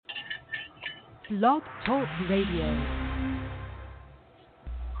Blog Talk Radio.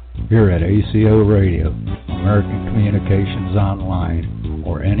 Here at ACO Radio, American Communications Online,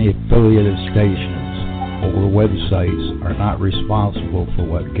 or any affiliated stations or websites are not responsible for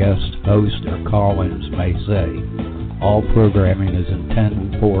what guest hosts or call-ins may say. All programming is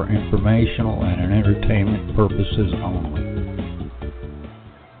intended for informational and entertainment purposes only.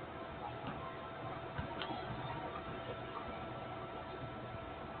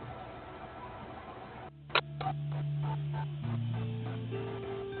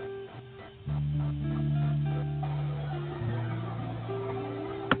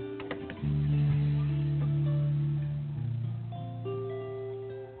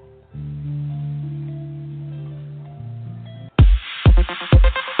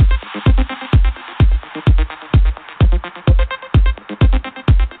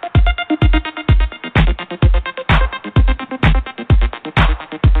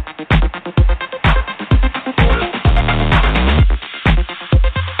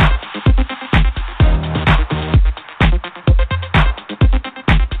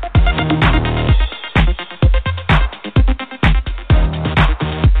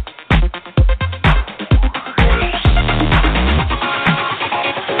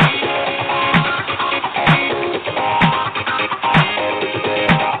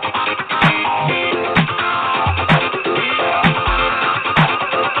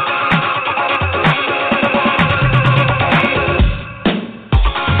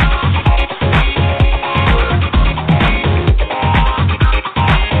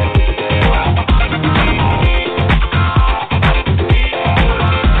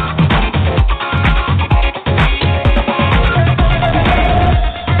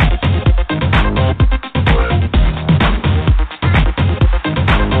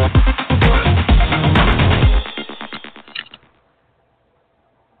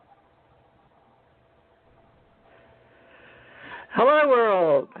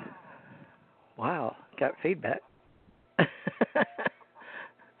 Feedback. This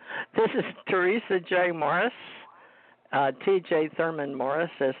is Theresa J. Morris. T.J. Thurman Morris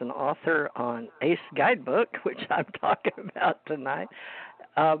is an author on ACE Guidebook, which I'm talking about tonight.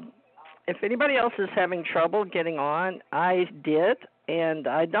 If anybody else is having trouble getting on, I did, and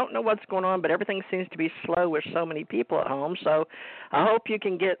I don't know what's going on, but everything seems to be slow with so many people at home, so I hope you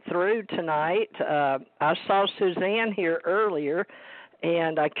can get through tonight. I saw Suzanne here earlier,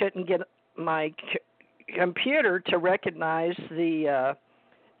 and I couldn't get my computer to recognize the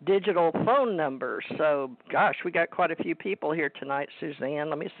digital phone number. So, gosh, we got quite a few people here tonight, Suzanne.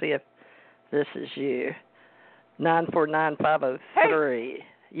 Let me see if this is you. 949503. Hey.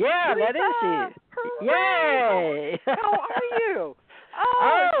 Yeah, Theresa, that is you. Hooray. Yay! How are you?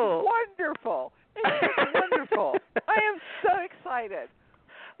 Oh, it's wonderful. It's wonderful. I am so excited.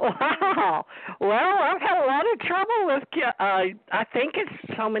 Wow. Well, I've had a lot of trouble with, I think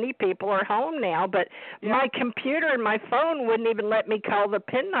it's so many people are home now, but my computer and my phone wouldn't even let me call the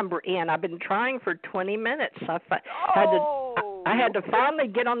PIN number in. I've been trying for 20 minutes. I had to finally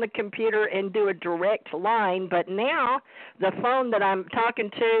get on the computer and do a direct line, but now the phone that I'm talking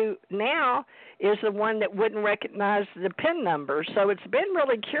to now is the one that wouldn't recognize the PIN number. So it's been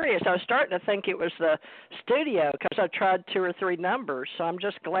really curious. I was starting to think it was the studio because I tried 2 or 3 numbers. So I'm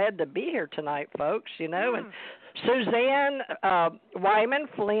just glad to be here tonight, folks, you know. And Suzanne Wyman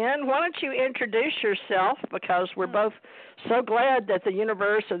Flynn, why don't you introduce yourself, because we're both so glad that the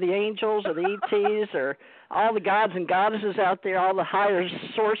universe or the angels or the ETs or all the gods and goddesses out there, all the higher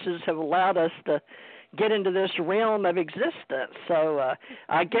sources have allowed us to get into this realm of existence. So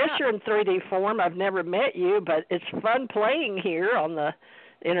I guess you're in 3D form. I've never met you, but it's fun playing here on the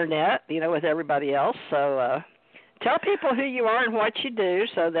internet, you know, with everybody else. So tell people who you are and what you do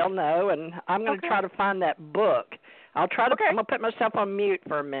so they'll know, and I'm going to try to find that book. I'm going to put myself on mute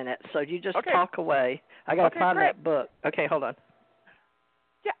for a minute, so you just talk away. I got to find that book. Okay, hold on.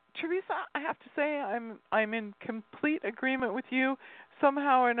 Yeah, Theresa, I have to say I'm in complete agreement with you.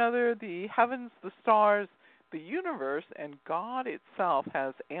 Somehow or another, the heavens, the stars, the universe, and God itself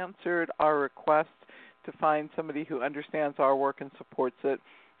has answered our request to find somebody who understands our work and supports it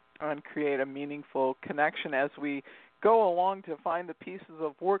and create a meaningful connection as we go along to find the pieces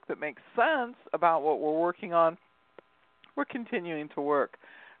of work that make sense about what we're working on. We're continuing to work.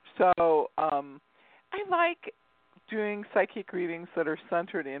 So I like doing psychic readings that are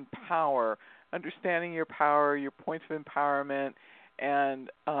centered in power, understanding your power, your point of empowerment, and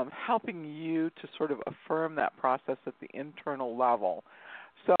helping you to sort of affirm that process at the internal level.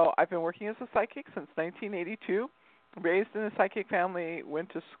 So I've been working as a psychic since 1982, raised in a psychic family, went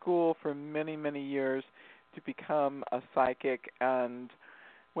to school for many, many years to become a psychic, and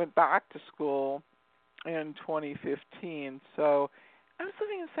went back to school in 2015. So I was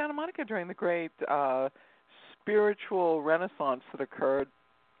living in Santa Monica during the great spiritual renaissance that occurred.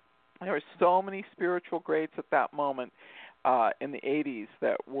 There were so many spiritual greats at that moment in the 80s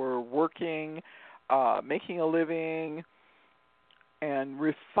that were working, making a living, and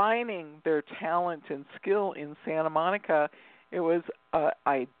refining their talent and skill in Santa Monica. It was an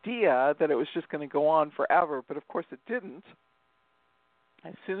idea that it was just going to go on forever, but of course it didn't.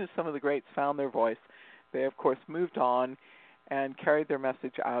 As soon as some of the greats found their voice, they of course moved on and carried their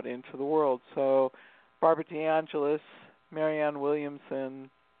message out into the world. So Barbara DeAngelis, Marianne Williamson,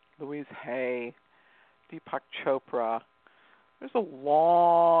 Louise Hay, Deepak Chopra. There's a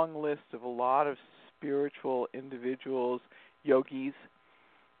long list of a lot of spiritual individuals, yogis.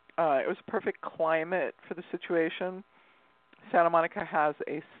 It was a perfect climate for the situation. Santa Monica has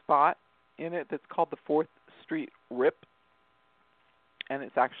a spot in it that's called the 4th Street Rip, and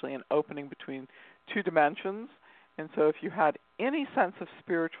it's actually an opening between two dimensions. And so if you had any sense of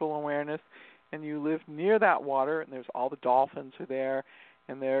spiritual awareness and you lived near that water, and there's all the dolphins are there,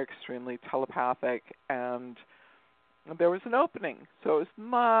 and they're extremely telepathic, and there was an opening. So it was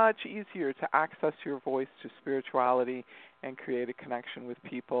much easier to access your voice to spirituality and create a connection with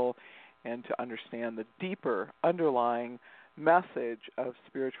people and to understand the deeper underlying message of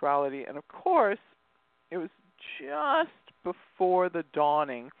spirituality. And of course, it was just before the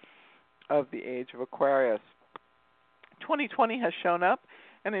dawning of the age of Aquarius. 2020 has shown up,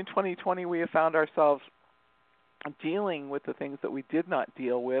 and in 2020 we have found ourselves dealing with the things that we did not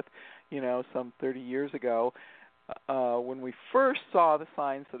deal with, some 30 years ago, when we first saw the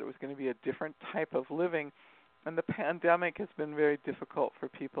signs that it was going to be a different type of living. And the pandemic has been very difficult for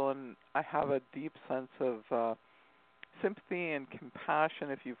people, and I have a deep sense of sympathy and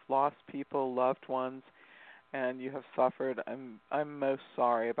compassion if you've lost people, loved ones, and you have suffered. I'm most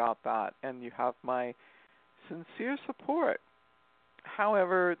sorry about that, and you have my sincere support.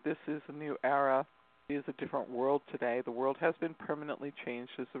 However, this is a new era. It is a different world today. The world has been permanently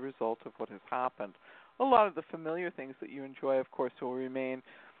changed as a result of what has happened. A lot of the familiar things that you enjoy, of course, will remain,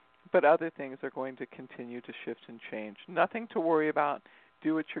 but other things are going to continue to shift and change. Nothing to worry about.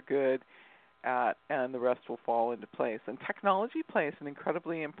 Do what you're good at, and the rest will fall into place. And technology plays an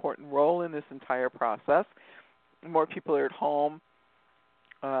incredibly important role in this entire process. More people are at home.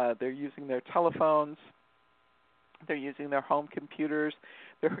 They're using their telephones. They're using their home computers.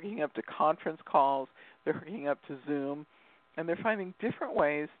 They're hooking up to conference calls. They're hooking up to Zoom. And they're finding different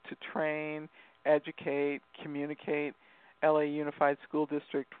ways to train, educate, communicate. LA Unified School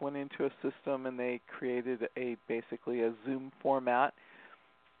District went into a system and they created basically a Zoom format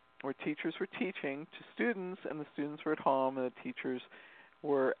where teachers were teaching to students and the students were at home and the teachers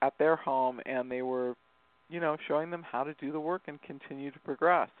were at their home and they were, showing them how to do the work and continue to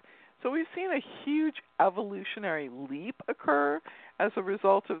progress. So we've seen a huge evolutionary leap occur as a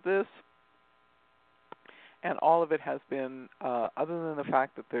result of this. And all of it has been, other than the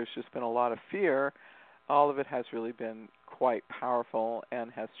fact that there's just been a lot of fear, all of it has really been quite powerful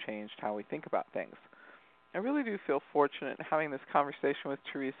and has changed how we think about things. I really do feel fortunate having this conversation with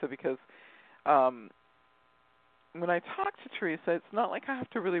Theresa because when I talk to Theresa, it's not like I have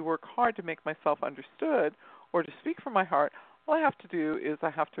to really work hard to make myself understood or to speak from my heart. All I have to do is I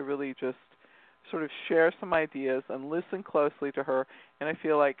have to really just sort of share some ideas and listen closely to her, and I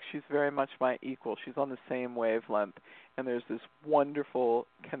feel like she's very much my equal. She's on the same wavelength, and there's this wonderful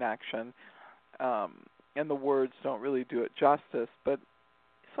connection, and the words don't really do it justice, but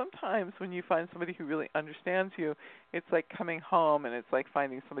sometimes when you find somebody who really understands you, it's like coming home, and it's like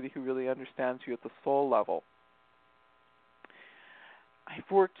finding somebody who really understands you at the soul level. I've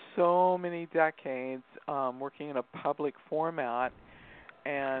worked so many decades working in a public format,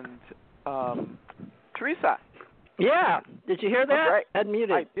 and Theresa. Yeah. Did you hear that? Oh, right.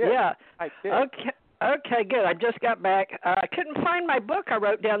 Unmuted. I did. Yeah. I did. Okay, good. I just got back. I couldn't find my book. I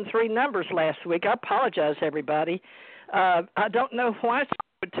wrote down 3 numbers last week. I apologize, everybody. I don't know why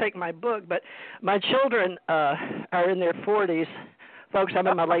someone would take my book, but my children are in their 40s. Folks, I'm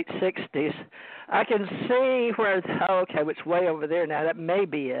in my late 60s. I can see where, it's way over there now. That may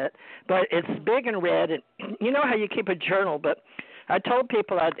be it. But it's big and red. And you know how you keep a journal, but I told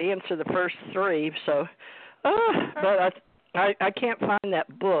people I'd answer the first 3. So, but I can't find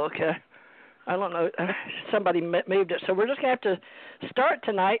that book. I don't know. Somebody moved it. So we're just going to have to start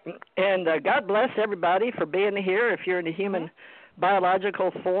tonight. And God bless everybody for being here if you're in a human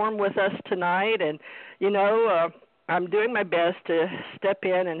biological form with us tonight. And, I'm doing my best to step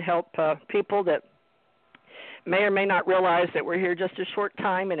in and help people that may or may not realize that we're here just a short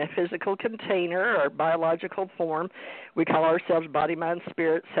time in a physical container or biological form. We call ourselves body, mind,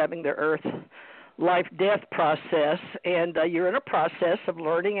 spirits, having the earth life-death process, and you're in a process of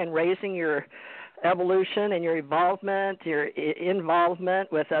learning and raising your evolution and your involvement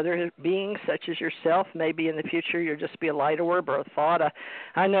with other beings such as yourself. Maybe in the future you'll just be a light orb or a thought.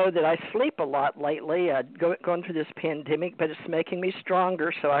 I know that I sleep a lot lately, going through this pandemic, but it's making me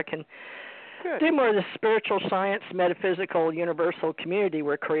stronger so I can do more of the spiritual science, metaphysical, universal community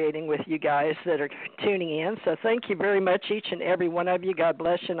we're creating with you guys that are tuning in. So thank you very much, each and every one of you. God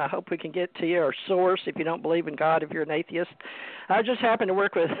bless you, and I hope we can get to your source if you don't believe in God, if you're an atheist. I just happen to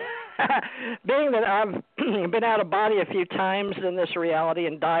work with, being that I've been out of body a few times in this reality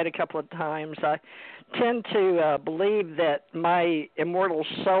and died a couple of times, I tend to believe that my immortal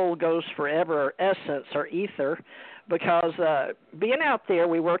soul goes forever, or essence, or ether, because being out there,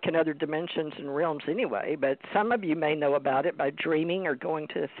 we work in other dimensions and realms anyway, but some of you may know about it by dreaming or going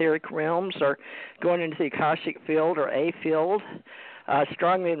to etheric realms or going into the Akashic field or a field. I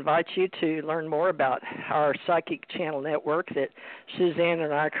strongly invite you to learn more about our psychic channel network that Suzanne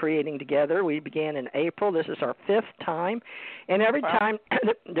and I are creating together. We began in April. This is our 5th time. And every time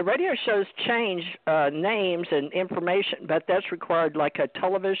the radio shows change names and information, but that's required like a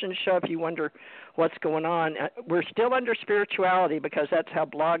television show if you wonder what's going on. We're still under spirituality because that's how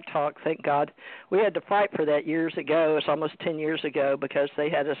Blog Talk, thank God. We had to fight for that years ago. It's almost 10 years ago because they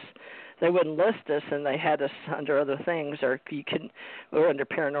had us. They wouldn't list us, and they had us under other things, or we're under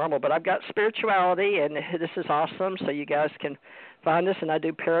paranormal. But I've got spirituality, and this is awesome, so you guys can find us. And I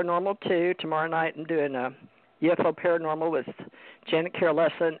do paranormal, too. Tomorrow night I'm doing a UFO paranormal with Janet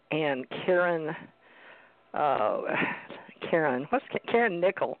Carolesson and Karen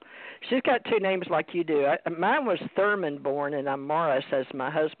Nickel. She's got 2 names like you do. Mine was Thurman born, and I'm Morris as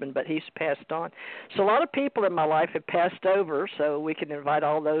my husband, but he's passed on. So a lot of people in my life have passed over, so we can invite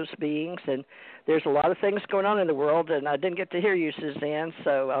all those beings. And there's a lot of things going on in the world, and I didn't get to hear you, Suzanne,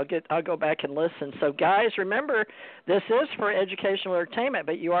 so I'll go back and listen. So, guys, remember, this is for educational entertainment,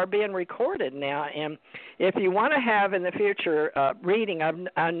 but you are being recorded now. And if you want to have in the future reading,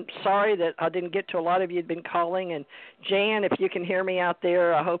 I'm sorry that I didn't get to a lot of you had been calling. And Jan, if you can hear me out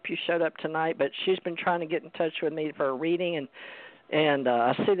there, I hope you showed up tonight. But she's been trying to get in touch with me for a reading, and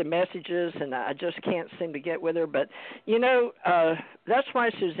I see the messages, and I just can't seem to get with her. But, that's why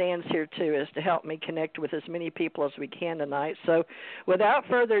Suzanne's here, too, is to help me connect with as many people as we can tonight. So without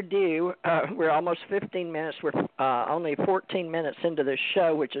further ado, we're almost 15 minutes. We're only 14 minutes into the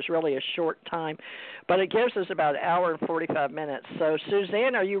show, which is really a short time. But it gives us about an hour and 45 minutes. So,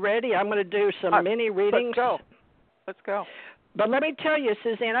 Suzanne, are you ready? I'm going to do some mini readings. Let's go. But let me tell you,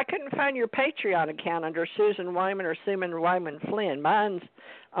 Suzanne, I couldn't find your Patreon account under Susan Wyman or Susan Wyman Flynn. Mine's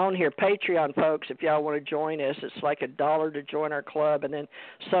on here, Patreon, folks, if y'all want to join us. It's like $1 to join our club and then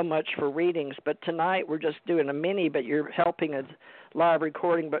so much for readings. But tonight we're just doing a mini, but you're helping a live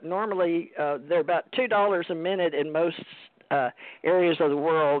recording. But normally they're about $2 a minute in most areas of the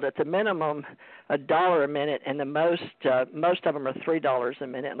world. At the minimum, $1 a minute, and the most of them are $3 a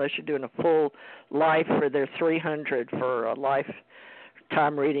minute, unless you're doing a full life, or they're $300 for a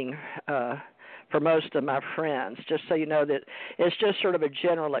lifetime reading for most of my friends. Just so you know that it's just sort of a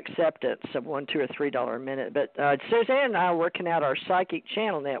general acceptance of $1, $2, or $3 a minute. But Suzanne and I are working out our psychic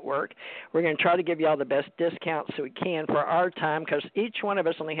channel network. We're going to try to give you all the best discounts so we can for our time, because each one of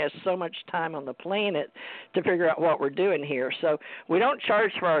us only has so much time on the planet to figure out what we're doing here. So we don't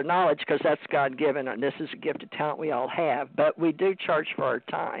charge for our knowledge because that's God-given, and this is a gift of talent we all have. But we do charge for our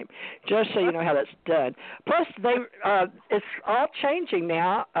time, just so you know how that's done. Plus, it's all changing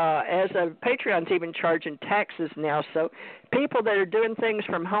now. As a Patreon's even charging taxes now, so people that are doing things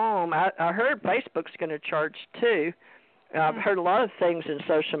from home, I heard Facebook's going to charge too. I've heard a lot of things in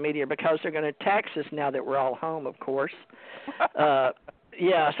social media because they're going to tax us now that we're all home, of course.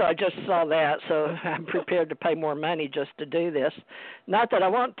 Yeah, so I just saw that, so I'm prepared to pay more money just to do this. Not that I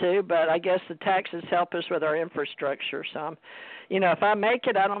want to, but I guess the taxes help us with our infrastructure. So, if I make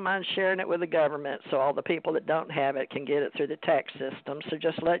it, I don't mind sharing it with the government, so all the people that don't have it can get it through the tax system. So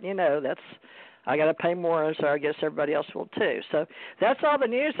just letting you know, I got to pay more, so I guess everybody else will too. So that's all the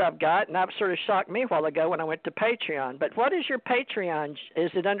news I've got, and that sort of shocked me a while ago when I went to Patreon. But what is your Patreon? Is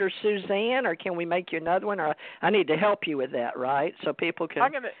it under Suzanne, or can we make you another one? Or I need to help you with that, right? So people can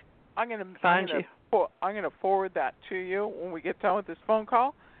find you. I'm going to forward that to you when we get done with this phone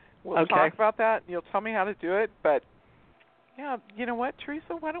call. We'll talk about that, and you'll tell me how to do it. But yeah, you know what,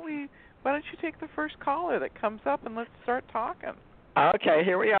 Theresa? Why don't you take the first caller that comes up, and let's start talking? Okay,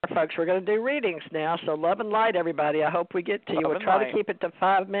 here we are, folks. We're going to do readings now. So love and light, everybody. I hope we get to you. We'll try to keep it to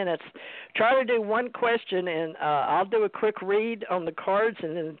 5 minutes. Try to do one question, and I'll do a quick read on the cards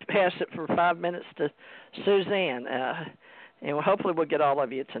and then pass it for 5 minutes to Suzanne. And hopefully we'll get all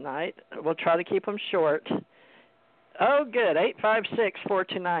of you tonight. We'll try to keep them short. Oh, good.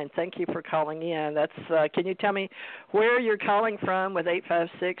 856-429. Thank you for calling in. That's. Can you tell me where you're calling from with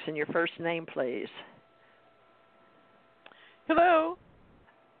 856 and your first name, please? Hello.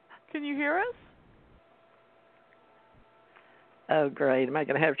 Can you hear us? Oh, great. Am I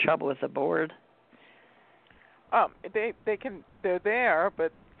going to have trouble with the board? They can. They're there,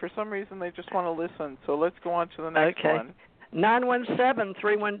 but for some reason they just want to listen. So let's go on to the next one.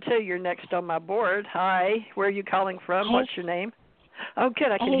 917-312. You're next on my board. Hi. Where are you calling from? Hey. What's your name? Oh,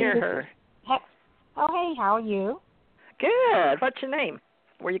 good. I can hear her. Hey, how are you? Good. What's your name?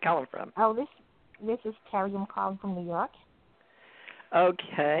 Where are you calling from? Oh, this is Terry. I'm calling from New York.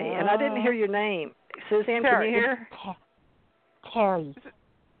 Okay. And I didn't hear your name. Suzanne, Terry. can you hear? Terry.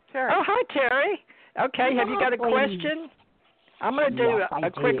 Terry. Oh, hi, Terry. Okay. Have you got a question? I'm going to do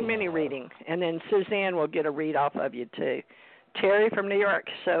a quick mini reading, and then Suzanne will get a read off of you, too. Terry from New York.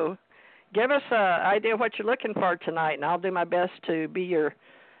 So give us an idea what you're looking for tonight, and I'll do my best to be your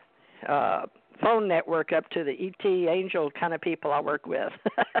phone network up to the ET angel kind of people I work with.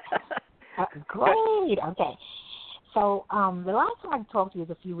 Great. Okay. So the last time I talked to you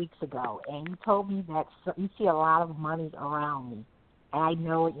was a few weeks ago, and you told me that you see a lot of money around me, and I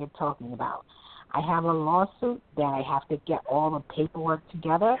know what you're talking about. I have a lawsuit that I have to get all the paperwork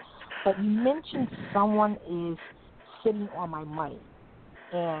together, but you mentioned someone is sitting on my money,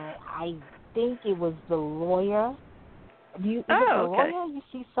 and I think it was the lawyer. Is it the lawyer? You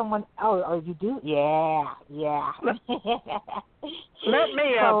see someone? Oh, you do? Yeah. Let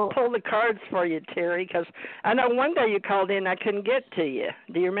me pull the cards for you, Terry, because I know one day you called in, I couldn't get to you.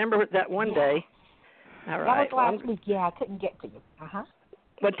 Do you remember that one day? All right. That was last week. Yeah, I couldn't get to you.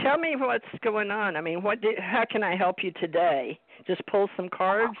 Well, tell me what's going on. I mean, how can I help you today? Just pull some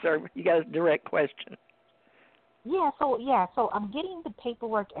cards, or you got a direct question? So I'm getting the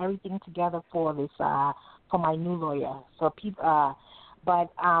paperwork, everything together for this for my new lawyer. So but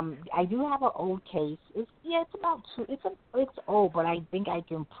I do have an old case. It's about it's old, but I think I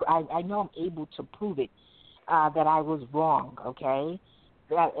can. I know I'm able to prove it that I was wrong. Okay,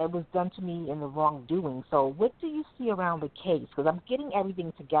 that it was done to me in the wrongdoing. So what do you see around the case? Because I'm getting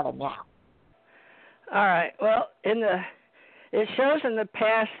everything together now. All right. Well, it shows in the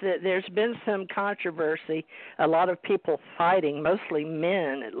past that there's been some controversy, a lot of people fighting, mostly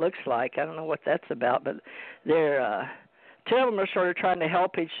men, it looks like. I don't know what that's about, but they're two of them are sort of trying to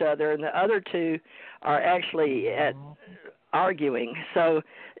help each other, and the other two are actually arguing. So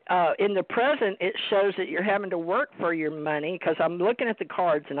in the present, it shows that you're having to work for your money, because I'm looking at the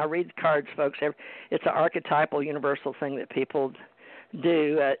cards, and I read the cards, folks. It's an archetypal, universal thing that people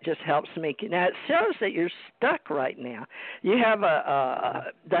do. It just helps me. Now, it shows that you're stuck right now. You have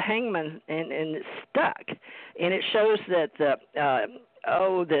the hangman, and it's stuck. And it shows that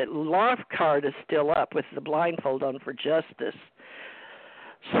the love card is still up with the blindfold on for justice.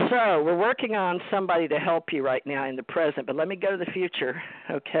 So we're working on somebody to help you right now in the present, but let me go to the future.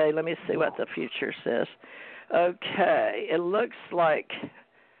 Okay, let me see what the future says. Okay, it looks like,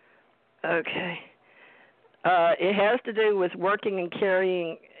 it has to do with working and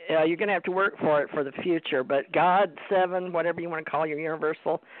carrying. You're going to have to work for it for the future, but God, 7, whatever you want to call your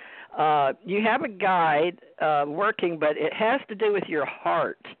universal, you have a guide working, but it has to do with your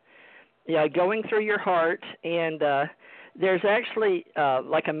heart. Going through your heart, and there's actually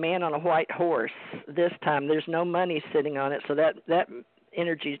like a man on a white horse this time. There's no money sitting on it, so that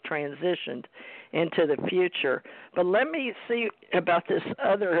energy's transitioned into the future. But let me see about this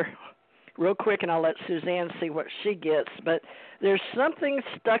other real quick, and I'll let Suzanne see what she gets. But there's something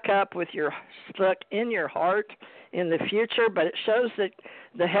stuck in your heart in the future, but it shows that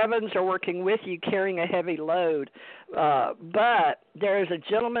the heavens are working with you, carrying a heavy load. But there is a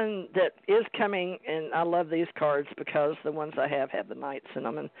gentleman that is coming, and I love these cards because the ones I have the knights in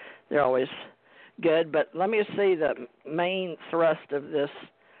them, and they're always good. But let me see the main thrust of this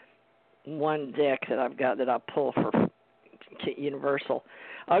one deck that I've got that I pull for Universal.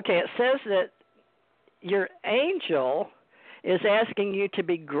 Okay, it says that your angel is asking you to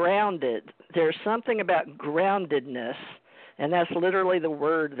be grounded. There's something about groundedness, and that's literally the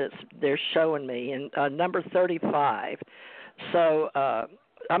word they're showing me in number 35. So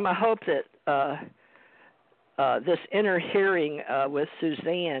I'm going to hope that this inner hearing with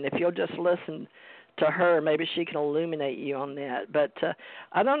Suzanne, if you'll just listen to her, maybe she can illuminate you on that. But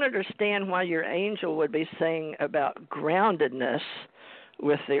I don't understand why your angel would be saying about groundedness.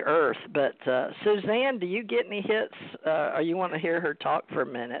 with the earth. But Suzanne, do you get any hits, or you want to hear her talk for a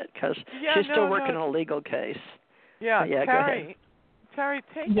minute? Because she's still working on a legal case. Yeah, yeah, Terry,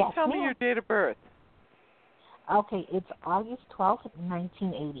 tell me your date of birth. Okay, it's August 12th,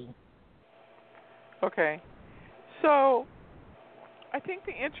 1980. Okay. So I think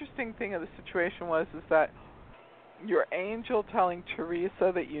the interesting thing of the situation is that your angel telling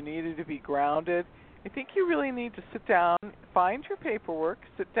Theresa that you needed to be grounded. I think you really need to sit down, find your paperwork,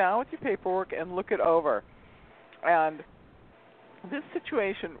 sit down with your paperwork and look it over. And this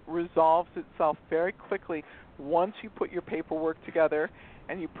situation resolves itself very quickly once you put your paperwork together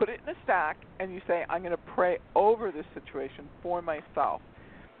and you put it in a stack and you say, I'm going to pray over this situation for myself.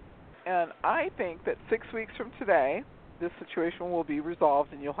 And I think that 6 weeks from today, this situation will be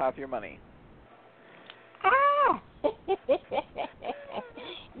resolved and you'll have your money. Ah!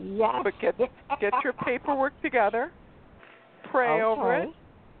 Yes. But get your paperwork together, pray over it,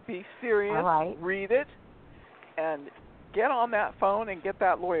 be serious, read it, and get on that phone and get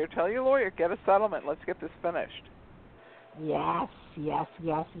that lawyer. Tell your lawyer, get a settlement. Let's get this finished. Yes. Okay.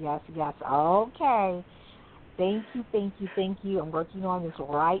 Thank you. I'm working on this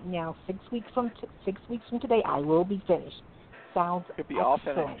right now. 6 weeks from today, I will be finished. Sounds all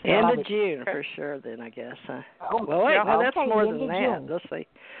excellent. End of June for sure. Then I guess. Well, wait, that's okay, more than that. Let's see.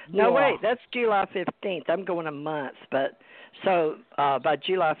 No, wait, that's July 15th. I'm going a month, but so by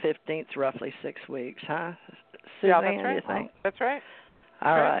July 15th, roughly 6 weeks, huh? Suzanne, that's right. You think? That's right.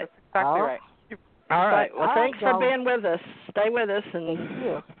 All right. That's exactly right. All right. Well, thanks for being with us. Stay with us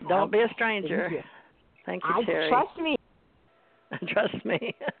and don't be a stranger. Thank you, Terry. Trust me. Trust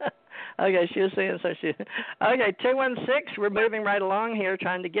me. Okay, she was saying so. Okay, 216. We're moving right along here,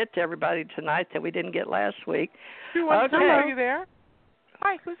 trying to get to everybody tonight that we didn't get last week. 216, are you there?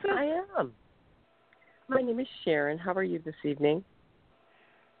 Hi, who's this? I am. My name is Sharon. How are you this evening?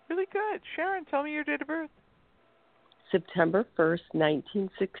 Really good. Sharon, tell me your date of birth. September 1st,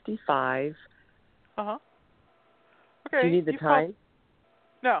 1965. Uh-huh. Okay. Do you need the time?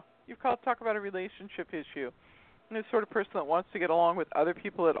 No. You've called to talk about a relationship issue. And the sort of person that wants to get along with other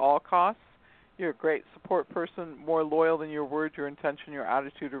people at all costs. You're a great support person, more loyal than your word, your intention, your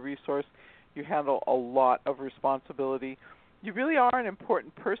attitude, or resource. You handle a lot of responsibility. You really are an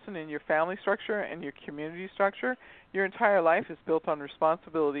important person in your family structure and your community structure. Your entire life is built on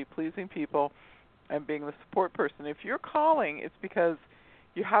responsibility, pleasing people, and being the support person. If you're calling, it's because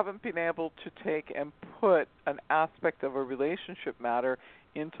you haven't been able to take and put an aspect of a relationship matter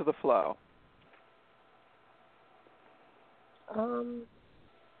into the flow.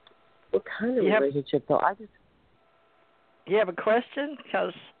 What kind of relationship, though? You have a question?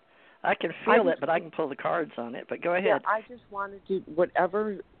 Because I can feel it, but I can pull the cards on it. But go ahead. Yeah, I just wanted to,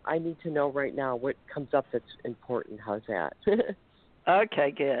 whatever I need to know right now, what comes up that's important. How's that?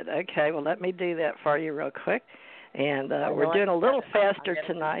 Okay, good. Okay, well, let me do that for you real quick. And we're doing a little faster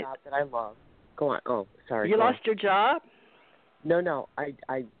tonight. Job that I love. Go on. Oh, sorry. You lost your job? No.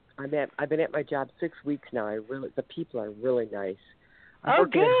 I've been at my job 6 weeks now. The people are really nice. I'm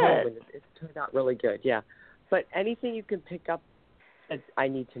working good. at home, and it's turned out really good. Yeah, but anything you can pick up, I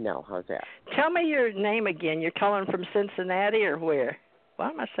need to know. How's that? Tell me your name again. You're calling from Cincinnati or where? Why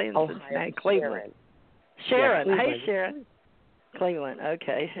am I saying Cincinnati? Cleveland. Sharon. Yeah, Cleveland. Hey, Sharon. Cleveland.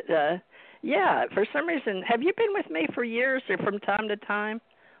 Okay. Yeah. For some reason, have you been with me for years or from time to time?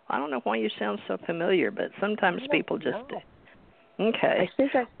 I don't know why you sound so familiar, but sometimes people just. Okay. I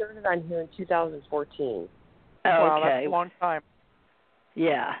think I started on here in 2014. Okay. Wow, that's a long time.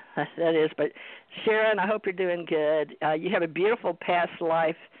 Yeah, that is. But Sharon, I hope you're doing good. You have a beautiful past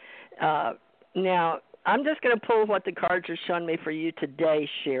life. Now, I'm just going to pull what the cards are showing me for you today,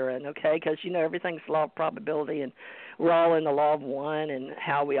 Sharon, okay? Because, everything's law of probability, and we're all in the law of one and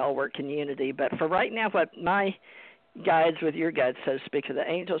how we all work in unity. But for right now, what my guides with your guides, so to speak, the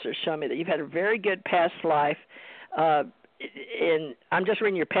angels are showing me that you've had a very good past life. And I'm just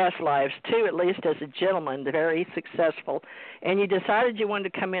reading your past lives, too, at least as a gentleman, very successful. And you decided you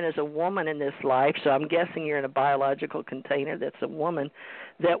wanted to come in as a woman in this life, so I'm guessing you're in a biological container that's a woman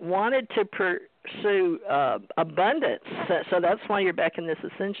that wanted to pursue abundance. So that's why you're back in this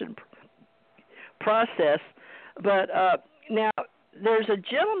ascension process. But now there's a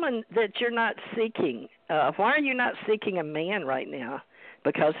gentleman that you're not seeking. Why are you not seeking a man right now?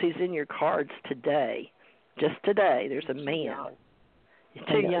 Because he's in your cards today. Just today, there's a man.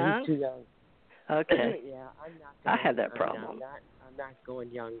 Too young? He's too young. Okay. Yeah, I'm not. I have that problem. I'm not going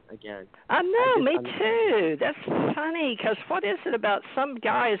young again. I know, me I'm too. That's funny because what is it about some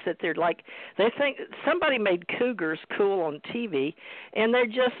guys that they're like, they think somebody made cougars cool on TV, and they're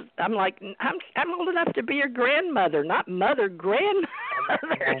just, I'm like, I'm old enough to be your grandmother, not mother, grandmother.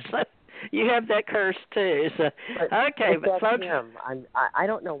 So you have that curse too. So okay, but that's folks, him. I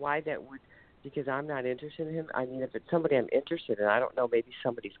don't know why that would, because I'm not interested in him. I mean, if it's somebody I'm interested in, I don't know, maybe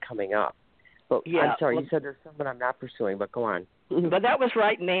somebody's coming up. But yeah, I'm sorry, you said there's someone I'm not pursuing, but go on. But that was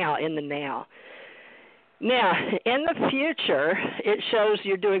right now, in the now. Now, in the future, it shows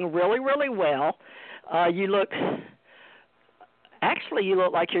you're doing really, really well. You look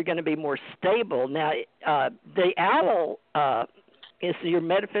like you're going to be more stable. Now, the owl is your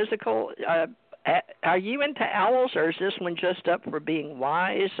metaphysical. Are you into owls, or is this one just up for being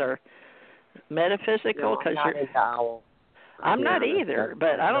wise or metaphysical? No, I'm not into owls. I'm not either,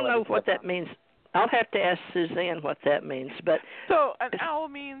 but I don't know what that means. I'll have to ask Suzanne what that means. But so an owl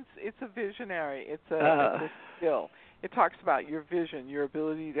means it's a visionary. It's a skill. It talks about your vision, your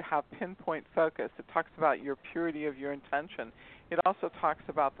ability to have pinpoint focus. It talks about your purity of your intention. It also talks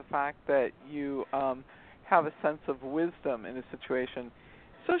about the fact that you have a sense of wisdom in a situation.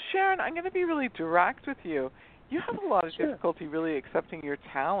 So Sharon, I'm going to be really direct with you. You have a lot of difficulty really accepting your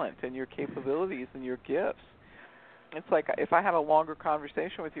talent and your capabilities and your gifts. It's like if I had a longer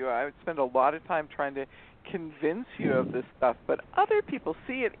conversation with you, I would spend a lot of time trying to convince you of this stuff. But other people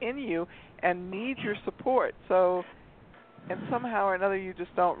see it in you and need your support. So, and somehow or another, you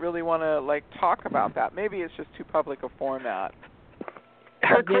just don't really want to talk about that. Maybe it's just too public a format.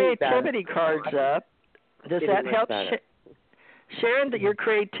 Her creativity card's up. Does that help, Sharon? That your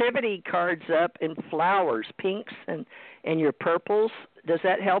creativity card's up in flowers, pinks and your purples. Does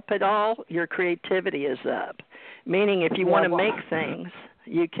that help at all? Your creativity is up. Meaning if you want to make things,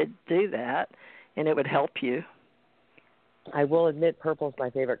 you could do that, and it would help you. I will admit purple's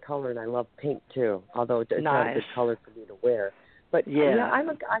my favorite color, and I love pink, too, although it's not a good color for me to wear. But, I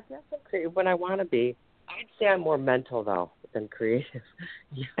guess I'm creative when I want to be. I'd say I'm more mental, though, than creative.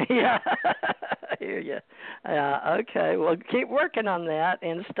 Yeah, I hear you. Okay, well, keep working on that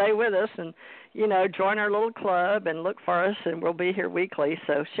and stay with us and, join our little club and look for us, and we'll be here weekly.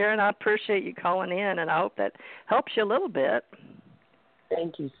 So, Sharon, I appreciate you calling in, and I hope that helps you a little bit.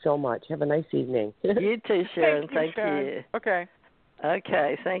 Thank you so much. Have a nice evening. You too, Sharon. Thank you, Sharon. You. Okay.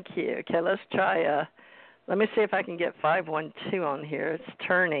 Okay, thank you. Okay, let's try, let me see if I can get 512 on here. It's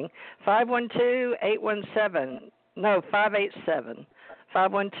turning. 512-817. No, 587.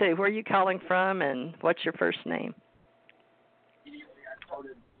 512. Where are you calling from, and what's your first name?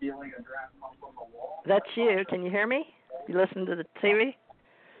 That's you. Can you hear me? You listen to the TV?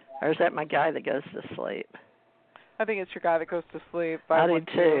 Or is that my guy that goes to sleep? I think it's your guy that goes to sleep. I do, too.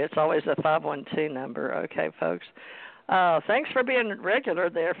 It's always a 512 number. Okay, folks. Thanks for being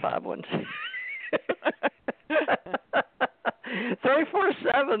regular there, 512.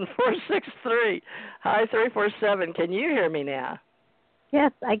 347-463. Hi, 347. Can you hear me now?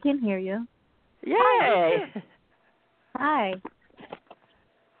 Yes, I can hear you. Yay! Hi.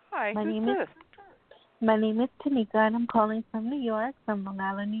 Hi. My name is Tanika, and I'm calling from New York, from Long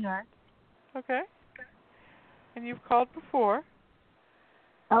Island, New York. Okay. And you've called before.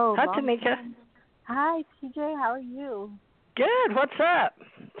 Oh, hi, Tanika. Hi, TJ. How are you? Good. What's up?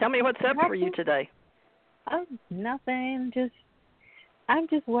 Tell me what's up for you today. Oh, nothing. I'm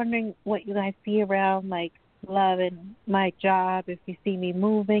just wondering what you guys see around, love and my job, if you see me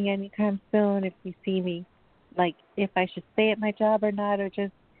moving anytime soon, if you see me, if I should stay at my job or not, or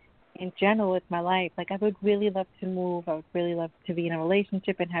just in general with my life. I would really love to move. I would really love to be in a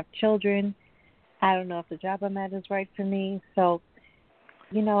relationship and have children. I don't know if the job I'm at is right for me. So,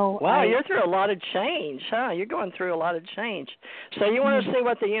 Wow, you're through a lot of change, huh? You're going through a lot of change. So you want to see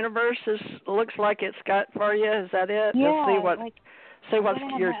what the universe looks like it's got for you? Is that it? Yeah. See what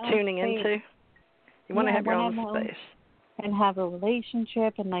you're tuning into? You want to have your own space. And have a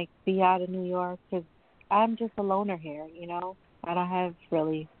relationship and, be out of New York, because I'm just a loner here, I don't have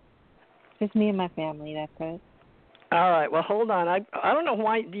really, just me and my family, that's it. All right, well, hold on. I don't know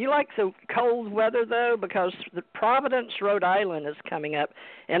why. Do you like the cold weather, though? Because the Providence, Rhode Island is coming up,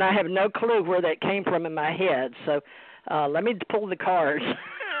 and I have no clue where that came from in my head. So let me pull the cards.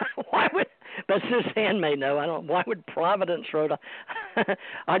 But Suzanne may know. I don't. Why would Providence, Rhode Island?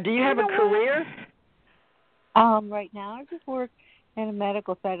 Do you have a career? Right now, I just work in a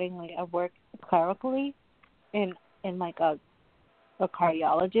medical setting. I work clerically in a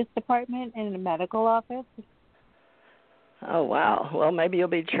cardiologist department in a medical office. Oh, wow. Well, maybe you'll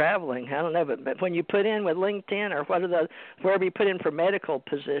be traveling. I don't know, but when you put in with LinkedIn or wherever you put in for medical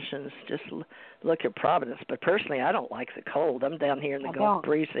positions, just look at Providence. But personally, I don't like the cold. I'm down here in the Gulf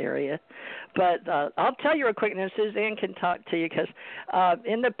Breeze area. But I'll tell you real quick, and Suzanne can talk to you, because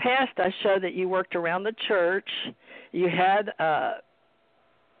in the past I showed that you worked around the church. You had,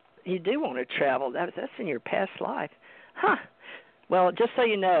 you do want to travel. That's in your past life. Huh. Well, just so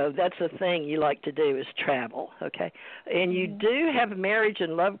you know, that's a thing you like to do is travel, okay? And you do have a marriage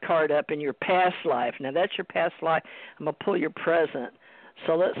and love card up in your past life. Now, that's your past life. I'm going to pull your present.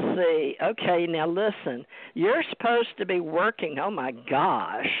 So let's see. Okay, now listen. You're supposed to be working. Oh, my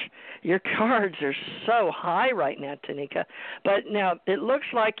gosh. Your cards are so high right now, Tanika. But now it looks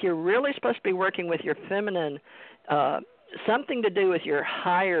like you're really supposed to be working with your feminine something to do with your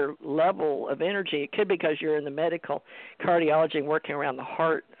higher level of energy. It could be because you're in the medical cardiology and working around the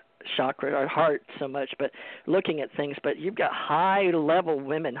heart chakra or heart so much, but looking at things. But you've got high-level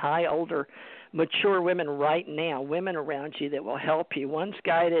women, older, mature women right now, women around you that will help you. One's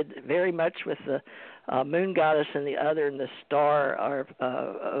guided very much with the moon goddess, and the other in the star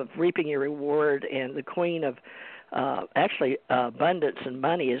of reaping your reward, and the queen of abundance and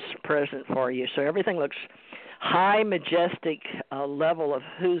money is present for you. So everything looks high, majestic level of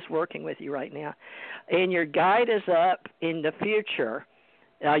who's working with you right now. And your guide is up in the future.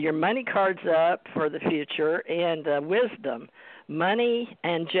 Your money card's up for the future, and wisdom, money,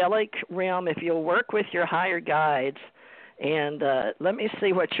 angelic realm, if you'll work with your higher guides. And let me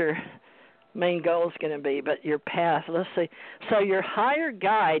see what your main goal is going to be, but your path, let's see. So your higher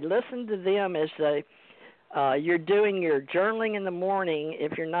guide, listen to them as they you're doing your journaling in the morning.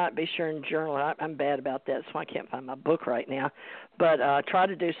 If you're not, be sure and journal. I'm bad about that, so I can't find my book right now. But try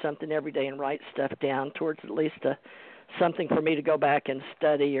to do something every day and write stuff down towards at least something for me to go back and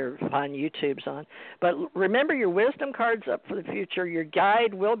study or find YouTubes on. But remember, your wisdom card's up for the future. Your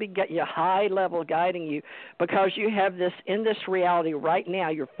guide will be your high level guiding you, because you have this in this reality right now.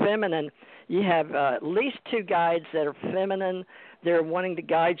 You're feminine. You have at least two guides that are feminine. They're wanting to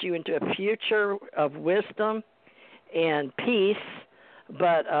guide you into a future of wisdom and peace,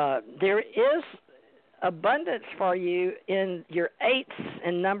 but there is abundance for you in your eights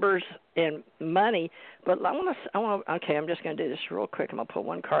and numbers and money. But okay, I'm just going to do this real quick. I'm going to put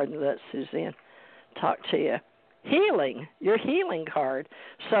one card and let Suzanne talk to you. Healing, your healing card.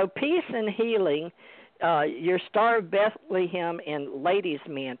 So peace and healing, your Star of Bethlehem and Lady's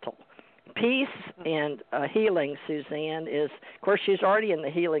Mantle. Peace and healing, Suzanne, is, of course, she's already in the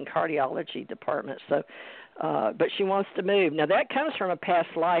healing cardiology department, so, but she wants to move. Now, that comes from a past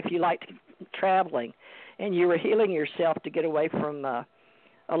life. You liked traveling, and you were healing yourself to get away from a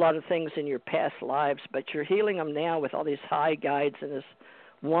lot of things in your past lives, but you're healing them now with all these high guides and this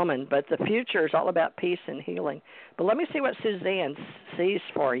woman. But the future is all about peace and healing. But let me see what Suzanne sees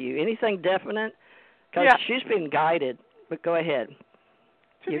for you. Anything definite? Because she's been guided, but go ahead.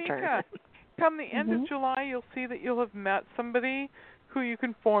 Tanika, come the end of July, you'll see that you'll have met somebody who you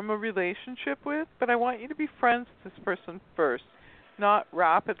can form a relationship with, but I want you to be friends with this person first, not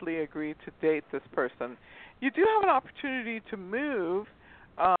rapidly agree to date this person. You do have an opportunity to move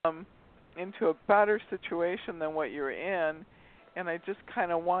into a better situation than what you're in, and I just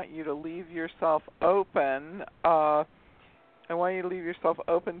kind of want you to leave yourself open. I want you to leave yourself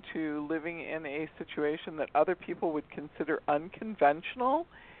open to living in a situation that other people would consider unconventional,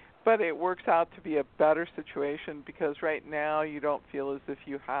 but it works out to be a better situation, because right now you don't feel as if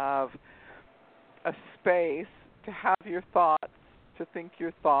you have a space to have your thoughts, to think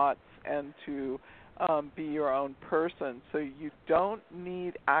your thoughts, and to be your own person. So you don't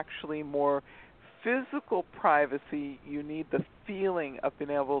need actually more physical privacy. You need the feeling of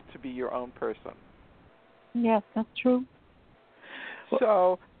being able to be your own person. Yes, that's true.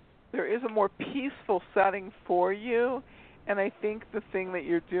 So there is a more peaceful setting for you, and I think the thing that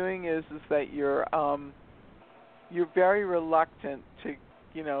you're doing is that you're very reluctant to,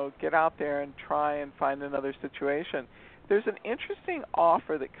 get out there and try and find another situation. There's an interesting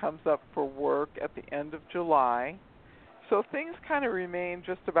offer that comes up for work at the end of July. So things kind of remain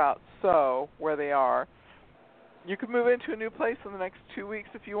just about where they are. You can move into a new place in the next 2 weeks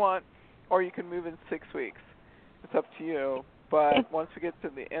if you want, or you can move in 6 weeks. It's up to you. But once we get to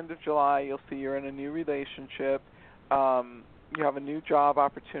the end of July, you'll see you're in a new relationship, you have a new job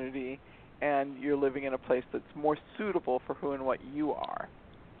opportunity, and you're living in a place that's more suitable for who and what you are.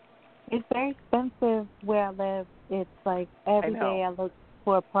 It's very expensive where I live. It's like every day I look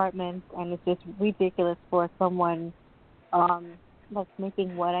for apartments, and it's just ridiculous for someone that's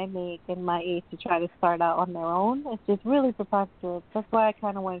making what I make in my age to try to start out on their own. It's just really preposterous. That's why I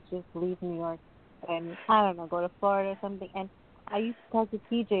kind of want to just leave New York and I don't know, go to Florida or something. And I used to talk to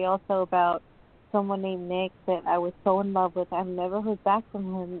TJ also about someone named Nick that I was so in love with. I've never heard back from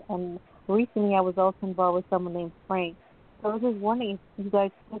him, and recently I was also involved with someone named Frank. So I was just wondering if you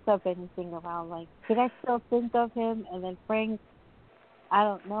guys pick up anything around, like, did I still think of him? And then Frank, I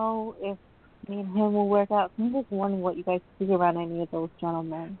don't know if me and him will work out. I'm just wondering what you guys see around any of those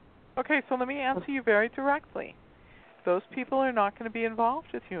gentlemen. Okay, so let me answer you very directly. Those people are not going to be involved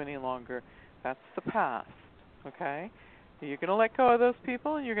with you any longer. That's the past, okay? You're going to let go of those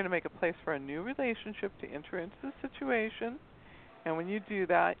people, and you're going to make a place for a new relationship to enter into the situation. And when you do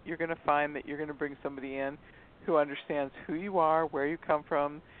that, you're going to find that you're going to bring somebody in who understands who you are, where you come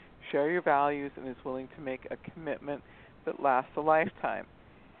from, share your values, and is willing to make a commitment that lasts a lifetime.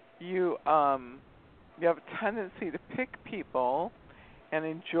 You have a tendency to pick people and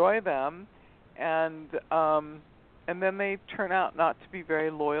enjoy them, and then they turn out not to be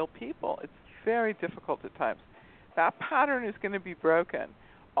very loyal people. It's very difficult at times. That pattern is going to be broken.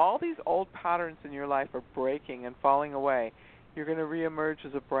 All these old patterns in your life are breaking and falling away. You're going to reemerge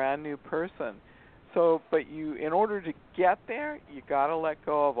as a brand new person. So, but in order to get there, you got to let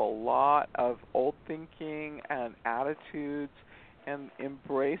go of a lot of old thinking and attitudes and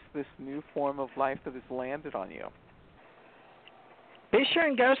embrace this new form of life that has landed on you. Be sure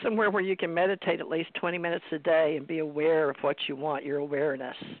and go somewhere where you can meditate at least 20 minutes a day and be aware of what you want, your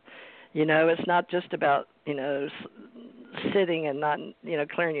awareness. It's not just about, sitting and not,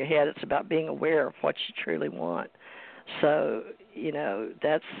 clearing your head. It's about being aware of what you truly want. So,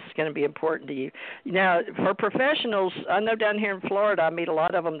 that's going to be important to you. Now, for professionals, I know down here in Florida, I meet a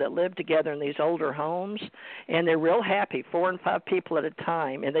lot of them that live together in these older homes, and they're real happy, 4 and 5 people at a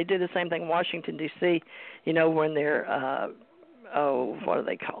time. And they do the same thing in Washington, D.C., when they're, what are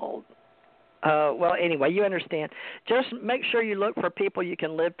they called? Well, anyway, you understand. Just make sure you look for people you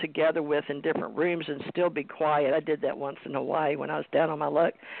can live together with in different rooms and still be quiet. I did that once in Hawaii when I was down on my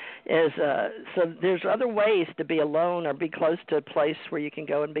luck. So there's other ways to be alone or be close to a place where you can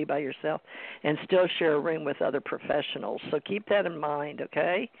go and be by yourself and still share a room with other professionals. So keep that in mind,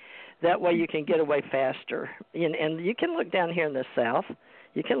 okay? That way you can get away faster. And you can look down here in the South.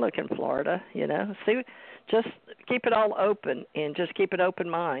 You can look in Florida, see. Just keep it all open and just keep an open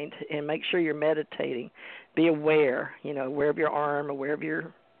mind and make sure you're meditating. Be aware, aware of your arm, aware of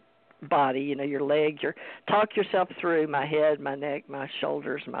your body, your leg. Talk yourself through my head, my neck, my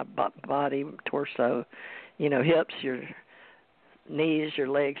shoulders, my body, torso, hips, your knees, your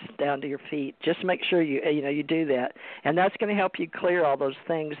legs, down to your feet. Just make sure you do that. And that's going to help you clear all those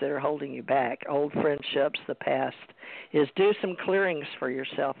things that are holding you back, old friendships, the past. Is do some clearings for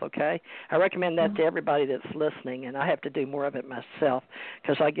yourself, okay? I recommend that to everybody that's listening, and I have to do more of it myself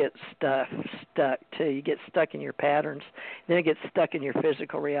because I get stuck too. You get stuck in your patterns. Then it gets stuck in your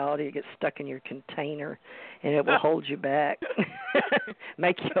physical reality. It gets stuck in your container, and it will hold you back,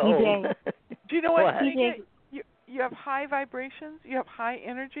 make you old. Do you know what? You have high vibrations, you have high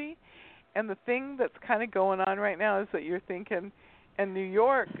energy, and the thing that's kind of going on right now is that you're thinking, and New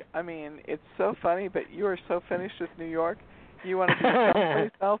York, I mean, it's so funny, but you are so finished with New York, you want to be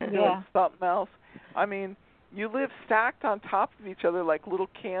someplace else doing something else. I mean, you live stacked on top of each other like little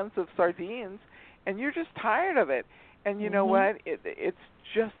cans of sardines, and you're just tired of it. And you know what? It's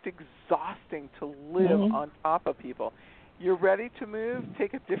just exhausting to live on top of people. You're ready to move,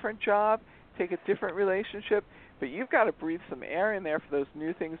 take a different job, take a different relationship, but you've got to breathe some air in there for those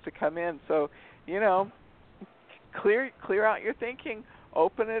new things to come in. So, clear out your thinking,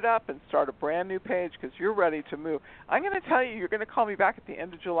 open it up, and start a brand new page because you're ready to move. I'm going to tell you, you're going to call me back at the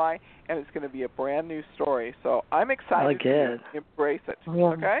end of July, and it's going to be a brand new story. So I'm excited to embrace it.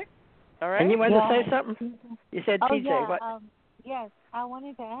 Okay? All right? And you wanted to say something? You said TJ. Yeah. What? Yes, I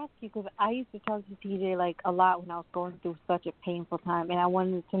wanted to ask you because I used to talk to TJ a lot when I was going through such a painful time, and I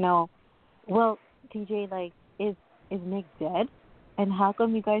wanted to know, well, TJ, is Nick dead? And how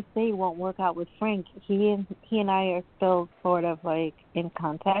come you guys say it won't work out with Frank? He and I are still sort of in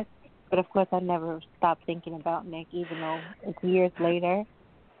contact, but of course I never stopped thinking about Nick, even though it's years later.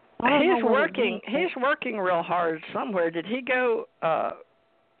 He's working real hard somewhere. Did he go?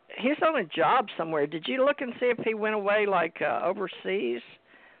 He's on a job somewhere. Did you look and see if he went away overseas?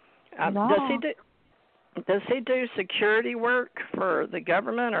 No. Does he do security work for the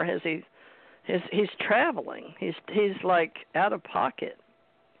government, or has he? He's traveling. He's out of pocket.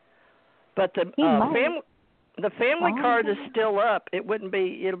 But the family card is still up. It'll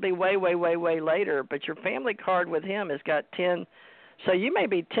be way later. But your family card with him has got 10. So you may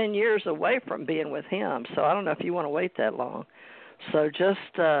be 10 years away from being with him. So I don't know if you want to wait that long. So just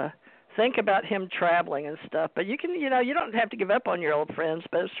think about him traveling and stuff. But you can, you don't have to give up on your old friends.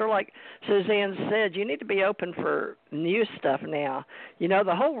 But it's sort of like Suzanne said, you need to be open for new stuff now.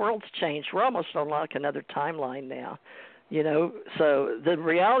 The whole world's changed. We're almost on like another timeline now. So the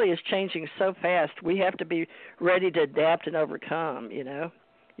reality is changing so fast. We have to be ready to adapt and overcome.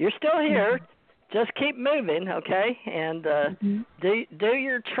 You're still here. Just keep moving, okay? And do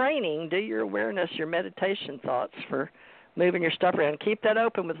your training, do your awareness, your meditation thoughts for moving your stuff around. Keep that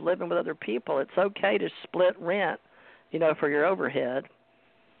open with living with other people. It's okay to split rent, for your overhead.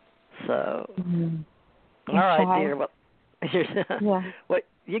 So, all right, dear. Well, well,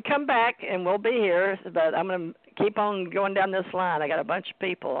 you come back and we'll be here, but I'm going to keep on going down this line. I got a bunch of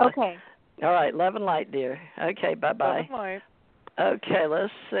people. Okay. All right, love and light, dear. Okay, bye-bye. Love and light. Okay,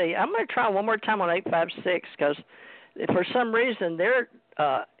 let's see. I'm going to try one more time on 856 because for some reason their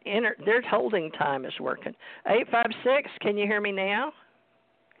holding time is working. 856, can you hear me now?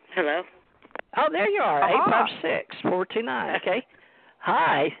 Hello. Oh, there you are. 856-429. Okay.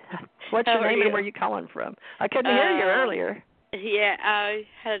 Hi. What's your name and where are you calling from? I couldn't hear you earlier. Yeah, I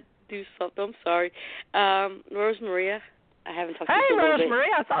had to do something. I'm sorry. Rose Maria. I haven't talked to you for a little bit. Hey, Rose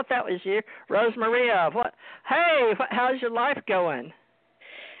Maria, I thought that was you. Rose Maria, what? Hey, how's your life going?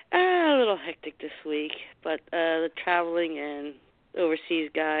 A little hectic this week, but the traveling and overseas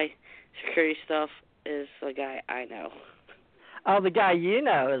guy, security stuff, is the guy I know. Oh, the guy you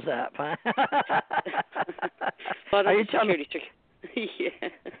know is up, huh? Well, are you security? Yeah.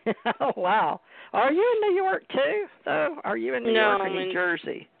 Oh, wow. Are you in New York, too, though? Are you in New York or New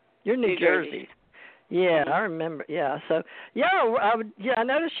Jersey? You're in New Jersey. Yeah, I remember. Yeah, so I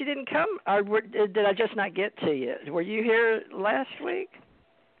noticed you didn't come. Or did I just not get to you? Were you here last week?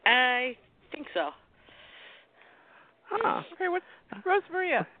 I think so. Huh. Okay, Rose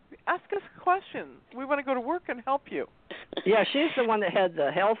Maria, ask us a question. We want to go to work and help you. Yeah, she's the one that had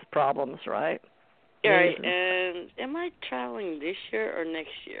the health problems, right? All right. And am I traveling this year or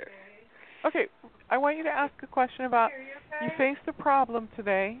next year? Okay, I want you to ask a question about you faced a problem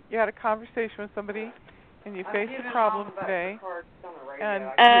today. You had a conversation with somebody, and you faced a problem today, and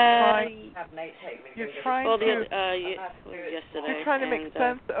you're trying to make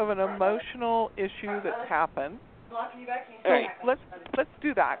sense of an emotional issue that's happened. So let's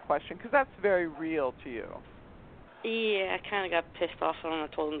do that question because that's very real to you. Yeah, I kind of got pissed off when I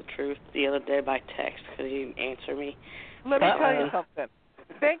told him the truth the other day by text because he didn't answer me. Let me tell you something.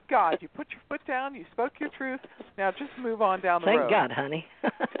 Thank God you put your foot down, you spoke your truth. Now just move on down the road. Thank God, honey.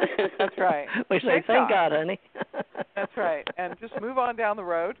 That's right. We say thank God, honey. That's right. And just move on down the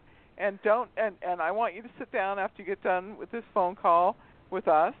road and I want you to sit down after you get done with this phone call with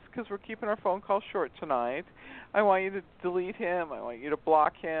us because we're keeping our phone call short tonight. I want you to delete him. I want you to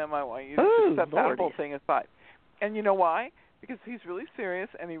block him. I want you to set that whole thing aside. And you know why? Because he's really serious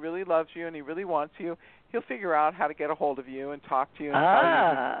and he really loves you and he really wants you. He'll figure out how to get a hold of you and talk to you and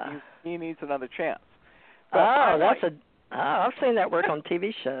tell you he needs another chance. But I've seen that work on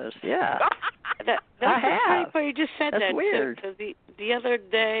TV shows. Yeah. That's I have. But you just said that's weird. Because the other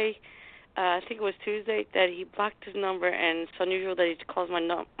day, I think it was Tuesday, that he blocked his number, and it's unusual that he calls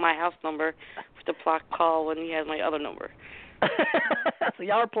my house number with the block call when he has my other number. So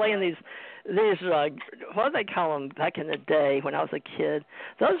y'all are playing these what do they call them back in the day when I was a kid?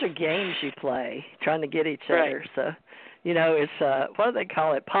 Those are games you play, trying to get each other. So, it's what do they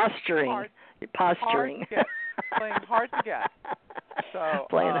call it? Posturing. Posturing. Playing hard to get. So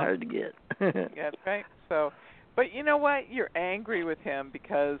playing hard to get. Yeah, right. So, but you know what? You're angry with him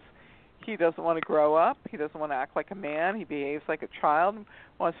because he doesn't want to grow up. He doesn't want to act like a man. He behaves like a child.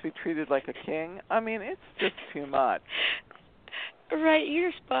 Wants to be treated like a king. I mean, it's just too much. Right,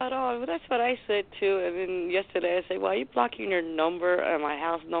 you're spot on. Well, that's what I said too. And then yesterday I said, "Well, are you blocking your number and my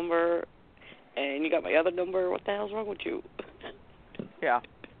house number, and you got my other number? What the hell's wrong with you?" Yeah.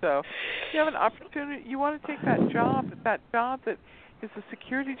 So you have an opportunity. You want to take that job that is a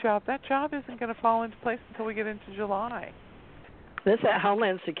security job. That job isn't going to fall into place until we get into July. This is that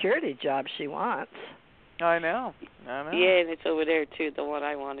Homeland Security job she wants. I know. Yeah, and it's over there too, the one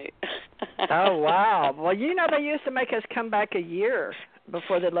I wanted. Oh, wow. Well, they used to make us come back a year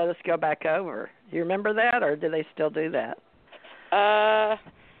before they let us go back over. You remember that, or do they still do that?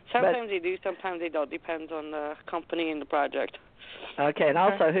 Sometimes they do, sometimes they don't. Depends on the company and the project. Okay, and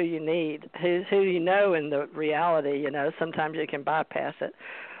also who you need, who you know in the reality. Sometimes you can bypass it.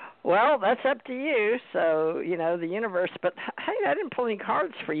 Well, that's up to you. So, the universe. But, hey, I didn't pull any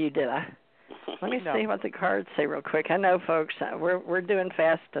cards for you, did I? Let me see what the cards say real quick. I know, folks, we're doing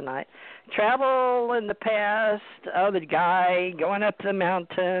fast tonight. Travel in the past. Oh, the guy going up the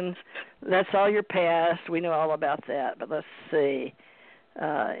mountains. That's all your past. We know all about that. But let's see.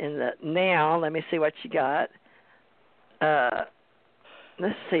 in the now. Let me see what you got.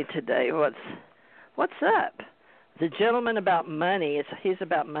 Let's see today. What's up? The gentleman about money. He's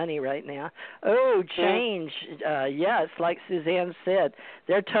about money right now. Oh, change. Yeah, it's like Suzanne said.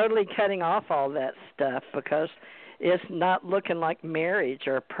 They're totally cutting off all that stuff because it's not looking like marriage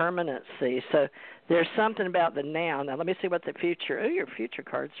or permanency. So there's something about the now. Now, let me see what the future. Oh, your future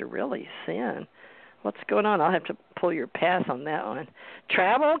cards are really thin. What's going on? I'll have to pull your path on that one.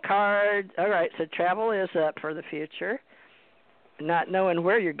 Travel card. All right, so travel is up for the future. Not knowing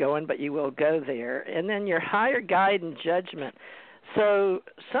where you're going, but you will go there. And then your higher guide and judgment. So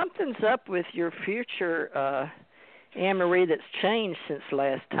something's up with your future, Anne-Marie, that's changed since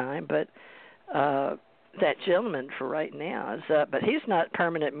last time, but that gentleman for right now is up. But he's not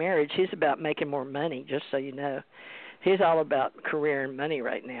permanent marriage. He's about making more money, just so you know. He's all about career and money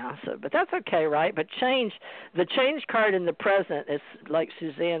right now. So, but that's okay, right? But the change card in the present is like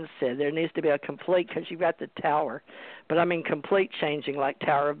Suzanne said. There needs to be a complete, because you've got the tower. But I mean complete changing, like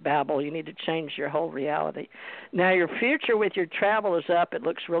Tower of Babel. You need to change your whole reality. Now your future with your travel is up. It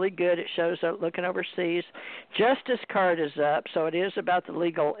looks really good. It shows up looking overseas. Justice card is up, so it is about the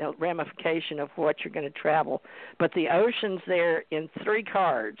legal ramification of what you're going to travel. But the ocean's there in 3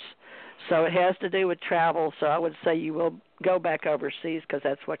 cards. So it has to do with travel, so I would say you will go back overseas because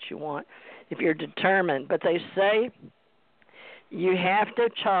that's what you want if you're determined. But they say you have to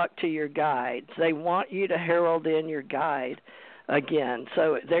talk to your guides. They want you to herald in your guide again.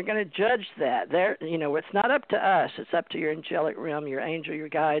 So they're going to judge that. It's not up to us. It's up to your angelic realm, your angel, your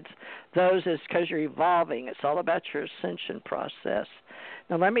guides. Those is because you're evolving. It's all about your ascension process.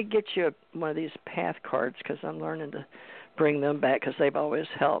 Now let me get you one of these path cards because I'm learning to bring them back because they've always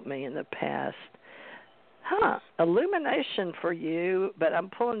helped me in the past. Illumination for you, but I'm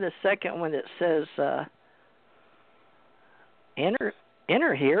pulling the second one that says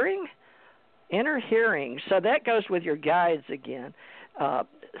inner hearing? Inner hearing. So that goes with your guides again.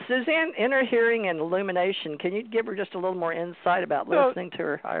 Suzanne, inner hearing and illumination, can you give her just a little more insight about listening to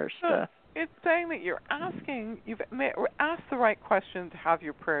her higher stuff? It's saying that you've asked the right question to have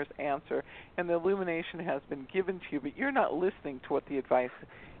your prayers answer, and the illumination has been given to you, but you're not listening to what the advice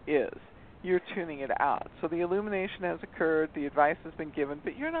is. You're tuning it out. So the illumination has occurred, the advice has been given,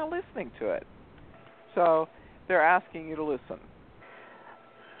 but you're not listening to it. So they're asking you to listen.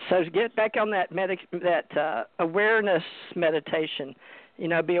 So get back on that awareness meditation.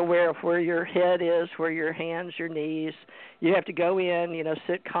 Be aware of where your head is, where your hands, your knees. You have to go in,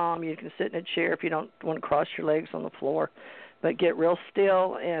 sit calm. You can sit in a chair if you don't want to cross your legs on the floor. But get real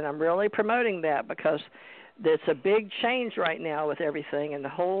still, and I'm really promoting that because it's a big change right now with everything, and the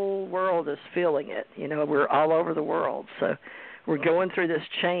whole world is feeling it. We're all over the world. So we're going through this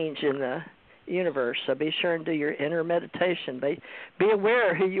change in the universe. So be sure and do your inner meditation. Be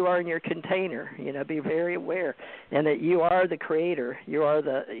aware who you are in your container. Be very aware, and that you are the creator. You are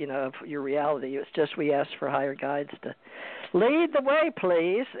the of your reality. It's just we ask for higher guides to lead the way,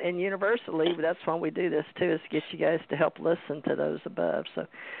 please. And universally, that's why we do this too, is to get you guys to help listen to those above. So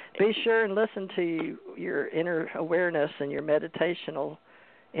be sure and listen to your inner awareness and your meditational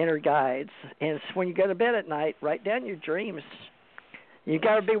inner guides. And when you go to bed at night, write down your dreams. You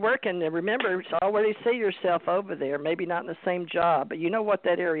got to be working. And remember, already see yourself over there. Maybe not in the same job, but you know what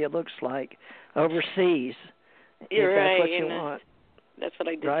that area looks like overseas. You're right. That's what you want. That's what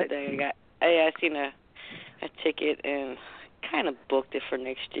I did today. I seen a ticket and kind of booked it for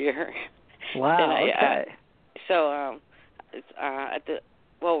next year. Wow. Okay. So it's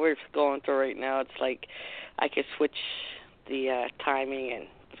what we're going through right now, it's like I could switch the timing, and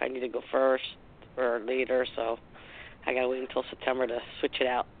if I need to go first or later, so I got to wait until September to switch it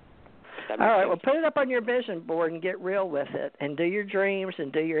out. All right, well, put it up on your vision board and get real with it, and do your dreams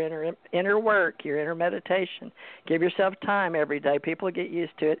and do your inner work, your inner meditation. Give yourself time every day. People get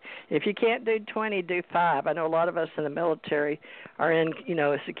used to it. If you can't do 20, do 5. I know a lot of us in the military are in,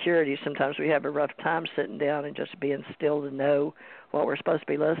 security. Sometimes we have a rough time sitting down and just being still to know what we're supposed to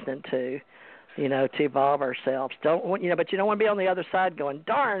be listening to. To evolve ourselves. But you don't want to be on the other side going,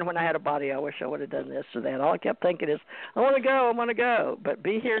 darn, when I had a body, I wish I would have done this or that. All I kept thinking is, I want to go. But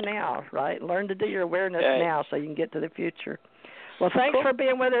be here now, right? Learn to do your awareness now so you can get to the future. Well, thanks for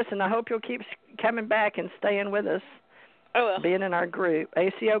being with us, and I hope you'll keep coming back and staying with us. I will. Being in our group.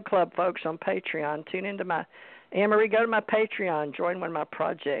 ACO Club, folks, on Patreon. Tune into my, Anne-Marie, go to my Patreon. Join one of my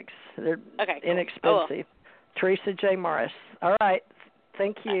projects. They're inexpensive. Theresa J. Morris. All right.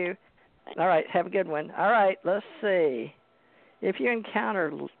 Thank you. All right, have a good one. All right, let's see. If you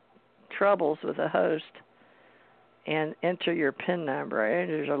encounter troubles with a host and enter your PIN number, our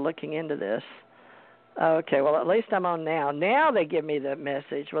editors are looking into this. Okay, well, at least I'm on now. Now they give me the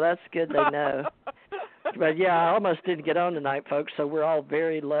message. Well, that's good they know. But, yeah, I almost didn't get on tonight, folks, so we're all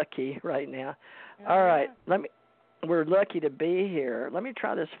very lucky right now. All right, we're lucky to be here. Let me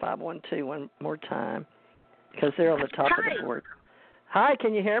try this 512 one more time because they're on the top of the board. Hi,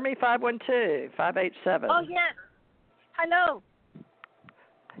 can you hear me? 512-587. Oh, yes. Hello.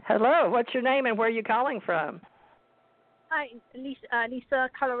 Hello, what's your name and where are you calling from? Hi, Lisa,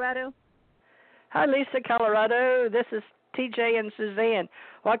 Colorado. Hi, Lisa, Colorado. This is TJ and Suzanne.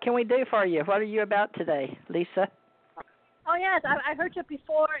 What can we do for you? What are you about today, Lisa? Oh, yes, I heard you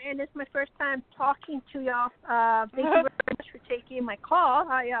before, and it's my first time talking to y'all. Thank you very much for taking my call.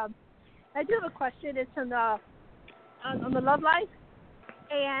 I do have a question. It's on the love life,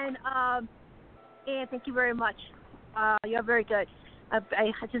 and thank you very much. You're very good.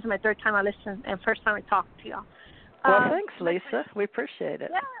 This is my third time I listen and first time I talk to y'all. Well, thanks, Lisa. We appreciate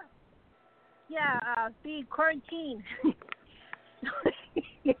it. Yeah, being quarantined.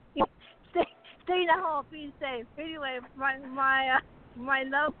 Staying at home, being safe. Anyway, my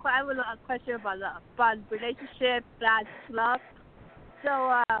love. I have a question about love, about relationship, love. So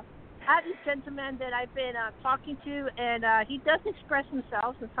I have this gentleman that I've been talking to, and he does express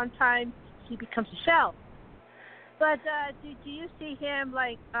himself, and sometimes he becomes a shell. But do you see him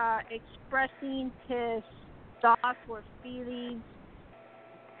like expressing his thoughts or feelings?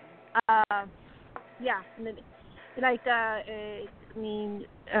 Yeah, like I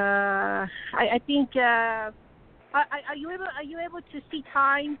think. Are you able to see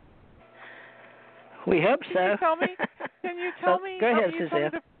time? We hope so. Can you tell me? Go ahead,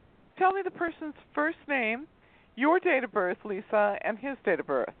 Suzanne. Tell me the person's first name, your date of birth, Lisa, and his date of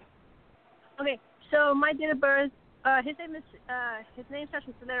birth. Okay, so my date of birth. His name starts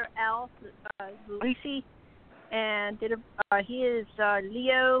with the letter L, Lucy, and he is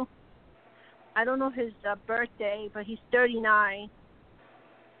Leo. I don't know his birthday, but he's 39.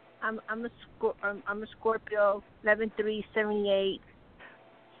 I'm a Scorpio, 11/3/78.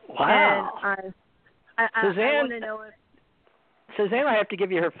 Wow. And Suzanne, I want to know if Suzanne, I have to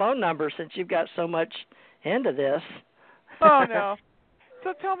give you her phone number since you've got so much into this. Oh no!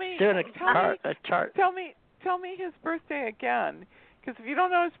 So tell me, doing a chart. Tell me his birthday again, because if you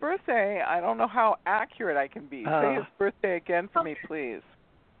don't know his birthday, I don't know how accurate I can be. Say his birthday again for me, please.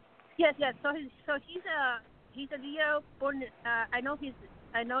 Yes. So he's a Leo. Born. I know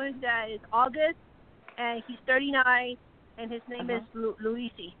that is August, and he's 39, and his name is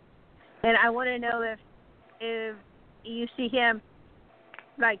Luisi. And I want to know if you see him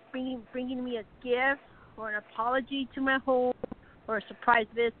like bringing me a gift or an apology to my home or a surprise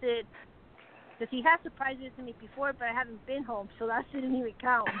visit. Because he has surprise visited me before, but I haven't been home, so that shouldn't even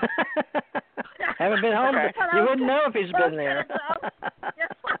count. Haven't been home? Okay. You wouldn't know if he's been there.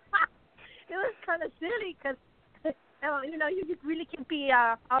 It was kind of silly because, you really can't be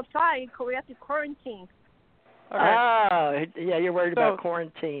outside. We have to quarantine. Oh, yeah, you're worried about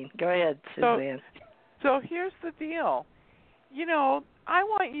quarantine. Go ahead, Suzanne. So here's the deal. I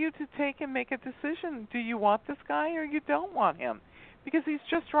want you to take and make a decision. Do you want this guy or you don't want him? Because he's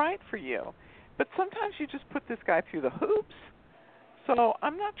just right for you. But sometimes you just put this guy through the hoops. So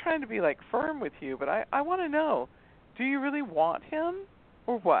I'm not trying to be like firm with you, but I want to know, do you really want him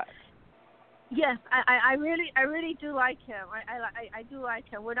or what? Yes, I really do like him. I do like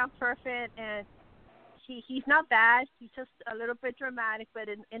him. We're not perfect, and he's not bad. He's just a little bit dramatic, but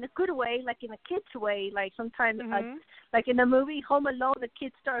in a good way, like in a kid's way. Like sometimes, like in the movie Home Alone, the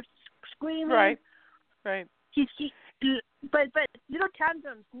kid starts screaming. Right. But little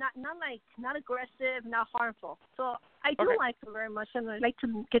tantrums, not aggressive, not harmful. So I do like him very much, and I'd like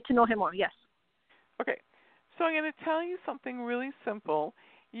to get to know him more. Yes. Okay, so I'm going to tell you something really simple.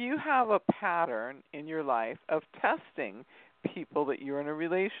 You have a pattern in your life of testing people that you're in a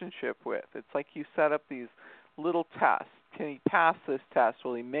relationship with. It's like you set up these little tests. Can he pass this test?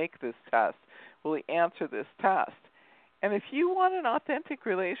 Will he make this test? Will he answer this test? And if you want an authentic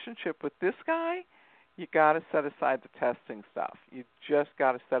relationship with this guy, you got to set aside the testing stuff. You just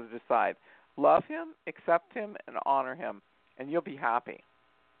got to set it aside. Love him, accept him, and honor him, and you'll be happy.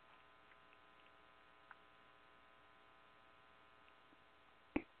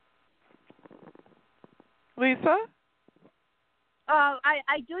 Lisa?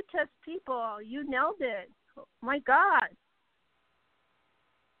 I do test people. You nailed it. Oh, my God.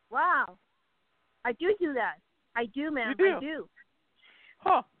 Wow. I do that. I do, man. You do? I do.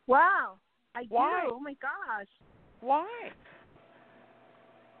 Huh. Wow. I Why? do. Oh, my gosh. Why?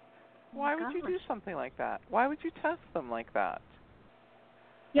 Oh Why would you do something like that? Why would you test them like that?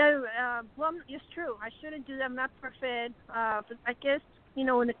 Yeah, well, it's true. I shouldn't do that. I'm not perfect. But I guess,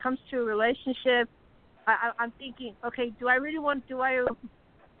 when it comes to a relationship, I'm thinking, okay, do I want to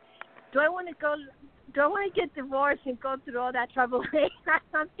get divorced and go through all that trouble?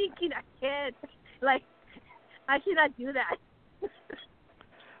 I'm thinking I can't. Like, I should not do that.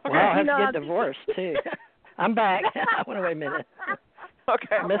 Well, I have to get divorced too. I'm back. I went away a minute.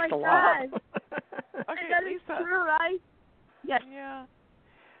 Okay. I missed a lot. Okay, that Lisa. Is true, right? Yes. Yeah.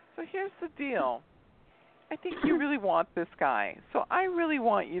 So here's the deal. I think you really want this guy. So I really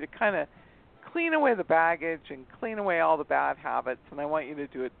want you to kind of clean away the baggage and clean away all the bad habits, and I want you to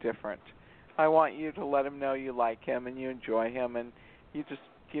do it different. I want you to let him know you like him and you enjoy him, and you just,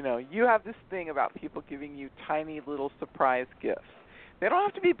 you have this thing about people giving you tiny little surprise gifts. They don't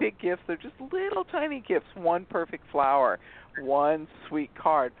have to be big gifts. They're just little tiny gifts. One perfect flower, one sweet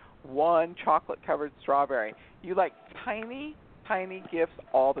card, one chocolate-covered strawberry. You like tiny, tiny gifts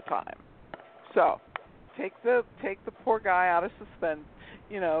all the time. So take the poor guy out of suspense.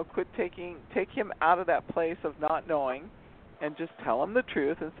 Take him out of that place of not knowing, and just tell him the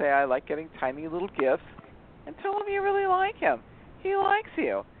truth and say, I like getting tiny little gifts, and tell him you really like him. He likes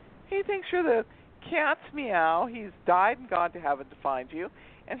you. He thinks you're the cat's meow. He's died and gone to heaven to find you,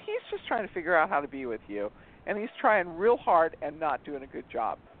 and he's just trying to figure out how to be with you, and he's trying real hard and not doing a good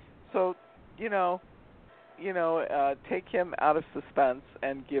job. So, take him out of suspense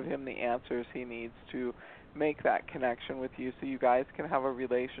and give him the answers he needs to make that connection with you so you guys can have a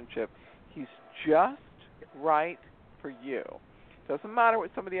relationship. He's just right for you. Doesn't matter what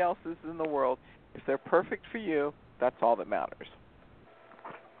somebody else is in the world. If they're perfect for you, that's all that matters.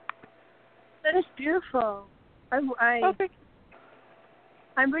 That is beautiful. I'm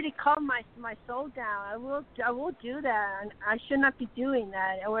really calm my soul down. I will do that. And I should not be doing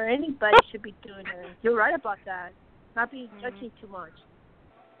that, or anybody should be doing it. You're right about that. Not be judging too much.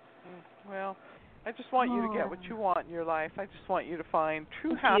 Well, I just want you to get what you want in your life. I just want you to find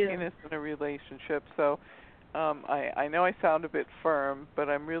true happiness in a relationship. So I know I sound a bit firm, but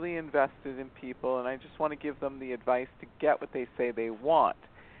I'm really invested in people, and I just want to give them the advice to get what they say they want.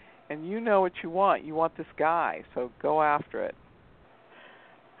 And you know what you want. You want this guy, so go after it.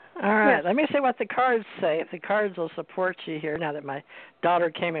 All right, Let me see what the cards say. If the cards will support you here now that my daughter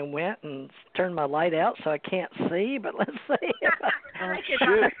came and went and turned my light out so I can't see, but let's see.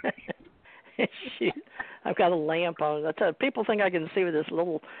 Shoot. I've got a lamp on. I tell you, people think I can see with this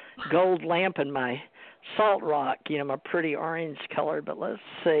little gold lamp in my salt rock, my pretty orange color, but let's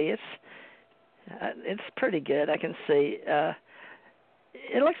see. It's pretty good. I can see.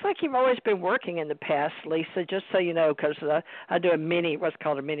 It looks like you've always been working in the past, Lisa, just so you know, because I do what's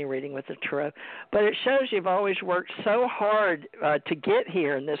called a mini reading with the tarot. But it shows you've always worked so hard to get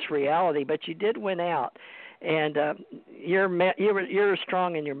here in this reality, but you did win out. And you're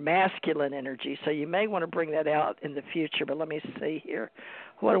strong in your masculine energy, so you may want to bring that out in the future. But let me see here.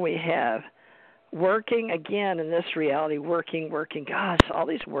 What do we have? Working again in this reality, working. Gosh, all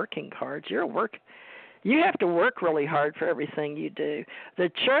these working cards. You have to work really hard for everything you do. The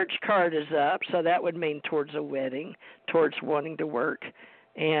church card is up, so that would mean towards a wedding, towards wanting to work.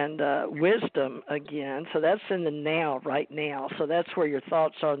 And wisdom again, so that's in the now, right now. So that's where your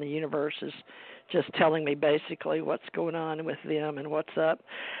thoughts are, and the universe is just telling me basically what's going on with them and what's up.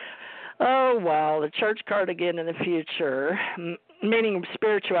 Oh, wow, the church card again in the future, meaning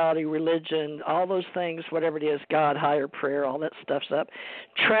spirituality, religion, all those things, whatever it is, God, higher prayer, all that stuff's up.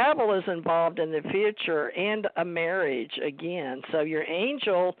 Travel is involved in the future, and a marriage again. So your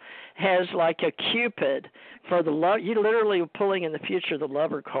angel has like a Cupid for the love. You literally pulling in the future the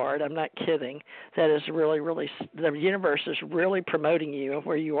lover card. I'm not kidding. That is really, really, the universe is really promoting you of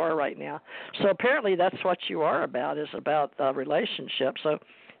where you are right now. So apparently that's what you are about, is about relationship. So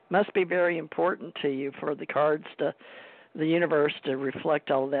must be very important to you for the cards the universe to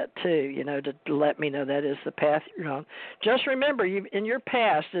reflect all of that too, to let me know that is the path you're on. Just remember, in your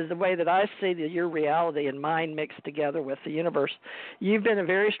past is the way that I see your reality and mine mixed together with the universe. You've been a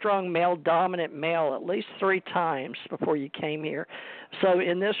very strong dominant male at least 3 times before you came here. So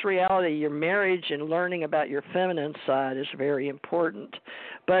in this reality, your marriage and learning about your feminine side is very important.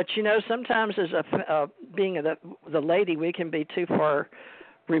 But, sometimes as being the lady, we can be too far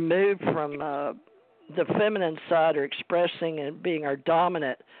removed from the feminine side, or expressing and being our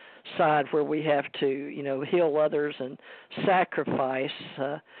dominant side, where we have to, heal others and sacrifice.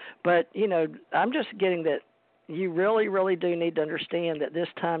 But, I'm just getting that you really, really do need to understand that this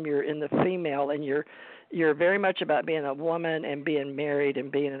time you're in the female, and you're very much about being a woman and being married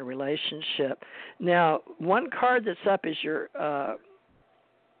and being in a relationship. Now, one card that's up is your,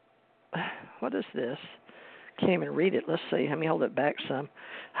 what is this? Can't even read it. Let's see. Let me hold it back some.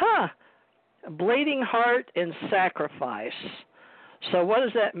 Bleeding heart and sacrifice. So what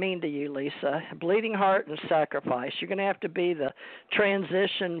does that mean to you, Lisa? Bleeding heart and sacrifice. You're going to have to be the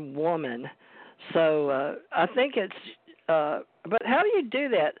transition woman. So I think it's, but how do you do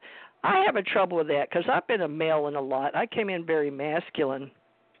that? I have a trouble with that because I've been a male in a lot. I came in very masculine,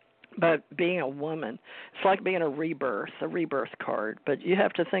 but being a woman, it's like being a rebirth card. But you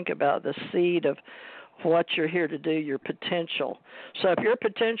have to think about the seed of what you're here to do, your potential. So if your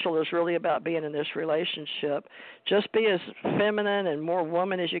potential is really about being in this relationship, just be as feminine and more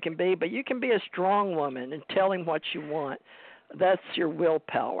woman as you can be, but you can be a strong woman and tell him what you want. That's your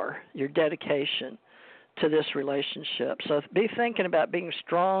willpower, your dedication to this relationship. So be thinking about being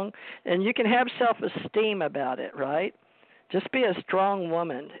strong, and you can have self-esteem about it, right? Just be a strong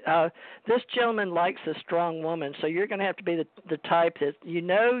woman. This gentleman likes a strong woman, so you're going to have to be the type that you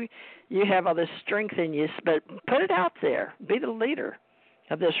know you have all this strength in you, but put it out there. Be the leader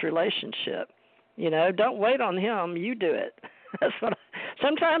of this relationship. You know, don't wait on him. You do it. That's what.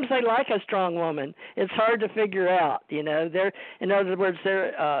 Sometimes they like a strong woman. It's hard to figure out. You know, in other words,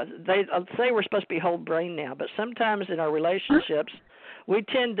 they say we're supposed to be whole brain now, but sometimes in our relationships, we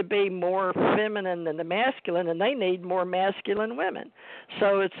tend to be more feminine than the masculine, and they need more masculine women.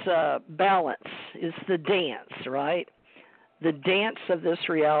 So it's balance. It's the dance, right? The dance of this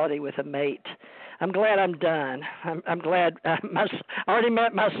reality with a mate. I'm glad I'm done. I'm glad I already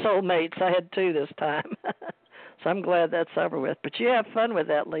met my soulmates. I had 2 this time. So I'm glad that's over with. But you have fun with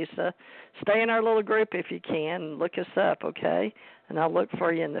that, Lisa. Stay in our little group if you can and look us up, okay? And I'll look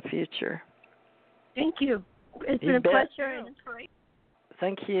for you in the future. Thank you. It's been a pleasure and inspiration.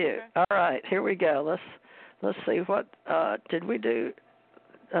 Thank you. All right, here we go. Let's see what did we do?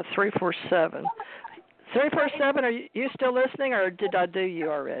 347. 347. Are you still listening, or did I do you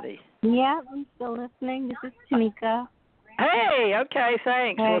already? Yeah, I'm still listening. This is Tanika. Hey, okay,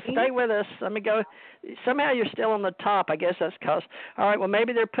 thanks. Hey. Well, stay with us. Let me go. Somehow you're still on the top. I guess that's because. All right. Well,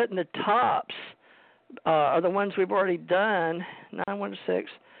 maybe they're putting the tops are the ones we've already done. 916,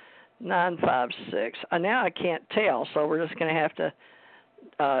 956. Now I can't tell, so we're just going to have to.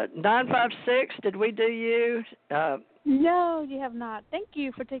 956. Did we do you? No, you have not. Thank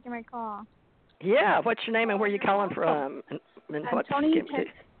you for taking my call. Yeah. What's your name and where you calling from? And what's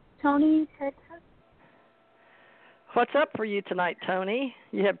Tony, Texas. What's up for you tonight, Tony?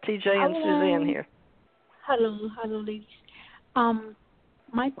 You have TJ and Suzanne here. Hello, ladies.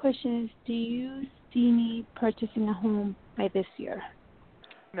 My question is, do you see me purchasing a home by this year?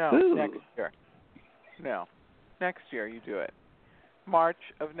 No, Ooh. Next year. No, next year you do it. March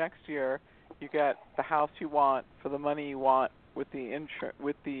of next year, you get the house you want for the money you want with the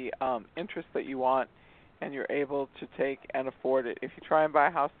interest that you want, and you're able to take and afford it. If you try and buy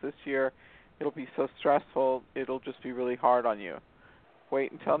a house this year, it'll be so stressful, it'll just be really hard on you.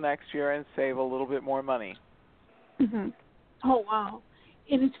 Wait until next year and save a little bit more money. Mm-hmm. Oh, wow.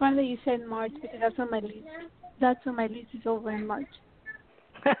 And it's funny that you said March because that's when my lease is over in March.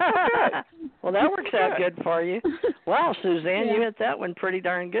 Well, that works out good for you. Wow, Suzanne, you hit that one pretty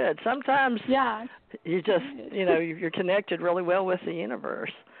darn good. Sometimes you just, you're connected really well with the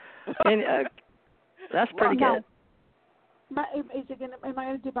universe. And that's pretty good. Am I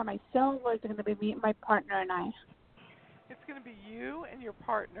going to do it by myself, or is it going to be me, my partner, and I? It's going to be you and your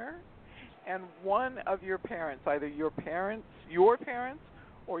partner, and one of your parents, either your parents,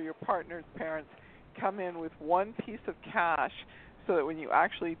 or your partner's parents, come in with one piece of cash, so that when you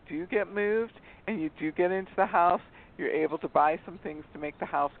actually do get moved and you do get into the house, you're able to buy some things to make the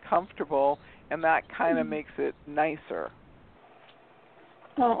house comfortable, and that kind of makes it nicer.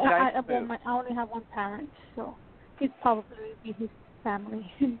 Oh, I only have one parent, so it'd probably be his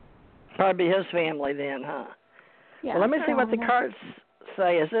family. Probably his family then, huh? Yeah. Well, let me see what the cards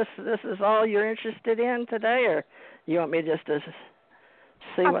say. Is this is all you're interested in today, or you want me just to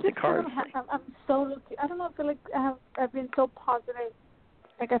see what the cards say? I'm so looking. I don't know. I feel like I've been so positive.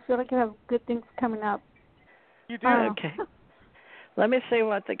 Like I feel like I have good things coming up. You do. Okay. Let me see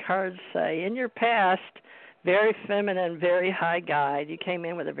what the cards say. In your past, very feminine, very high guide. You came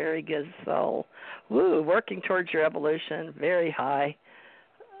in with a very good soul. Woo, working towards your evolution, very high.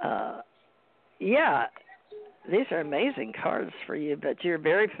 Yeah, these are amazing cards for you, but you're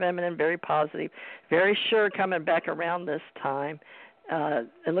very feminine, very positive, very sure coming back around this time.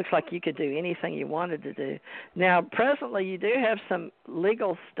 It looks like you could do anything you wanted to do. Now, presently, you do have some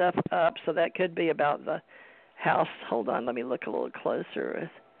legal stuff up, so that could be about the house. Hold on, let me look a little closer.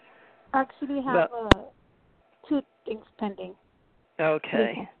 I actually have 2 things pending.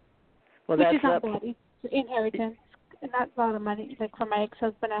 Okay. Well, which that's is not up. bad. It's inheritance, and that's a lot of money. Like for my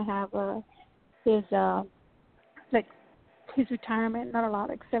ex-husband, I have his retirement, not a lot,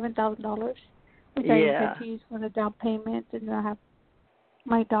 like $7,000, which I intend to use for the down payment, and I have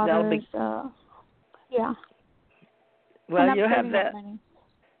my daughter's. Yeah. Well, you have that.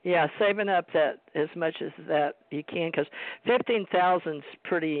 Yeah, saving up that as much as that you can, because 15,000 is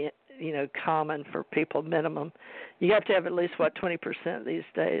pretty, common for people minimum. You have to have at least 20% these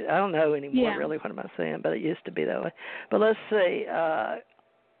days. I don't know anymore really. What am I saying? But it used to be that way. But let's see.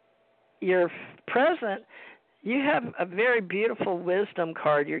 Your present. You have a very beautiful wisdom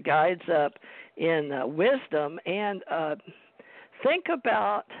card. Your guide's up in wisdom, and think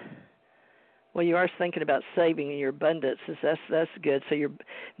about. Well, you are thinking about saving your abundances. That's good. So you're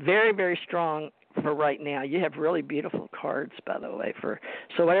very, very strong for right now. You have really beautiful cards, by the way.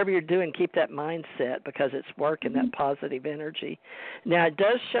 So whatever you're doing, keep that mindset because it's working, that positive energy. Now, it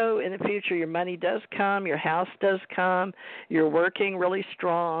does show in the future your money does come, your house does come, you're working really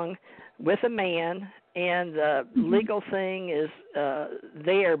strong with a man, and the legal thing is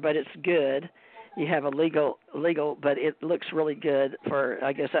there, but it's good. You have a legal, but it looks really good for,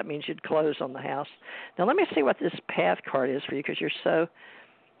 I guess that means you'd close on the house. Now, let me see what this path card is for you because you're so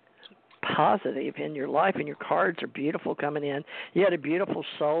positive in your life and your cards are beautiful coming in. You had a beautiful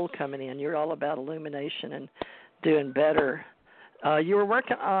soul coming in. You're all about illumination and doing better. You were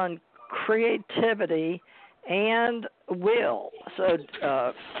working on creativity and will.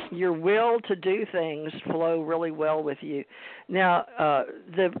 So your will to do things flow really well with you. Now,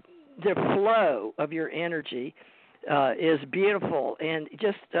 the flow of your energy is beautiful, and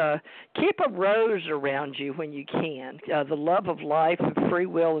just keep a rose around you when you can. The love of life, the free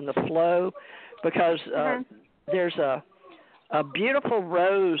will, and the flow, because there's a beautiful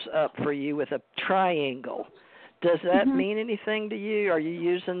rose up for you with a triangle. Does that mean anything to you? Are you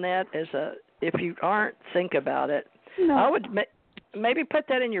using that as a? If you aren't, think about it. No. I would maybe put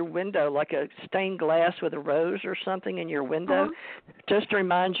that in your window, like a stained glass with a rose or something in your window, just to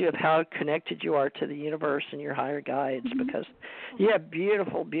remind you of how connected you are to the universe and your higher guides, because you have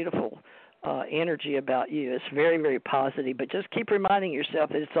beautiful, beautiful energy about you. It's very, very positive, but just keep reminding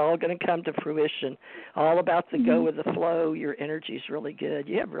yourself that it's all going to come to fruition, all about the go with the flow. Your energy is really good.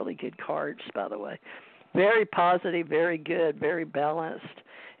 You have really good cards, by the way. Very positive, very good, very balanced.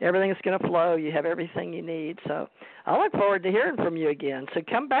 Everything's going to flow. You have everything you need. So I look forward to hearing from you again. So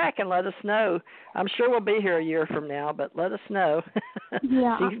come back and let us know. I'm sure we'll be here a year from now, but let us know.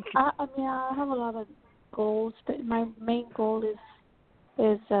 Yeah, I have a lot of goals. But my main goal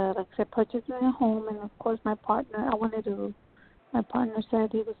is like I said, purchasing a home, and of course my partner. My partner said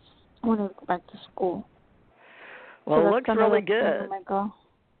he wanted to go back to school. Well, it looks really good.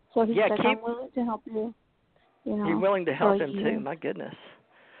 So he said, I'm willing to help you. You're willing to help him too. My goodness.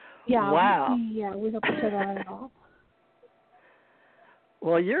 Yeah. Wow. We help each other out a lot.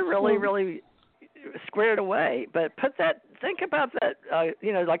 Well, you're really, really squared away. But think about that,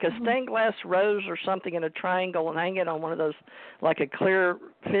 like a stained glass rose or something in a triangle and hang it on one of those, like a clear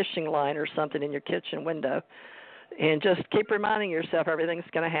fishing line or something in your kitchen window. And just keep reminding yourself everything's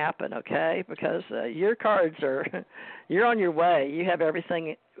going to happen, okay? Because your cards you're on your way. You have everything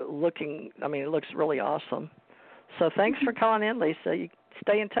it looks really awesome. So thanks for calling in, Lisa. You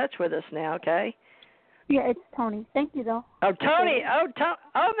stay in touch with us now, okay? Yeah, it's Tony. Thank you, though. Oh, Tony. Oh,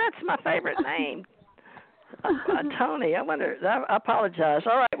 that's my favorite name. Tony. I apologize.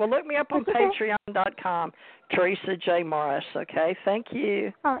 All right. Well, look me up on Patreon.com, Theresa J. Morris, okay? Thank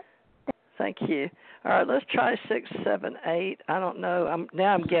you. All right. Thank you. All right, let's try 678. I don't know.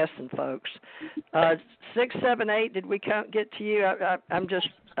 I'm guessing, folks. 678. Did we get to you?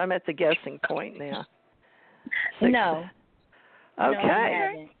 I'm at the guessing point now. No.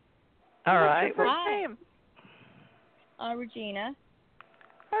 Okay. No, all right. What's your first name? Regina.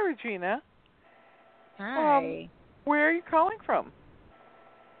 Hi, Regina. Hi. Where are you calling from?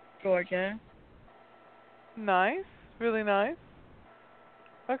 Georgia. Nice. Really nice.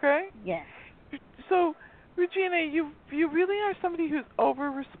 Okay. Yes. So, Regina, you really are somebody who's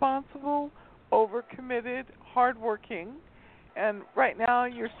over-responsible, over-committed, hard-working, and right now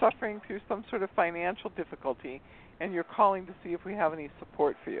you're suffering through some sort of financial difficulty, and you're calling to see if we have any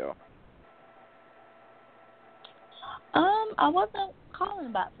support for you. I wasn't calling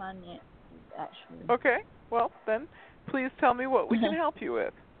about finance, actually. Okay. Well, then, please tell me what we can help you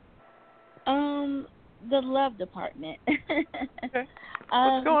with. The love department. Okay.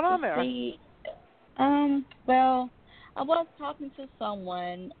 What's going on there? Well, I was talking to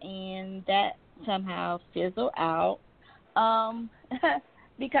someone, and that somehow fizzled out.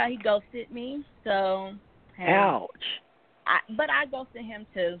 Because he ghosted me, so. Ouch. But I ghosted him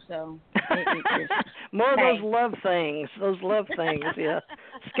too, so. It just More of those love things. Yeah.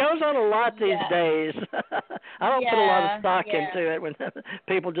 goes on a lot these days. I don't put a lot of stock into it when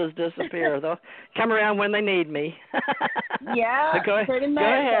people just disappear. They'll come around when they need me. Pretty much. Go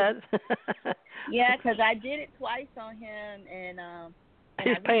ahead. Yeah, because I did it twice on him, and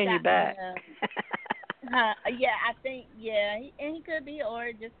he's paying you back. I think, and he could be,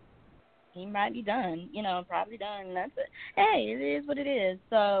 or just he might be done, probably done. And that's it. Hey, it is what it is.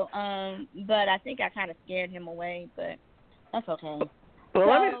 So, but I think I kind of scared him away, but that's okay.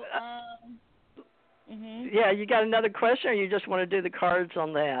 Well, yeah, you got another question, or you just want to do the cards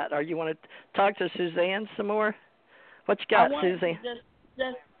on that, or you want to talk to Suzanne some more? What you got, Suzanne?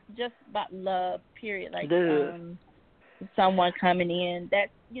 Just about love, period. Like someone coming in that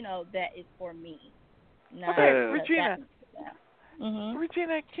that is for me. Okay, Regina.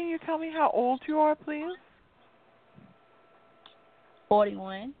 Regina, can you tell me how old you are, please?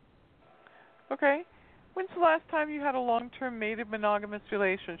 41. Okay. When's the last time you had a long-term mated monogamous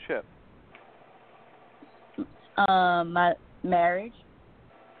relationship? My marriage.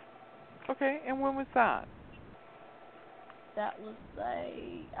 Okay, and when was that? That was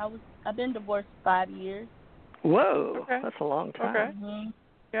I've been divorced 5 years. Whoa, okay. That's a long time. Okay. Mm-hmm.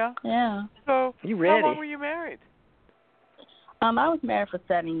 Yeah. Yeah. So, you ready? How long were you married? I was married for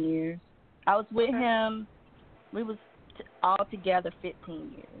 7 years. I was with him. We was all together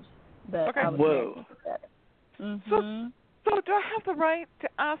 15 years. But I was married for 7. Mm-hmm. So do I have the right to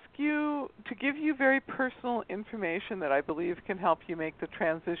ask you to give you very personal information that I believe can help you make the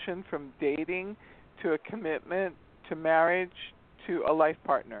transition from dating to a commitment to marriage to a life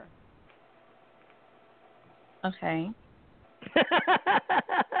partner? Okay.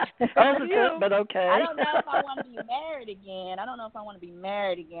 But okay. I don't know if I want to be married again.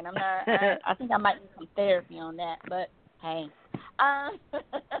 I'm not. I think I might need some therapy on that. But hey,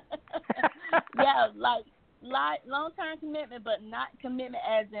 like long-term commitment, but not commitment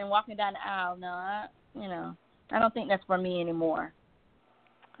as in walking down the aisle. No, I don't think that's for me anymore.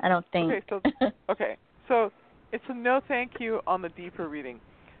 I don't think. Okay, so it's a no thank you on the deeper reading.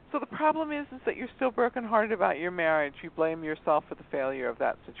 So the problem is that you're still brokenhearted about your marriage. You blame yourself for the failure of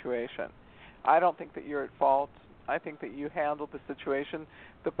that situation. I don't think that you're at fault. I think that you handled the situation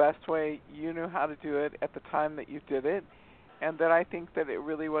the best way you knew how to do it at the time that you did it, and that I think that it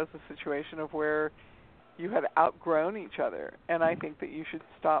really was a situation of where you had outgrown each other, and I think that you should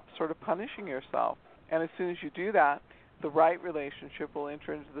stop sort of punishing yourself. And as soon as you do that, the right relationship will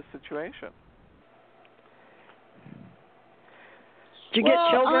enter into the situation. Did you get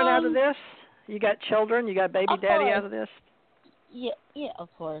children out of this? You got children? You got baby daddy out of this? Yeah, of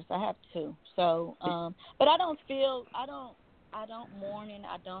course. I have 2. So, but I don't mourn, and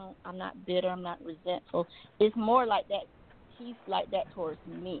I'm not bitter, I'm not resentful. It's more like that. He's like that towards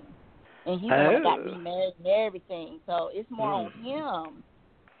me. And he's the one that got me married and everything. So it's more on him.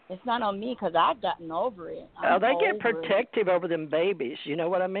 It's not on me because I've gotten over it. They get protective over them babies. You know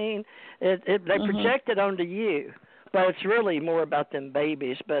what I mean? They project it onto you. But it's really more about them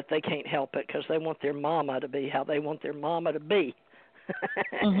babies, but they can't help it because they want their mama to be how they want their mama to be.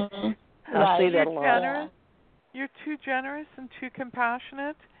 I see that a lot. You're too generous and too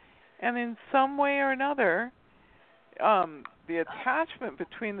compassionate, and in some way or another, the attachment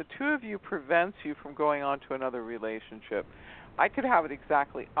between the two of you prevents you from going on to another relationship. I could have it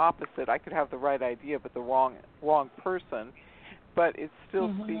exactly opposite. I could have the right idea but the wrong person, but it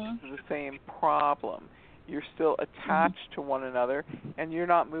still speaks to the same problem. You're still attached to one another, and you're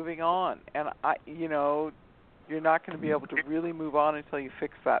not moving on. And you're not going to be able to really move on until you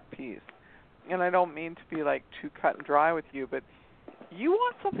fix that piece. And I don't mean to be like too cut and dry with you, but you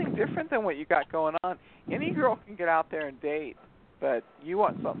want something different than what you got going on. Any girl can get out there and date, but you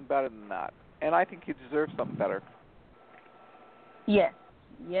want something better than that. And I think you deserve something better. Yes.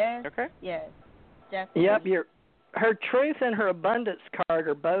 Okay. Yes. Definitely. Yep. Her truth and her abundance card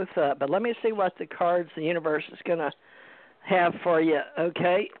are both up, but let me see what the cards the universe is going to have for you,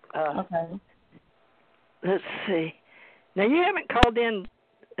 okay? Okay. Let's see. Now, you haven't called in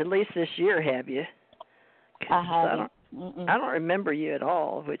at least this year, have you? I haven't. I don't remember you at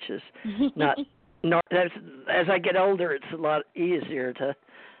all, which is not as I get older, it's a lot easier to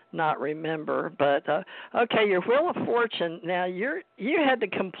not remember. But okay, your Wheel of Fortune. Now you had to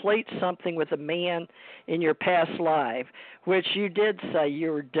complete something with a man in your past life, which you did say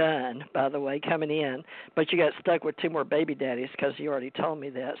you were done, by the way, coming in, but you got stuck with 2 more baby daddies because you already told me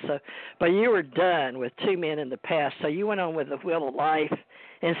that. So, but you were done with 2 men in the past. So you went on with the Wheel of Life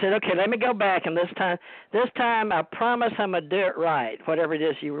and said, okay, let me go back, and this time I promise I'm gonna do it right, whatever it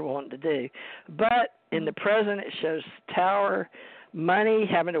is you were wanting to do. But in the present, it shows Tower. money,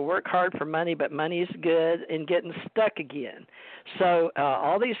 having to work hard for money, but money's good, and getting stuck again. So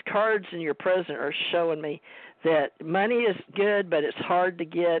all these cards in your present are showing me that money is good, but it's hard to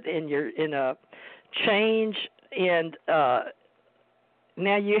get, and you're in a change. And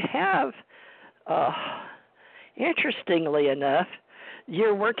now you have, interestingly enough,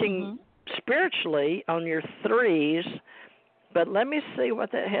 you're working spiritually on your 3s, but let me see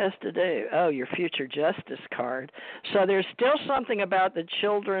what that has to do. Oh, your future justice card. So there's still something about the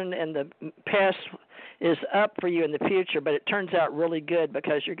children and the past is up for you in the future, but it turns out really good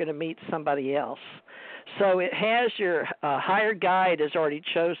because you're going to meet somebody else. So it has your higher guide has already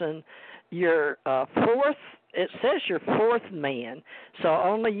chosen your 4th. It says your 4th man, so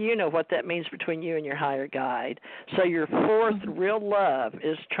only you know what that means between you and your higher guide. So your 4th real love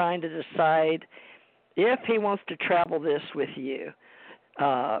is trying to decide if he wants to travel this with you.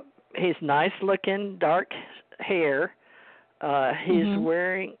 He's nice looking, dark hair. He's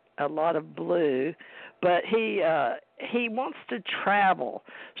wearing a lot of blue, but he wants to travel.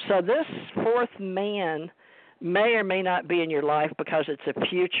 So this 4th man may or may not be in your life because it's a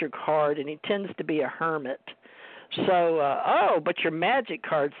future card, and he tends to be a hermit. So, but your magic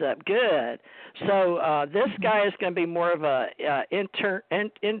card's up. Good. So this guy is going to be more of a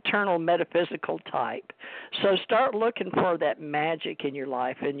internal metaphysical type. So start looking for that magic in your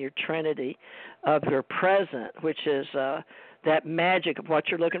life, in your trinity of your present, which is that magic of what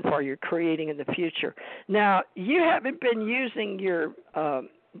you're looking for, you're creating in the future. Now, you haven't been using your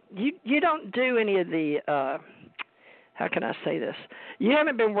you don't do any of the how can I say this? You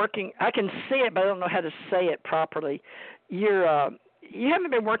haven't been working. I can see it, but I don't know how to say it properly. You haven't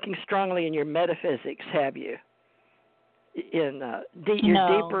been working strongly in your metaphysics, have you? In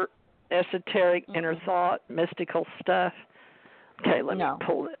your deeper, esoteric, inner thought, mystical stuff. Okay, let me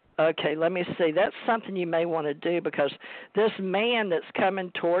pull it. Okay, let me see. That's something you may want to do because this man that's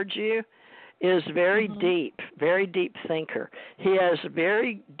coming towards you is very deep thinker. He has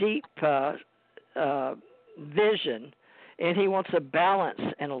very deep vision, and he wants a balance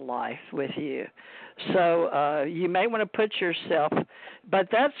in a life with you. So you may want to put yourself, but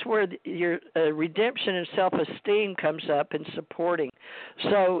that's where your redemption and self-esteem comes up in supporting.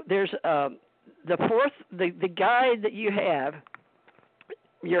 So there's the 4th, the guide that you have,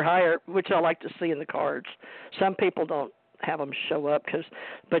 your higher, which I like to see in the cards. Some people don't have them show up,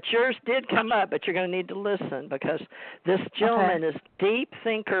 but yours did come up, but you're going to need to listen because this gentleman is deep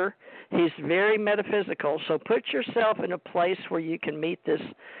thinker. He's very metaphysical. So put yourself in a place where you can meet this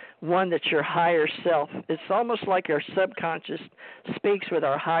one that's your higher self. It's almost like our subconscious speaks with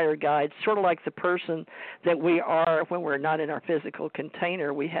our higher guides, sort of like the person that we are when we're not in our physical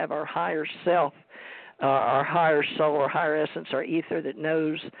container. We have our higher self. Our higher soul, our higher essence, our ether that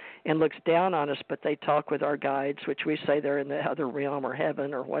knows and looks down on us, but they talk with our guides, which we say they're in the other realm or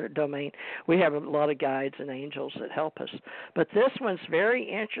heaven or what domain. We have a lot of guides and angels that help us. But this one's very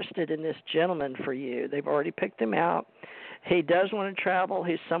interested in this gentleman for you. They've already picked him out. He does want to travel.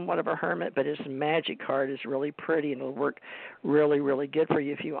 He's somewhat of a hermit, but his magic card is really pretty and it'll work really, really good for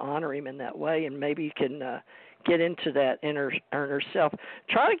you if you honor him in that way, and maybe you can get into that inner self.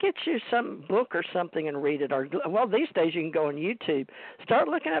 Try to get you some book or something and read it. Or, well, these days you can go on YouTube. Start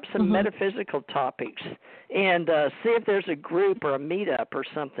looking up some metaphysical topics and see if there's a group or a meetup or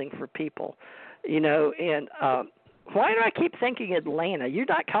something for people, you know. And why do I keep thinking Atlanta? You're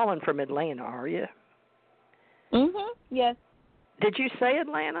not calling from Atlanta, are you? Yes. Did you say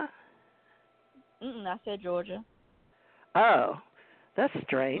Atlanta? I said Georgia. Oh. That's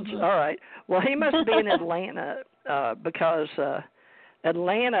strange. All right. Well, he must be in Atlanta because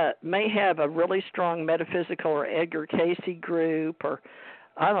Atlanta may have a really strong metaphysical or Edgar Casey group, or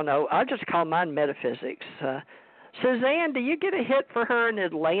I don't know. I just call mine metaphysics. Suzanne, do you get a hit for her in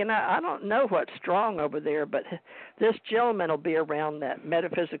Atlanta? I don't know what's strong over there, but this gentleman will be around that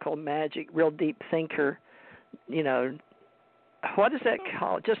metaphysical magic, real deep thinker, you know. What is that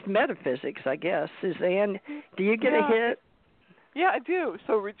called? Just metaphysics, I guess. Suzanne, do you get a hit? Yeah, I do.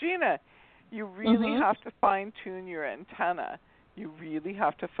 So, Regina, you really have to fine-tune your antenna. You really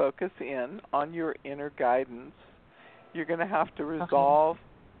have to focus in on your inner guidance. You're going to have to resolve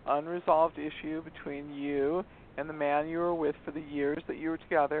unresolved issue between you and the man you were with for the years that you were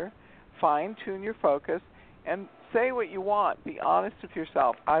together. Fine-tune your focus and say what you want. Be honest with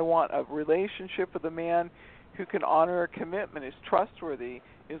yourself. I want a relationship with a man who can honor a commitment, is trustworthy,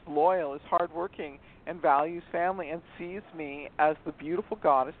 is loyal, is hardworking, and values family, and sees me as the beautiful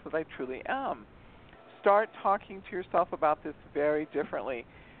goddess that I truly am. Start talking to yourself about this very differently.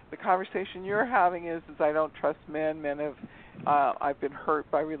 The conversation you're having is I don't trust men. Men have, I've been hurt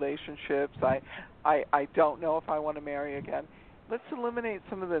by relationships. I don't know if I want to marry again. let's eliminate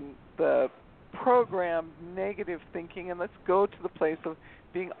some of the programmed negative thinking, and let's go to the place of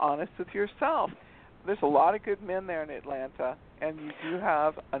being honest with yourself. There's a lot of good men there in Atlanta, and you do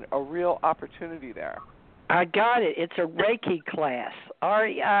have a real opportunity there. I got it. It's a Reiki class.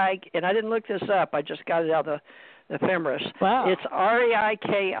 R-E-I, and I didn't look this up. I just got it out of the ephemeris. Wow. It's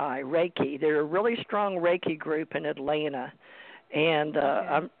R-E-I-K-I, Reiki. They're a really strong Reiki group in Atlanta. And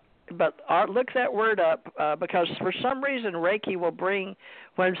look that word up because for some reason Reiki will bring,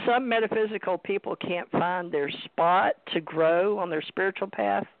 when some metaphysical people can't find their spot to grow on their spiritual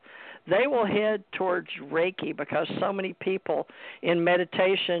path, they will head towards Reiki because so many people in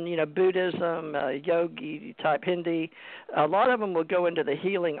meditation, Buddhism, yogi type Hindi, a lot of them will go into the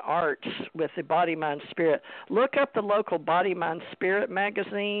healing arts with the Body, Mind, Spirit. Look up the local Body, Mind, Spirit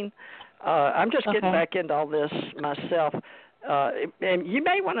magazine. I'm just getting back into all this myself. And you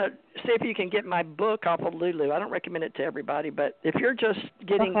may want to see if you can get my book off of Lulu. I don't recommend it to everybody, but if you're just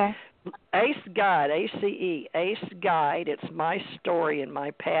getting Ace Guide, A-C-E, Ace Guide, it's my story and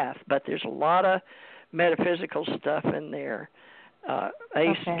my path, but there's a lot of metaphysical stuff in there.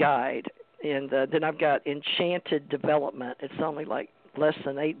 Ace Guide. And then I've got Enchanted Development. It's only like less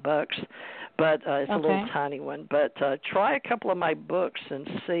than $8, but it's a little tiny one. But try a couple of my books and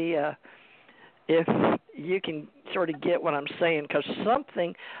see if you can sort of get what I'm saying, because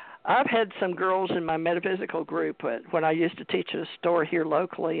I've had some girls in my metaphysical group when I used to teach at a store here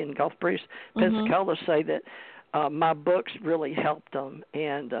locally in Gulf Breeze, Pensacola, say that my books really helped them.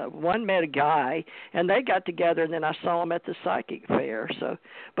 And one met a guy, and they got together, and then I saw them at the psychic fair.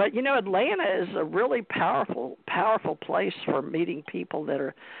 But Atlanta is a really powerful place for meeting people that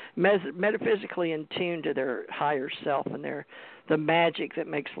are metaphysically in tune to their higher self and the magic that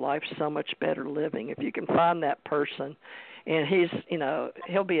makes life so much better living. If you can find that person, and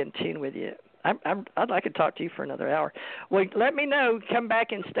he'll be in tune with you. I'd like to talk to you for another hour. Well, let me know. Come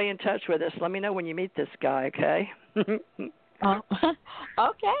back and stay in touch with us. Let me know when you meet this guy, okay? Okay,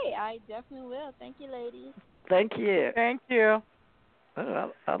 I definitely will. Thank you, ladies. Thank you. Thank you.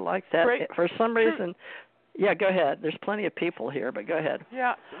 Oh, I like that. Great. For some reason, yeah, go ahead. There's plenty of people here, but go ahead.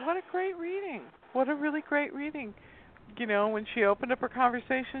 Yeah, what a great reading. What a really great reading. When she opened up her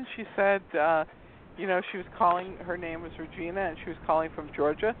conversation, she said, she was calling, her name was Regina, and she was calling from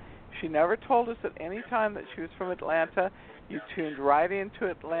Georgia. She never told us at any time that she was from Atlanta. You tuned right into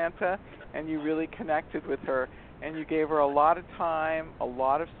Atlanta, and you really connected with her. And you gave her a lot of time, a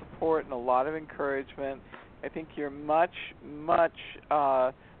lot of support, and a lot of encouragement. I think you're much, much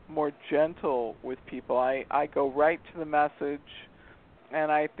more gentle with people. I go right to the message, and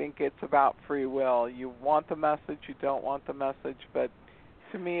I think it's about free will. You want the message, you don't want the message, but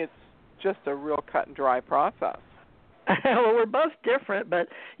to me it's just a real cut and dry process. Well, we're both different, but,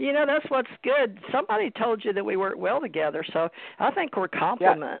 that's what's good. Somebody told you that we work well together, so I think we're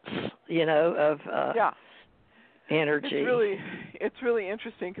complements, of energy. It's really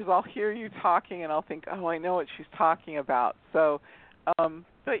interesting because I'll hear you talking and I'll think, oh, I know what she's talking about. So,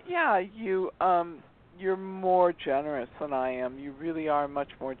 but yeah, you're more generous than I am. You really are much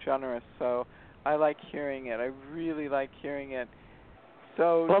more generous, so I like hearing it. I really like hearing it.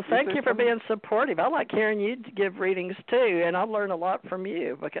 So, well, thank you for being supportive. I like hearing you give readings, too, and I learn a lot from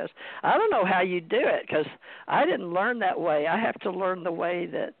you because I don't know how you do it because I didn't learn that way. I have to learn the way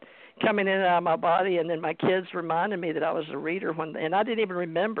that coming in and out of my body, and then my kids reminded me that I was a reader, and I didn't even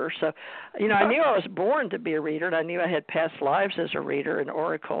remember. So, I knew I was born to be a reader, and I knew I had past lives as a reader, an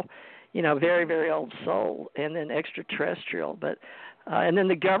oracle, very, very old soul, and then extraterrestrial. But and then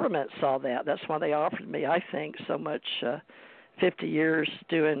the government saw that. That's why they offered me, I think, so much 50 years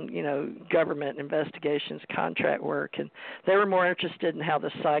doing, government investigations, contract work, and they were more interested in how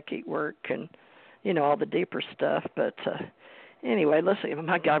the psychic work and, all the deeper stuff. But anyway, listen,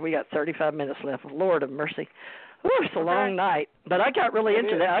 my God, we got 35 minutes left. Lord of mercy. Ooh, it's a long night. But I got really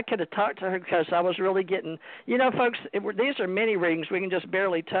into that. I could have talked to her because I was really getting, folks, these are mini readings. We can just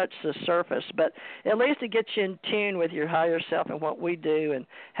barely touch the surface. But at least it gets you in tune with your higher self and what we do and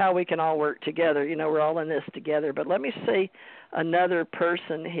how we can all work together. We're all in this together. But let me see another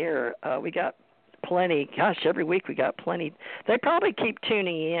person here. We got plenty. Gosh, every week we got plenty. They probably keep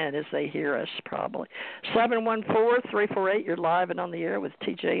tuning in as they hear us, probably. 714-348, you're live and on the air with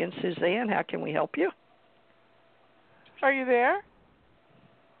TJ and Suzanne. How can we help you? Are you there?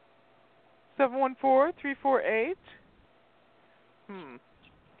 714-348.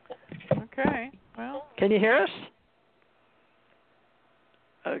 Okay. Well. Can you hear us?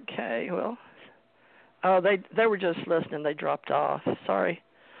 Okay. Well. Oh, they were just listening. They dropped off. Sorry.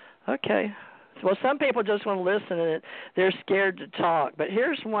 Okay. Well, some people just want to listen and they're scared to talk. But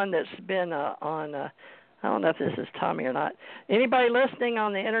here's one that's been on I don't know if this is Tommy or not. Anybody listening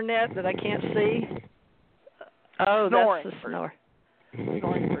on the internet that I can't see? Oh, Snoring. That's the snore.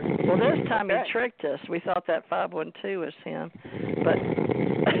 Snoring. Well, this time he tricked us. We thought that 512 was him, but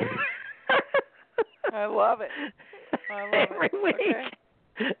I love it.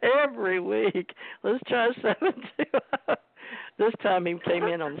 Every week. Let's try 720. This time he came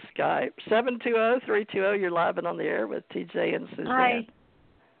in on Skype. 720-320. You're live and on the air with TJ and Suzanne.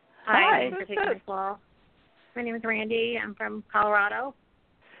 Hi. Thanks for taking my call. My name is Randy. I'm from Colorado.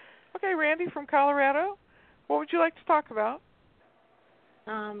 Okay, Randy from Colorado. What would you like to talk about?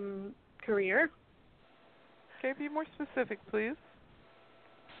 Career. Okay, be more specific, please.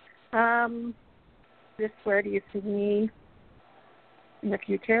 Just where do you see me in the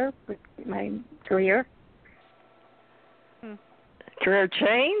future with my career? Career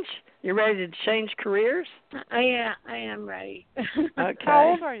change? You ready to change careers? I am ready. Okay. How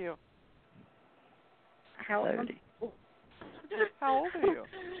old are you? 30. How old are you?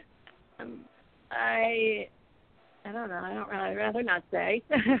 I don't know. I'd rather not say.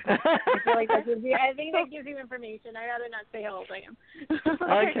 I feel like that gives you. I think that gives you information. I'd rather not say how old I am.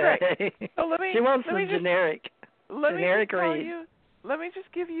 Okay. So she wants the generic. Generic read. Let me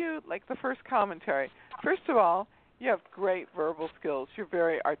just give you like the first commentary. First of all, you have great verbal skills. You're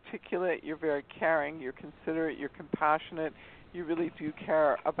very articulate. You're very caring. You're considerate. You're compassionate. You really do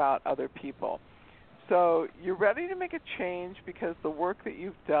care about other people. So you're ready to make a change because the work that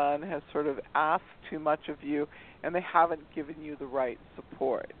you've done has sort of asked too much of you and they haven't given you the right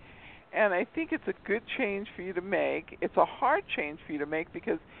support. And I think it's a good change for you to make. It's a hard change for you to make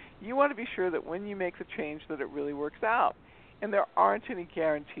because you want to be sure that when you make the change that it really works out. And there aren't any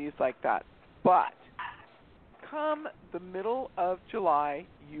guarantees like that. But come the middle of July,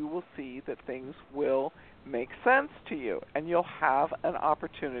 you will see that things will make sense to you and you'll have an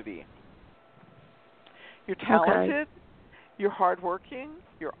opportunity. You're talented, you're hardworking,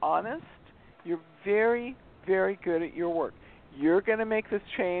 you're honest, you're very, very good at your work. You're going to make this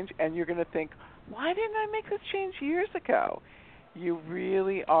change and you're going to think, why didn't I make this change years ago? You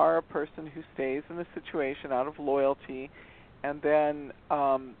really are a person who stays in a situation out of loyalty, and then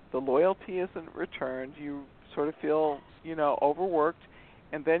the loyalty isn't returned. You sort of feel, overworked,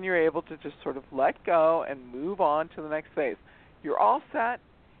 and then you're able to just sort of let go and move on to the next phase. You're all set.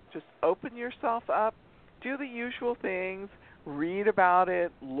 Just open yourself up. Do the usual things, read about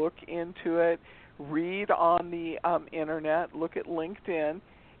it, look into it, read on the internet, look at LinkedIn,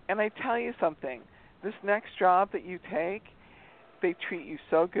 and I tell you something, this next job that you take, they treat you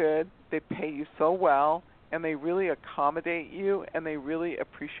so good, they pay you so well, and they really accommodate you, and they really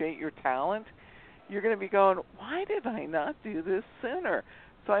appreciate your talent. You're going to be going, why did I not do this sooner?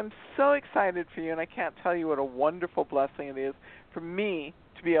 So I'm so excited for you, and I can't tell you what a wonderful blessing it is for me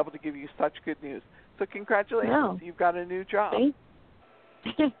to be able to give you such good news. So congratulations, Wow. You've got a new job. Thank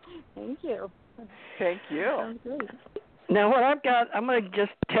you. Thank you. Sounds great. Now, what I've got, I'm going to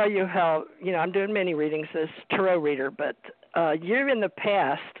just tell you how, I'm doing many readings as tarot reader, but you in the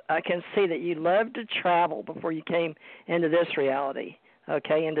past, I can see that you loved to travel before you came into this reality,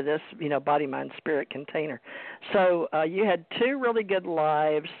 into this, body, mind, spirit container. So you had two really good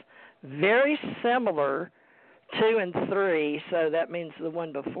lives, very similar, 2 and 3, so that means the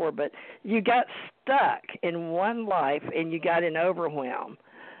one before, but you got stuck in one life and you got in overwhelm.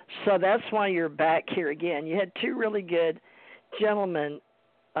 So that's why you're back here again. You had two really good gentlemen,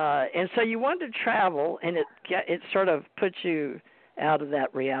 and so you wanted to travel, and it sort of put you out of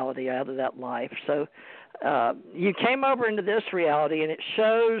that reality, out of that life. So you came over into this reality, and it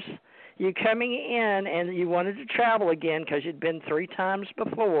shows you coming in, and you wanted to travel again because you'd been 3 times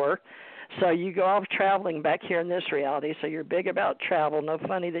before. So you go off traveling back here in this reality. So you're big about travel. No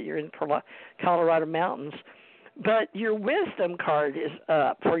funny that you're in Colorado mountains. But your wisdom card is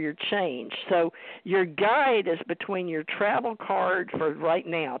up for your change. So your guide is between your travel card for right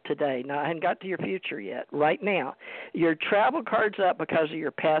now, today. Now, I haven't got to your future yet. Right now, your travel card's up because of your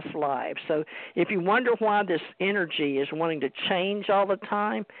past lives. So if you wonder why this energy is wanting to change all the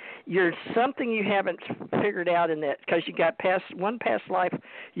time, you're something you haven't figured out in that, because you got one past life,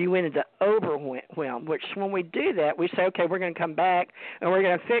 you went into overwhelm, which when we do that, we say, okay, we're going to come back and we're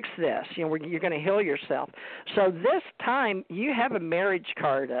going to fix this. You're going to heal yourself. So this time, you have a marriage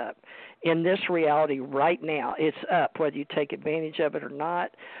card up in this reality right now. It's up, whether you take advantage of it or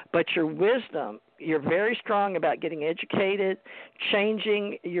not. But your wisdom, you're very strong about getting educated.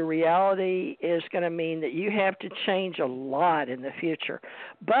 Changing your reality is going to mean that you have to change a lot in the future.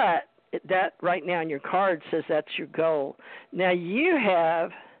 But that right now in your card says that's your goal. Now you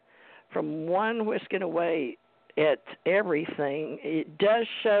have, from one whisking away, at everything, it does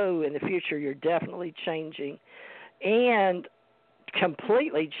show in the future you're definitely changing and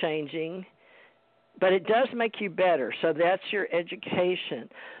completely changing, but it does make you better. So that's your education.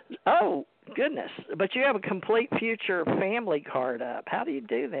 Oh, goodness. But you have a complete future family card up. How do you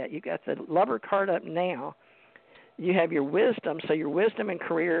do that? You got the lover card up now. You have your wisdom, so your wisdom and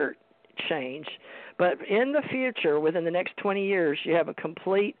career change. But in the future, within the next 20 years, you have a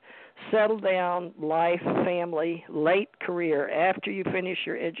complete settled down life, family, late career after you finish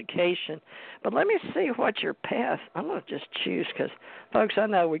your education. But let me see what your path, I'm going to just choose because, folks, I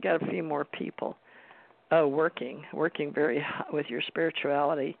know we got a few more people. Oh, working very with your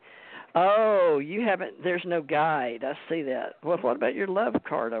spirituality. Oh, you haven't, there's no guide. I see that. Well, what about your love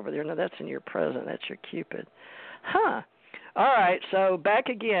card over there? No, that's in your present. That's your Cupid. Huh. All right, so back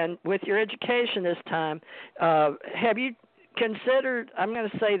again with your education this time. Have you considered, I'm going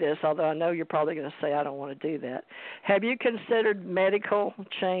to say this, although I know you're probably going to say I don't want to do that. Have you considered medical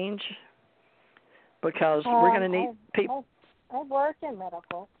change? Because we're going to need people. I work in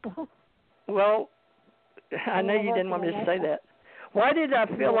medical. Well, I know you didn't want me to say that. Why did I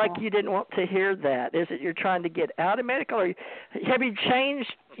feel like you didn't want to hear that? Is it you're trying to get out of medical, or have you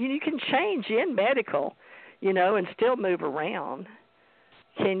changed? You can change in medical, and still move around.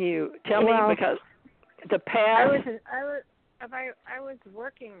 Can you tell me, because the path? I was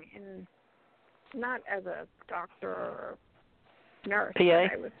working in, not as a doctor or nurse. PA.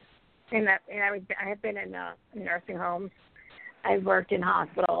 I was in that, and I have been in nursing homes. I've worked in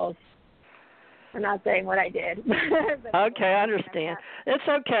hospitals. I'm not saying what I did. Okay, I understand. It's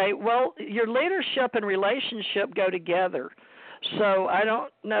okay. Well, your leadership and relationship go together. So I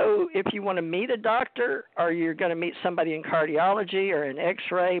don't know if you want to meet a doctor or you're going to meet somebody in cardiology or an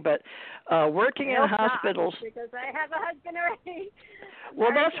X-ray, but working in hospitals. Because I have a husband already. Well,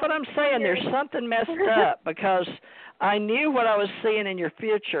 that's what I'm saying. There's something messed up because I knew what I was seeing in your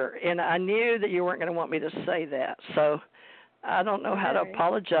future, and I knew that you weren't going to want me to say that. So I don't know how to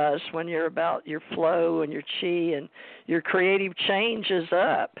apologize when you're about your flow and your chi and your creative change is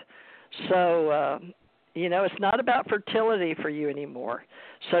up. So, it's not about fertility for you anymore.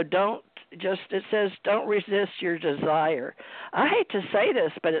 So it says don't resist your desire. I hate to say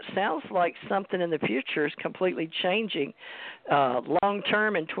this, but it sounds like something in the future is completely changing long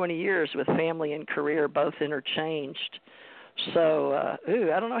term in 20 years with family and career both interchanged. So,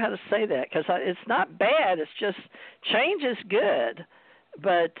 I don't know how to say that because it's not bad. It's just change is good,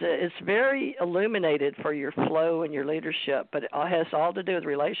 but it's very illuminated for your flow and your leadership. But it has all to do with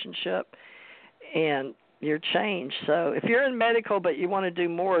relationship and your change. So if you're in medical but you want to do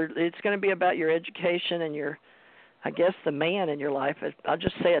more, it's going to be about your education and your, I guess, the man in your life. I'll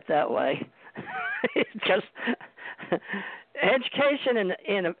just say it that way. Just education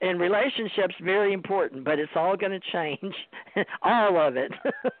and relationships very important, but it's all going to change, all of it.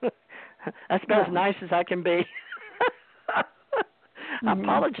 That's about as nice as I can be. I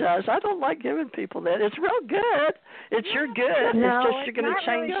apologize. I don't like giving people that. It's real good. It's your good. No, it's just you're going to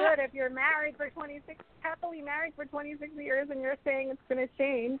change. It's not really good if you're married for 26, happily married for 26 years, and you're saying it's going to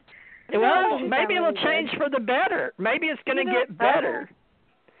change. Well, maybe it'll change for the better. Maybe it's going to get better.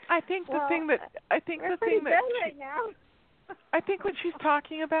 I think the thing that right now. I think what she's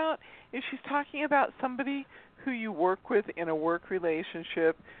talking about is she's talking about somebody who you work with in a work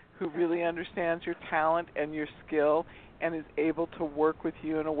relationship who really understands your talent and your skill and is able to work with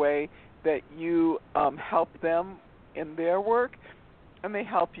you in a way that you help them in their work and they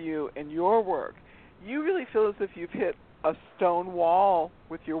help you in your work. You really feel as if you've hit a stone wall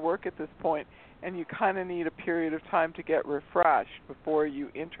with your work at this point, and you kind of need a period of time to get refreshed before you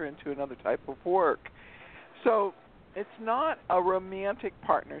enter into another type of work. So it's not a romantic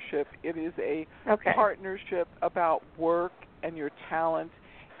partnership. It is a partnership about work and your talent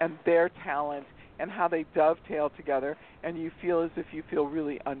and their talent and how they dovetail together, and you feel as if you feel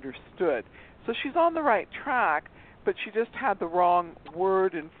really understood. So she's on the right track, but she just had the wrong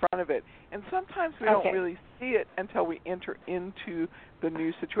word in front of it. And sometimes we don't really see it until we enter into the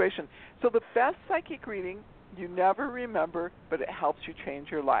new situation. So the best psychic reading, you never remember, but it helps you change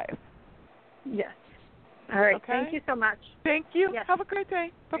your life. Yes. All right. Okay? Thank you so much. Thank you. Yes. Have a great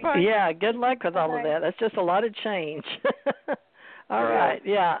day. Bye-bye. Yeah, good luck with all of that. That's just a lot of change. All right.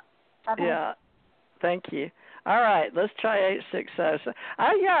 Yeah. Bye-bye. Yeah. Thank you. All right, let's try 860.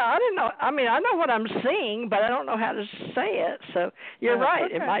 I didn't know. I mean, I know what I'm seeing, but I don't know how to say it. So you're right.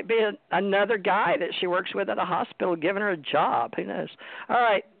 Okay. It might be another guy that she works with at a hospital giving her a job. Who knows? All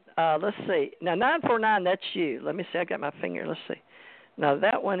right, let's see. Now, 949, that's you. Let me see. I got my finger. Let's see. Now,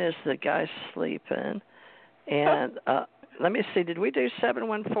 that one is the guy sleeping. And let me see. Did we do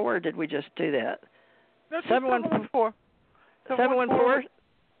 714 or did we just do that? No, 714. 714.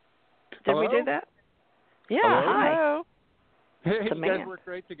 Did we do that? Yeah. Hello? Hi. Hello. Hey, you man. guys work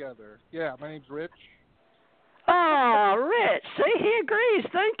great together. Yeah, my name's Rich. Oh, Rich. See, he agrees.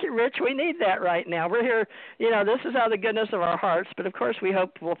 Thank you, Rich. We need that right now. We're here, this is out of the goodness of our hearts, but of course we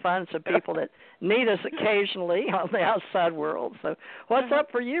hope we'll find some people that need us occasionally on the outside world. So what's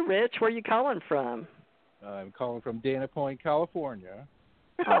up for you, Rich? Where are you calling from? I'm calling from Dana Point, California.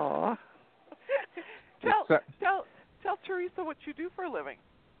 Oh. Tell Theresa what you do for a living.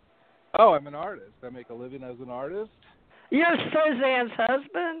 Oh, I'm an artist. I make a living as an artist. You're Suzanne's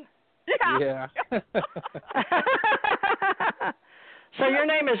husband? Yeah. So your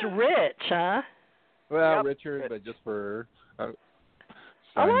name is Rich, huh? Well, Yep. Richard, but just for... I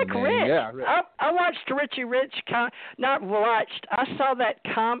like Rich. Yeah, Rich. I watched Richie Rich. Not watched. I saw that.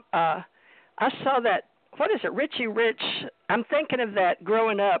 What is it? Richie Rich. I'm thinking of that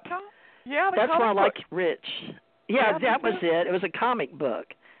growing up. Yeah, that's why I like Rich. Yeah, Yeah, that was it. It was a comic book.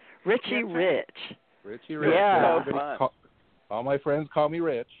 Richie Rich. Richie Rich. Yeah. All my friends call me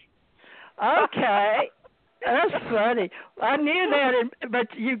Rich. Okay. That's funny. I knew that, but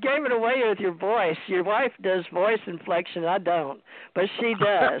you gave it away with your voice. Your wife does voice inflection. I don't, but she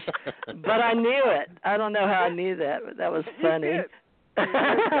does. But I knew it. I don't know how I knew that, but that was funny. You did. It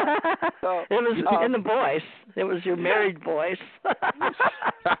was in the voice. It was your married voice. You're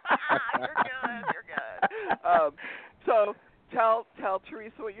good. So tell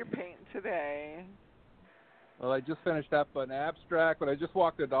Theresa what you're painting today. Well, I just finished up an abstract, but I just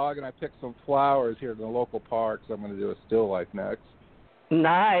walked the dog and I picked some flowers here in the local park, so I'm going to do a still life next.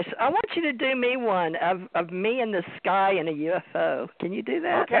 Nice. I want you to do me one of me in the sky in a UFO. Can you do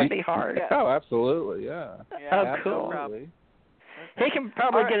that? Okay. That'd be hard. Oh, absolutely, yeah. Oh, cool. Absolutely. He can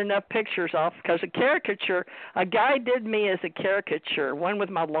probably get enough pictures off because a caricature, a guy did me as a caricature, one with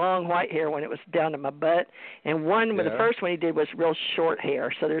my long white hair when it was down to my butt, and one with the first one he did was real short hair.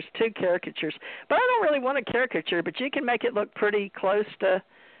 So there's two caricatures. But I don't really want a caricature, but you can make it look pretty close to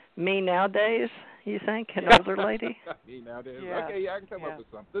me nowadays, you think, an older lady? Me nowadays. Yeah. Okay, I can come up with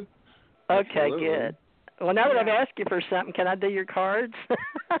something. Okay, Absolutely. good. Well, now that I've asked you for something, can I do your cards?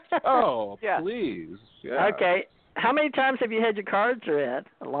 Oh, please. Yeah. Okay. How many times have you had your cards read?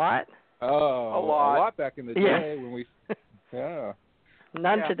 A lot? Oh, a lot back in the day when we,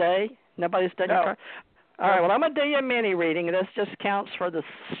 None today? Nobody's done your cards? All right, well, I'm going to do you a mini reading. This just counts for the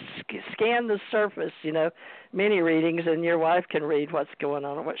scan the surface, mini readings, and your wife can read what's going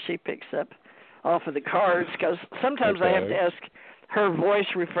on and what she picks up off of the cards because sometimes I have to ask her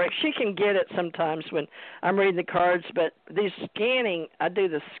voice refresh. She can get it sometimes when I'm reading the cards, but these scanning, I do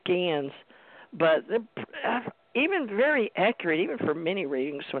the scans, but even very accurate, even for mini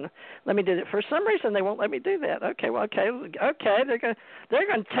readings. Let me do that. For some reason, they won't let me do that. Okay, they're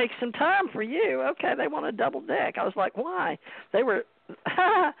going to take some time for you. Okay, they want a double deck. I was like, why? They were.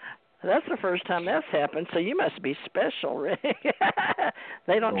 That's the first time that's happened. So you must be special, Rick.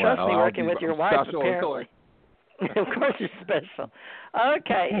 They don't trust me working with your wife, apparently. Of course, you're special.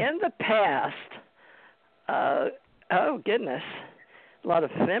 Okay, in the past. Oh goodness, a lot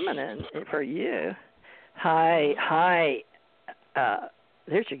of feminine for you. Hi.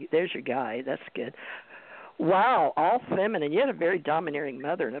 There's your guy. That's good. Wow, all feminine. You had a very domineering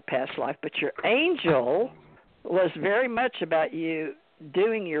mother in a past life, but your angel was very much about you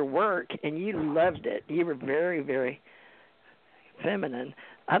doing your work, and you loved it. You were very, very feminine.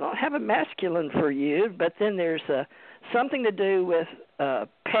 I don't have a masculine for you, but then there's something to do with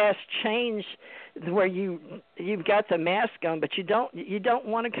past change where you've got the mask on, but you don't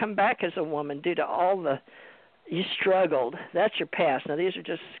want to come back as a woman due to all you struggled. That's your past. Now these are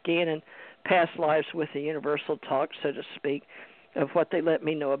just scanning past lives with the universal talk, so to speak, of what they let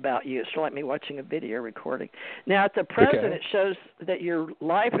me know about you. It's like me watching a video recording. Now at the present, it shows that your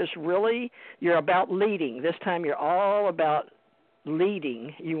life is really, you're about leading. This time you're all about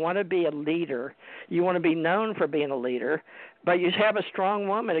leading. You want to be a leader. You want to be known for being a leader, but you have a strong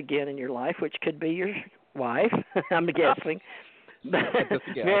woman again in your life, which could be your wife, I'm guessing.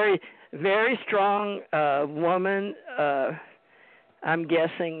 Very, very strong woman, I'm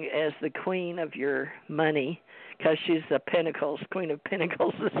guessing, as the queen of your money, because she's the Pentacles, Queen of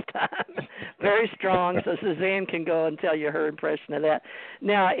Pentacles this time. Very strong, so Suzanne can go and tell you her impression of that.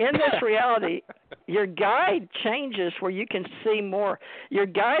 Now, in this reality, your guide changes where you can see more. Your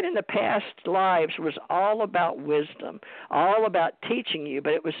guide in the past lives was all about wisdom, all about teaching you,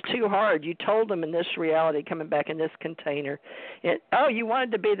 but it was too hard. You told them in this reality, coming back in this container, you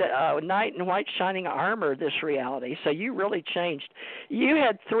wanted to be the knight in white shining armor, this reality, so you really changed. You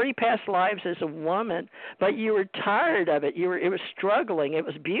had 3 past lives as a woman, but you were tired of it. It was struggling. It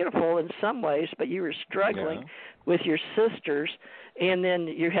was beautiful in some ways, but you were struggling with your sisters, and then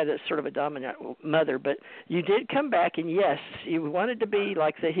you had a sort of a dominant mother, but you did come back, and yes, you wanted to be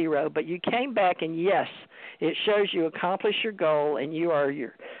like the hero, but you came back, and yes, it shows you accomplished your goal, and you're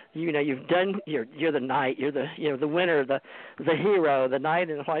the knight, you're the winner, the hero, the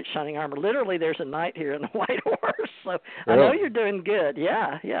knight in the white shining armor. Literally, there's a knight here in a white horse, so I know you're doing good.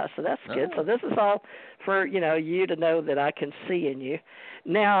 Yeah, so that's good. So this is all for you to know that I can see in you.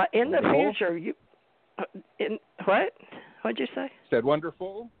 Now, in the future, What'd you say? Said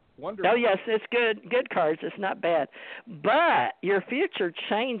wonderful. Oh, yes, it's good. Good cards. It's not bad. But your future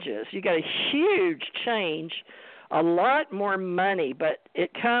changes. You got a huge change, a lot more money, but it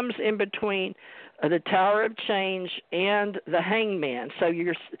comes in between the Tower of Change and the Hangman. So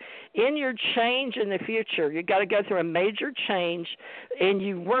you're in your change in the future. You got to go through a major change, and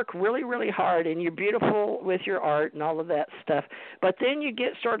you work really, really hard, and you're beautiful with your art and all of that stuff. But then you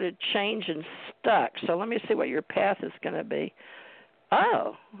get sort of changed and stuck. So let me see what your path is going to be.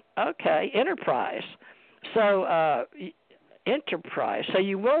 Oh, okay, Enterprise. So Enterprise. So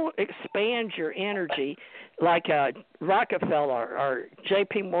you will expand your energy like Rockefeller or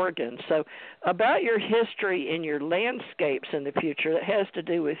J.P. Morgan. So about your history and your landscapes in the future, that has to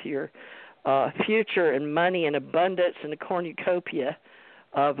do with your future and money and abundance and the cornucopia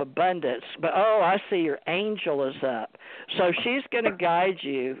of abundance. But, I see your angel is up. So she's going to guide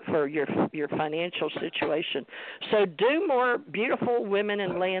you for your financial situation. So do more beautiful women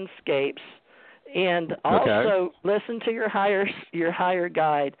and landscapes. And also listen to your higher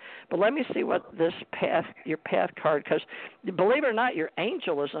guide. But let me see what your path card, because believe it or not, your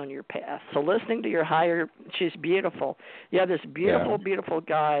angel is on your path. So listening to your higher, she's beautiful. You have this beautiful, beautiful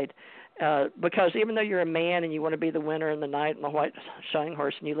guide. Because even though you're a man and you want to be the winner and the knight and the white shining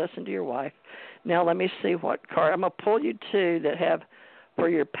horse, and you listen to your wife. Now let me see what card. I'm going to pull you 2 that have for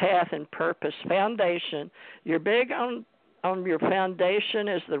your path and purpose. Foundation. You're big on your foundation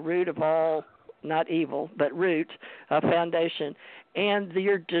as the root of all. Not evil, but root, foundation, and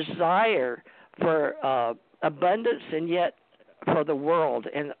your desire for abundance and yet for the world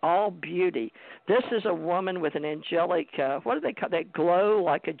and all beauty. This is a woman with an angelic, what do they call that glow,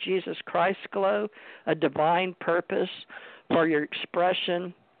 like a Jesus Christ glow, a divine purpose for your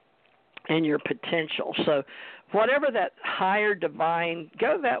expression and your potential. So whatever that higher divine,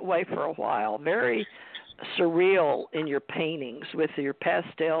 go that way for a while. Very surreal in your paintings with your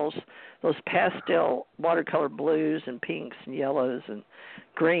pastels, those pastel watercolor blues and pinks and yellows and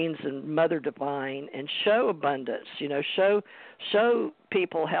greens and Mother Divine, and show abundance. Show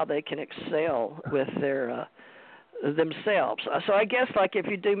people how they can excel with their themselves. So I guess like if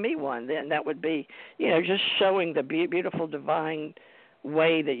you do me one, then that would be just showing the beautiful divine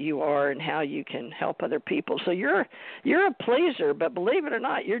way that you are and how you can help other people. So you're a pleaser, but believe it or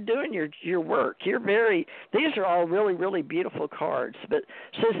not, you're doing your work. These are all really, really beautiful cards. But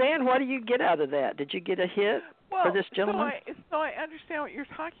Suzanne, what do you get out of that? Did you get a hit for this gentleman? So I understand what you're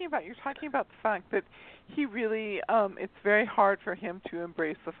talking about. You're talking about the fact that he really, it's very hard for him to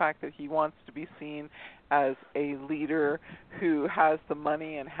embrace the fact that he wants to be seen as a leader who has the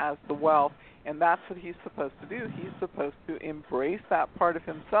money and has the wealth. And that's what he's supposed to do. He's supposed to embrace that part of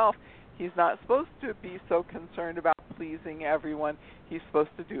himself. He's not supposed to be so concerned about pleasing everyone. He's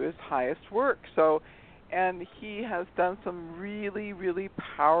supposed to do his highest work. And he has done some really, really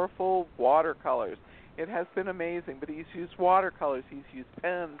powerful watercolors. It has been amazing, but he's used watercolors, he's used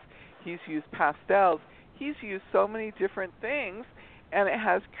pens, he's used pastels. He's used so many different things, and it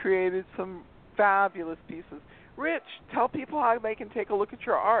has created some fabulous pieces. Rich, tell people how they can take a look at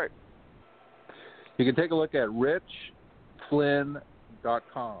your art. You can take a look at richflynn.com.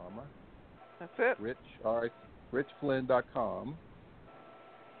 That's it. richflynn.com.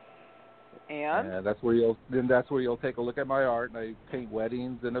 And that's where you'll take a look at my art, and I paint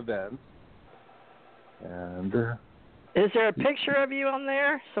weddings and events. And is there a picture of you on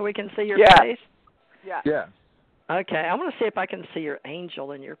there so we can see your face? Yeah. Okay, I want to see if I can see your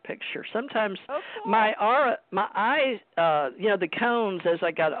angel in your picture. Sometimes my eyes, the cones as I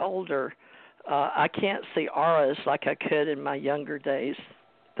got older, I can't see auras like I could in my younger days,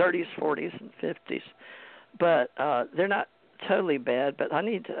 30s, 40s, and 50s. But they're not totally bad. But I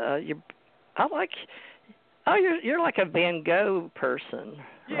need Oh, you're like a Van Gogh person,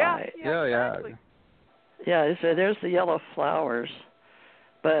 Yeah, right? exactly. Yeah, so there's the yellow flowers.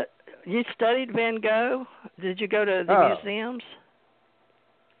 But you studied Van Gogh? Did you go to the museums?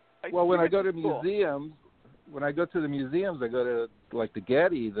 Well, when I go to museums, I go to like the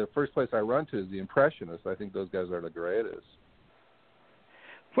Getty. The first place I run to is the Impressionists. I think those guys are the greatest.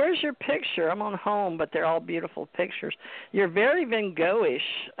 Where's your picture? I'm on home, but they're all beautiful pictures. You're very Van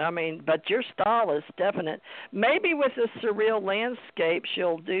Gogh-ish. I mean, but your style is definite. Maybe with the surreal landscapes,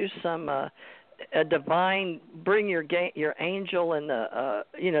 you'll do some a divine. Bring your angel and the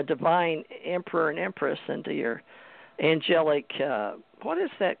divine emperor and empress into your angelic. What is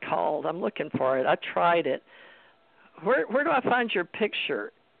that called? I'm looking for it. I tried it. Where do I find your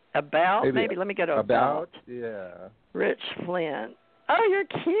picture? Maybe let me go to about. Yeah. Rich Flynn. Oh, you're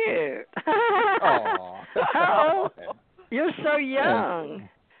cute. Aw. Oh, you're so young.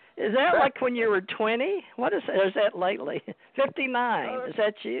 Is that like when you were 20? What is that? Or is that lately? 59. Is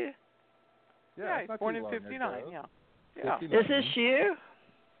that you? Yeah, he's born in 59. Yeah. 59. Is this you?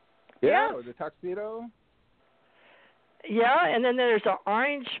 Yeah, with the tuxedo. Yeah, and then there's an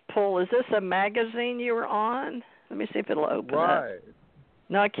orange pool. Is this a magazine you were on? Let me see if it'll open up.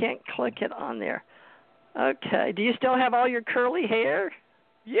 No, I can't click it on there. Okay. Do you still have all your curly hair?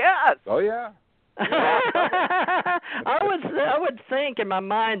 Yes. Oh yeah. I would think in my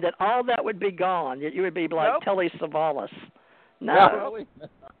mind that all that would be gone. You would be like Telly Savalas. No.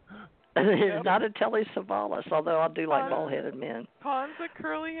 Not a Telly Savalas, although I do like bald-headed men. Tons of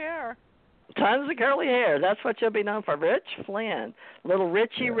curly hair. Tons of curly hair. That's what you'll be known for. Rich Flynn, little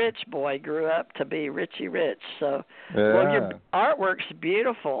Richie Rich boy, grew up to be Richie Rich. So, well, your artwork's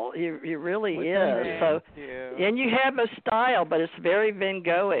beautiful. You really is. So, and you have a style, but it's very Van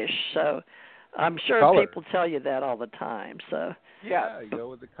Gogh-ish. So, I'm sure people tell you that all the time. So, yeah, you go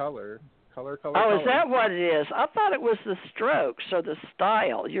with the color. Color. Oh, is that what it is? I thought it was the strokes or the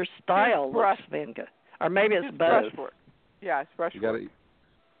style. Your style looks Van Gogh, or maybe it's both. Brushwork. Yeah, it's brushwork.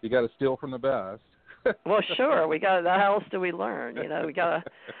 You got to steal from the best. Well, sure. We got. How else do we learn? We got to.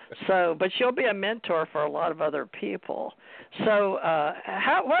 So, but you'll be a mentor for a lot of other people. So,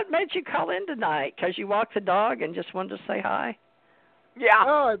 what made you call in tonight? Because you walked the dog and just wanted to say hi. Yeah.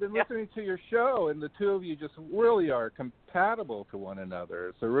 Oh, I've been listening to your show, and the two of you just really are compatible to one another.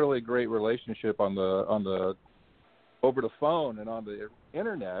 It's a really great relationship on the over the phone and on the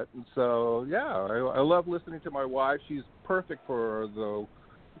internet. And so, I love listening to my wife. She's perfect for the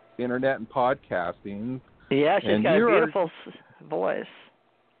internet and podcasting. Yeah, she's got a beautiful voice.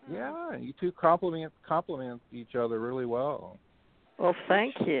 Yeah, you two complement each other really well. Well,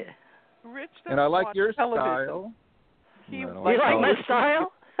 thank you. Rich, and I like your television. Style. You like my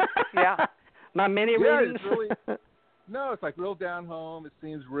style? Yeah. My mini readings? It's really, no, it's like real down home. It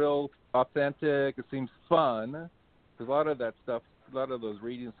seems real authentic. It seems fun. Because a lot of that stuff, a lot of those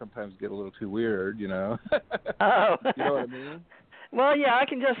readings sometimes get a little too weird, Oh. You know what I mean? Well, yeah, I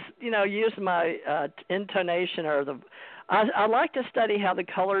can just, use my intonation or I like to study how the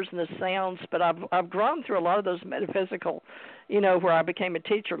colors and the sounds, but I've grown through a lot of those metaphysical, where I became a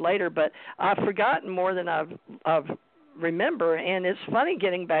teacher later, but I've forgotten more than I've remember, and it's funny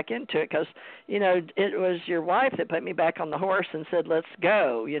getting back into it because, it was your wife that put me back on the horse and said, let's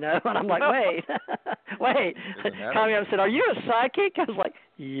go, and I'm like, wait, called me up and said, are you a psychic? I was like,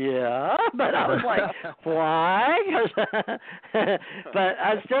 yeah, but I was like, why? But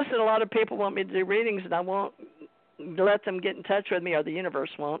it's just that a lot of people want me to do readings, and I won't let them get in touch with me, or the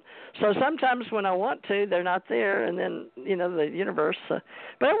universe won't. So sometimes when I want to, they're not there, and then the universe.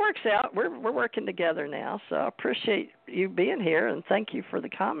 But it works out. We're working together now, so I appreciate you being here, and thank you for the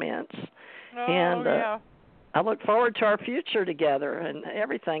comments. I look forward to our future together and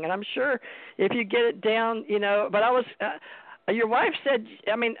everything. And I'm sure if you get it down, But I was. Your wife said,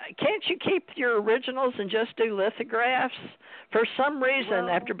 can't you keep your originals and just do lithographs? For some reason,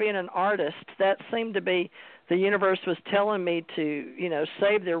 after being an artist, that seemed to be the universe was telling me to,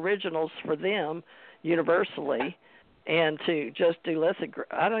 save the originals for them universally and to just do lithograph.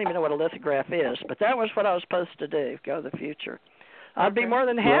 I don't even know what a lithograph is, but that was what I was supposed to do, go to the future. I'd be more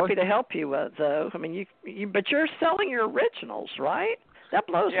than happy to help you, though. But you're selling your originals, right? That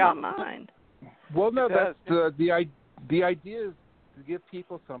blows my mind. Well, no, that's the idea is to give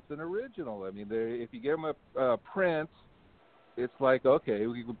people something original. If you give them a print, it's like, okay,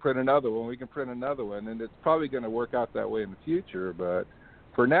 we can print another one, and it's probably going to work out that way in the future. But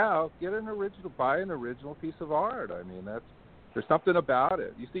for now, buy an original piece of art. There's something about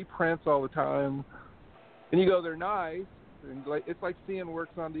it. You see prints all the time, and you go, they're nice, and it's like seeing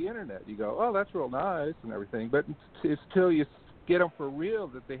works on the internet. You go, oh, that's real nice and everything, but it's till you get them for real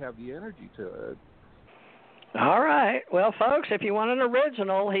that they have the energy to it. All right. Well, folks, if you want an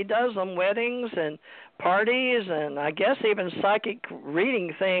original, he does them, weddings and parties, and I guess even psychic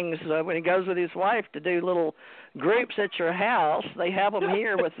reading things when he goes with his wife to do little groups at your house. They have them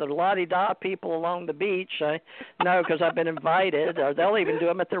here with the la-di-da people along the beach. I know because I've been invited. Or they'll even do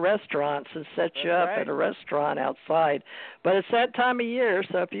them at the restaurants and set you up at a restaurant outside. But it's that time of year,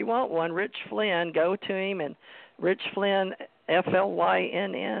 so if you want one, Rich Flynn, go to him, and Rich Flynn,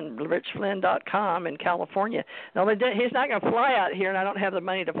 FLYNN, richflynn.com in California. Now, he's not going to fly out here, and I don't have the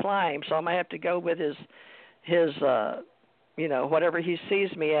money to fly him, so I might have to go with his whatever he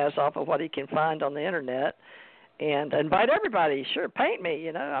sees me as off of what he can find on the internet, and invite everybody. Sure, paint me.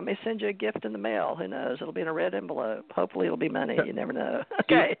 I may send you a gift in the mail. Who knows? It'll be in a red envelope. Hopefully, it'll be money. You never know.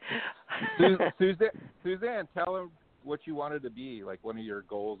 Okay. Suzanne, tell him what you wanted to be, like one of your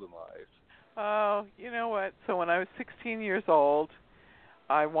goals in life. Oh, you know what? So when I was 16 years old,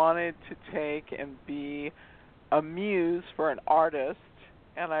 I wanted to take and be a muse for an artist,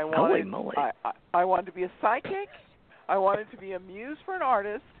 and I wanted I wanted to be a psychic. I wanted to be a muse for an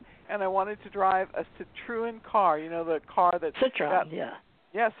artist, and I wanted to drive a Citroen car. You know, the car that's Citron, yeah,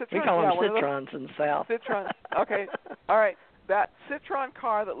 Citroen. We call them Citrons in the South. Citron. Okay, all right. That Citroen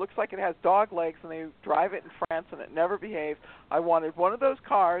car that looks like it has dog legs, and they drive it in France, and it never behaves. I wanted one of those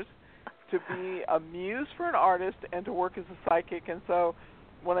cars to be a muse for an artist and to work as a psychic. And so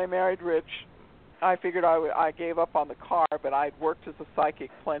when I married Rich, I figured I gave up on the car, but I'd worked as a psychic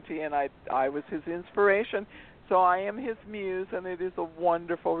plenty, and I was his inspiration. So I am his muse, and it is a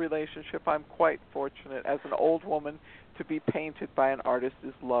wonderful relationship. I'm quite fortunate as an old woman to be painted by an artist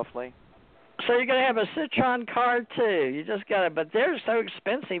is lovely. So you're going to have a Citron car, too. You just got to, but they're so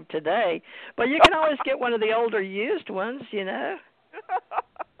expensive today. But you can always get one of the older used ones,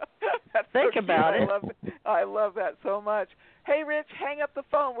 Think about it. I love that so much. Hey, Rich, hang up the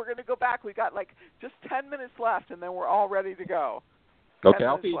phone. We're going to go back. We got just 10 minutes left, and then we're all ready to go. Okay,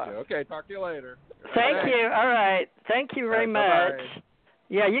 I'll feed you. Okay, talk to you later. Thank you. All right. Thank you very much. Bye-bye.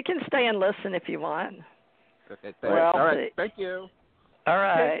 Yeah, you can stay and listen if you want. Okay, all right. Thank you. All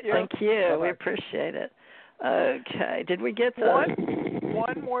right. Thank you. Bye-bye. We appreciate it. Okay. Did we get the...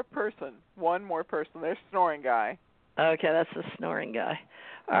 One more person. There's Snoring Guy. Okay, that's the Snoring Guy.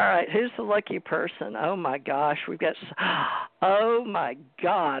 All right, who's the lucky person? Oh, my gosh, we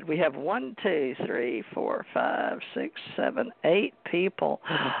have 1, 2, 3, 4, 5, 6, 7, 8 people.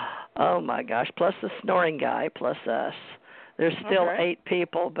 Oh, my gosh, plus the Snoring Guy, plus us. There's still 8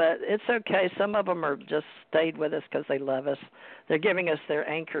 people, but it's okay. Some of them are just stayed with us because they love us. They're giving us their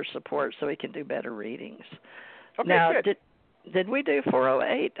anchor support so we can do better readings. Okay, now, good. did we do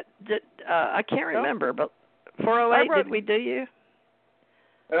 408? I can't remember, but 408, did we do you?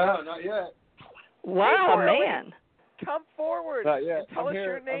 No, not yet. Wow, man. Come forward. Not yet. And tell us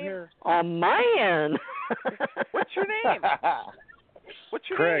your name. I'm here. Oh, man. What's your name? What's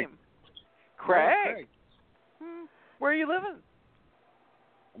your Craig. name? Craig. Craig. Where are you living?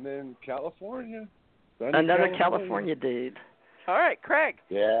 I'm in California. Another California dude. All right, Craig.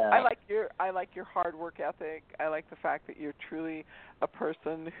 Yeah. I like your hard work ethic. I like the fact that you're truly a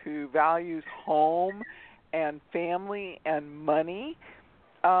person who values home and family and money.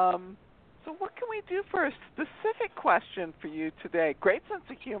 So what can we do for a specific question for you today? Great sense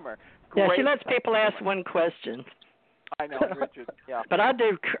of humor. She lets people ask one question. I know, Richard. Yeah. But I'll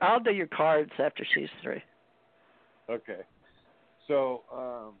do your cards after she's through. Okay. So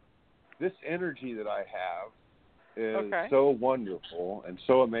this energy that I have is so wonderful and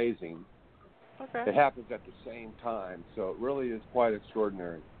so amazing. Okay. It happens at the same time, so it really is quite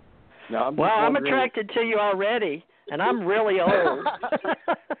extraordinary. Now, I'm attracted to you already, and I'm really old.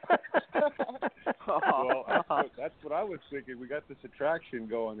 Well, that's what I was thinking. We got this attraction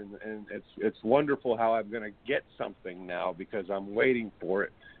going, and it's wonderful how I'm going to get something now because I'm waiting for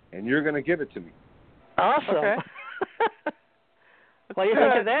it, and you're going to give it to me. Awesome. Okay. What do you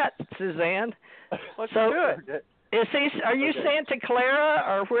think of that, Suzanne? Let's do it. Are you Santa Clara,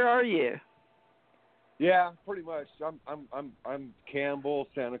 or where are you? Yeah, pretty much. I'm Campbell,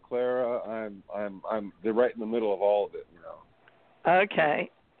 Santa Clara. They're right in the middle of all of it, Okay.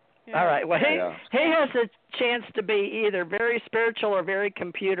 Yeah. All right. Well, he has a chance to be either very spiritual or very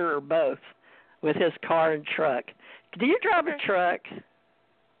computer or both with his car and truck. Do you drive a truck?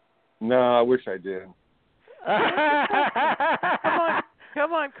 No, I wish I did.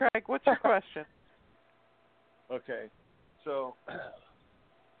 Come on, Craig. What's your question? Okay. So,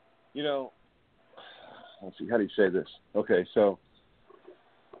 let's see, how do you say this? Okay, so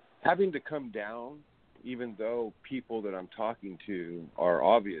having to come down, even though people that I'm talking to are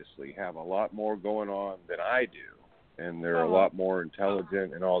obviously have a lot more going on than I do, and they're a lot more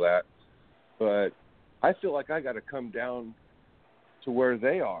intelligent and all that, but I feel like I got to come down to where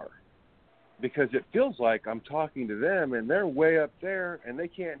they are, because it feels like I'm talking to them and they're way up there and they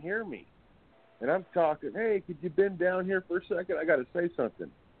can't hear me. And I'm talking, hey, could you bend down here for a second? I got to say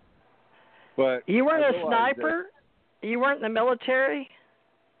something. But you weren't a sniper? You weren't in the military?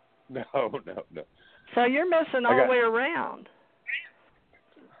 No. So you're missing all the way around.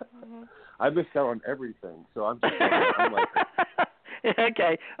 I missed out on everything. So I'm like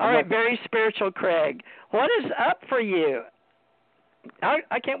okay. All right. Very spiritual, Craig. What is up for you?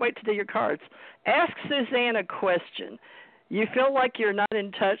 I can't wait to do your cards. Ask Suzanne a question. You feel like you're not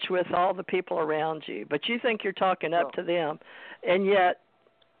in touch with all the people around you, but you think you're talking up to them, and yet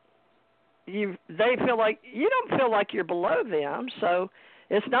they feel like you don't feel like you're below them. So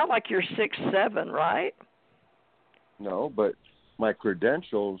it's not like you're 6'7", right? No, but my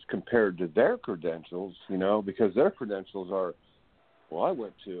credentials compared to their credentials, because their credentials are, well, I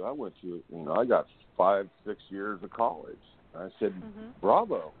went to, I got 5-6 years of college. I said,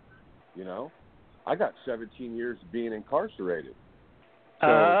 bravo, I got 17 years of being incarcerated. So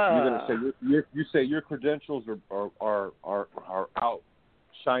you're going to say you say your credentials are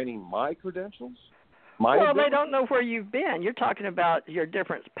outshining my credentials? Well, they don't know where you've been. You're talking about your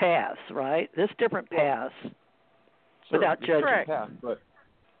different paths, right? This different paths, without judging. Path,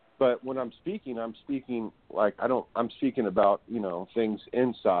 but when I'm speaking like I'm speaking about, things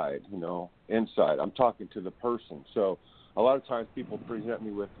inside, inside. I'm talking to the person. So a lot of times people present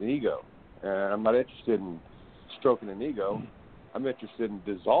me with an ego, and I'm not interested in stroking an ego. I'm interested in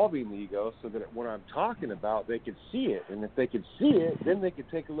dissolving the ego so that when I'm talking about, they can see it. And if they can see it, then they can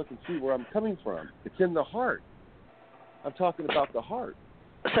take a look and see where I'm coming from. It's in the heart. I'm talking about the heart.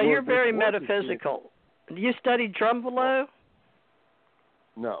 So you're very metaphysical. Do you study Drumbelow?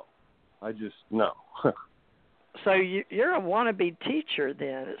 No. No. So you're a wannabe teacher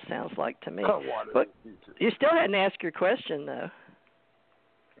then, it sounds like to me. But you still hadn't asked your question, though.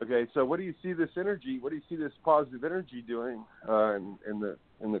 Okay, so what do you see this energy? What do you see this positive energy doing in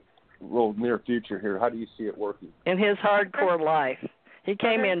the real near future here? How do you see it working? In his hardcore life, he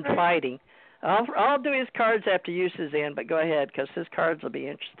came in fighting. I'll do his cards after you, Suzanne. But go ahead, because his cards will be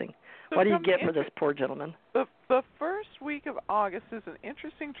interesting. What do you get for this poor gentleman? The first week of August is an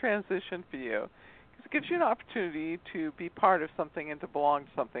interesting transition for you, because it gives you an opportunity to be part of something and to belong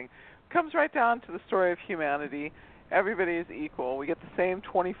to something. It comes right down to the story of humanity. Everybody is equal. We get the same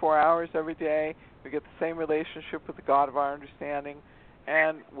 24 hours every day. We get the same relationship with the God of our understanding,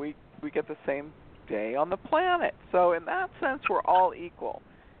 and we get the same day on the planet. So in that sense, we're all equal.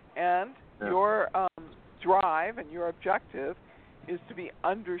 And your drive and your objective is to be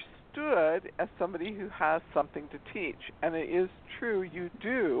understood as somebody who has something to teach. And it is true, you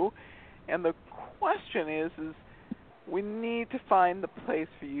do. And the question is we need to find the place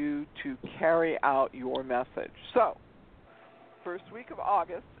for you to carry out your message. So, first week of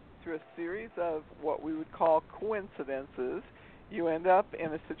August, through a series of what we would call coincidences, you end up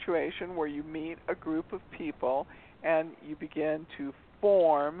in a situation where you meet a group of people and you begin to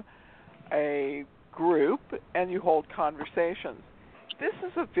form a group and you hold conversations. This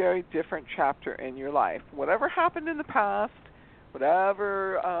is a very different chapter in your life. Whatever happened in the past,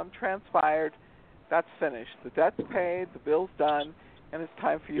 whatever transpired, that's finished. The debt's paid, the bill's done, and it's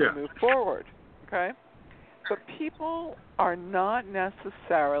time for you to move forward. Okay? But people are not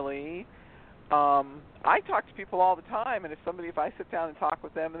necessarily. I talk to people all the time, and if I sit down and talk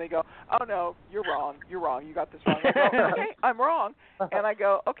with them, and they go, "Oh no, you're wrong. You got this wrong." I go, "Okay, I'm wrong," and I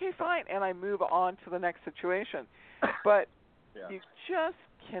go, "Okay, fine," and I move on to the next situation. But you just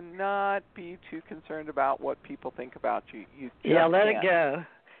cannot be too concerned about what people think about you. Let it go.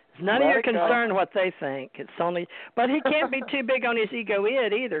 It's none of your concern what they think. It's only, but he can't be too big on his ego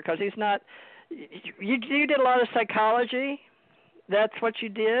either, because he's not. You did a lot of psychology. That's what you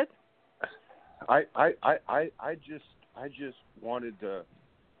did. I just wanted to.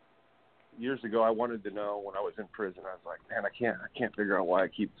 Years ago, I wanted to know when I was in prison. I was like, man, I can't figure out why I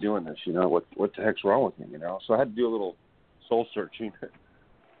keep doing this. What the heck's wrong with me? So I had to do a little soul searching,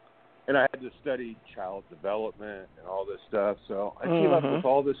 and I had to study child development and all this stuff. So I came up with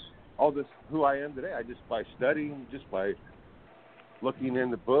all this who I am today. I just by studying, just by looking in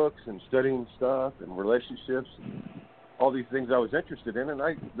the books and studying stuff and relationships, and all these things I was interested in, and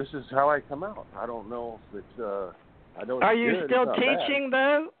this is how I come out. I don't know if it's I know. Are you still teaching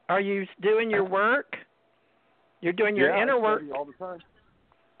though? Are you doing your work? You're doing your inner work all the time.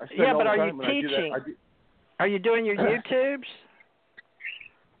 But are you teaching? Are you doing your YouTubes?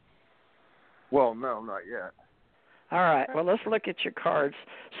 Well, no, not yet. All right. Well, let's look at your cards.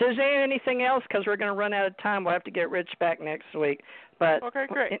 Suzanne, anything else? Because we're going to run out of time. We'll have to get Rich back next week. But okay,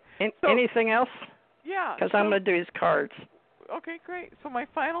 great. Anything else? Yeah. Because I'm going to do his cards. Okay, great. So my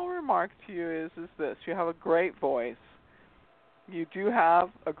final remark to you is this. You have a great voice. You do have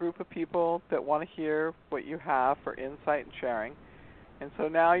a group of people that want to hear what you have for insight and sharing. And so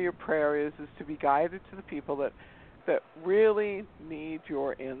now your prayer is to be guided to the people that really need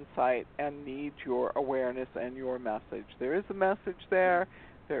your insight and need your awareness and your message. There is a message there.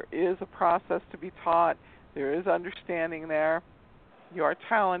 There is a process to be taught. There is understanding there. You are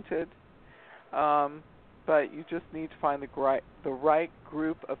talented, but you just need to find the right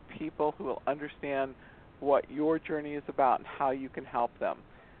group of people who will understand what your journey is about and how you can help them.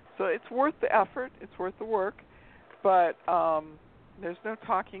 So it's worth the effort. It's worth the work. But there's no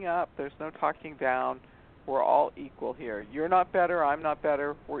talking up. There's no talking down. We're all equal here. You're not better. I'm not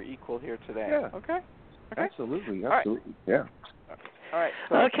better. We're equal here today. Yeah. Okay? Absolutely. All right. Yeah. All right.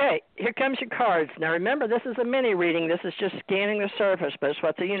 So Okay, here comes your cards. Now remember, this is a mini reading. This is just scanning the surface, but it's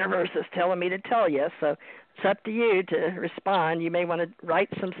what the universe is telling me to tell you. So it's up to you to respond. You may want to write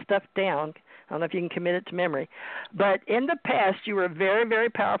some stuff down. I don't know if you can commit it to memory. But in the past, you were a very, very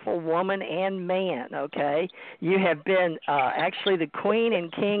powerful woman and man, okay? You have been actually the queen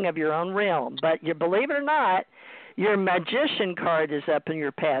and king of your own realm. But you believe it or not, your magician card is up in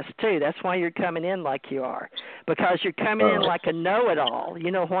your past, too. That's why you're coming in like you are, because you're coming in like a know-it-all.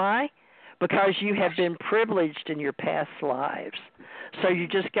 You know why? Because you have been privileged in your past lives. So you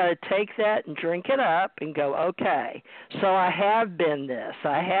just got to take that and drink it up and go, okay, so I have been this,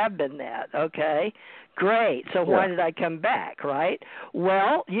 I have been that, okay? Great. So why did I come back, right?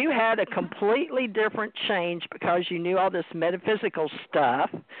 Well, you had a completely different change because you knew all this metaphysical stuff,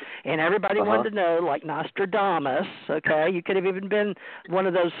 and everybody wanted to know, like Nostradamus, okay? You could have even been one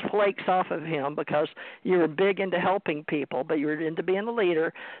of those flakes off of him because you were big into helping people, but you were into being a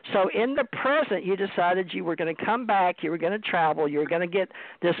leader. So in the present, you decided you were going to come back, you were going to travel, you were going to get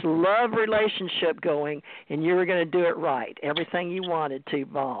this love relationship going, and you were going to do it right, everything you wanted to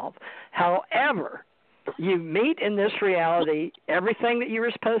evolve. However, you meet in this reality, everything that you were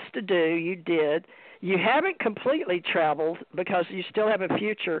supposed to do, you did. You haven't completely traveled because you still have a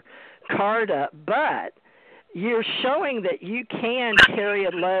future card up, but you're showing that you can carry a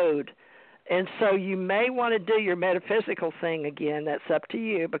load. And so you may want to do your metaphysical thing again. That's up to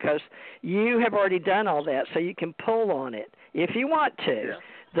you because you have already done all that, so you can pull on it if you want to. Yeah.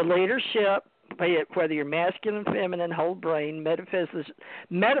 The leadership, whether you're masculine, feminine, whole brain,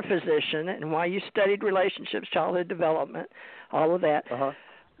 metaphysician, and why you studied relationships, childhood development, all of that.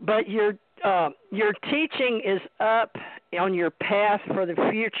 But your teaching is up on your path for the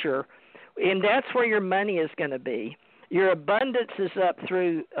future, and that's where your money is going to be. Your abundance is up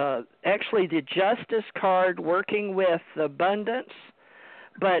through actually the Justice card, working with abundance,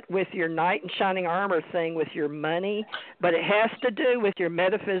 but with your knight in shining armor thing with your money, but it has to do with your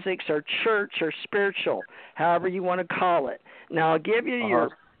metaphysics or church or spiritual, however you want to call it. Now, I'll give you your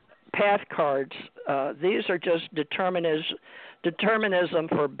path cards. These are just determinism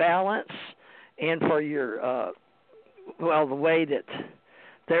for balance and for your, the way that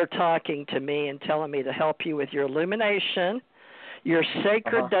they're talking to me and telling me to help you with your illumination, your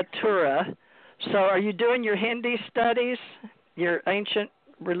sacred datura. So are you doing your Hindi studies, your ancient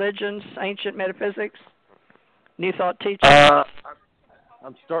religions, ancient metaphysics, New Thought teaching?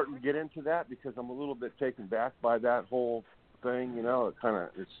 I'm starting to get into that because I'm a little bit taken back by that whole thing. You know,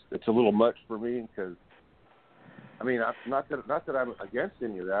 it's a little much for me because, I mean, not that I'm against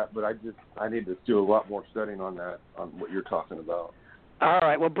any of that, but I need to do a lot more studying on that, on what you're talking about. All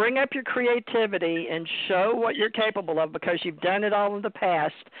right. Well, bring up your creativity and show what you're capable of because you've done it all in the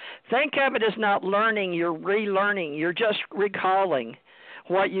past. Think of it as not learning, you're relearning. You're just recalling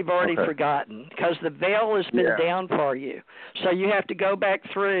what you've already forgotten because the veil has been down for you. So you have to go back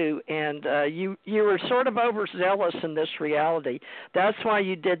through, and you were sort of overzealous in this reality. That's why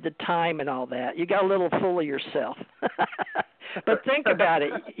you did the time and all that. You got a little full of yourself. But think about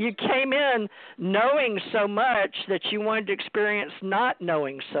it. You came in knowing so much that you wanted to experience not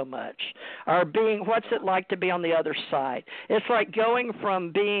knowing so much, or being, what's it like to be on the other side? It's like going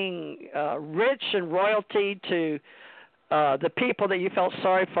from being rich and royalty to the people that you felt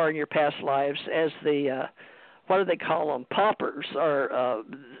sorry for in your past lives as the, what do they call them, paupers, or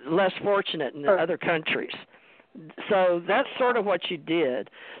less fortunate in other countries. So that's sort of what you did.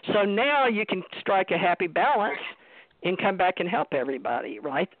 So now you can strike a happy balance and come back and help everybody,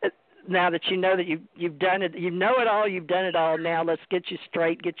 right? Now that you know that you've done it, you know it all, you've done it all, now let's get you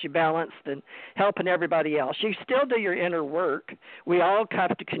straight, get you balanced, and helping everybody else. You still do your inner work. We all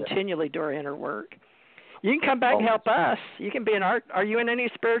have to continually do our inner work. You can come back and help us. You can be an art. Are you in any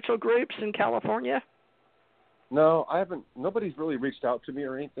spiritual groups in California? No, I haven't. Nobody's really reached out to me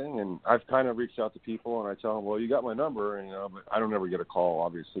or anything, and I've kind of reached out to people, and I tell them, well, you got my number, and, but I don't ever get a call,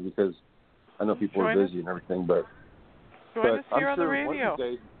 obviously, because I know people are busy and everything. But join us here I'm on sure the radio. One of these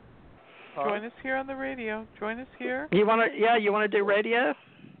days, join us here on the radio. Join us here. You want to? Yeah, you want to do radio?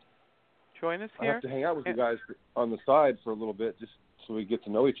 Join us I here. have to hang out with you guys on the side for a little bit, just so we get to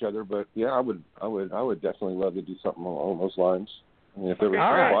know each other. But yeah, I would definitely love to do something along those lines. I mean, if there was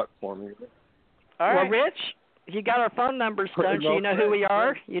a spot for me. All well, right. Rich, you got our phone numbers, don't you? You know who we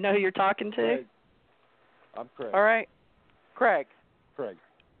are? You know who you're talking to? Craig. I'm Craig. All right. Craig. Craig.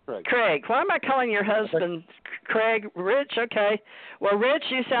 Why am I calling your husband Craig? Rich, okay. Well, Rich,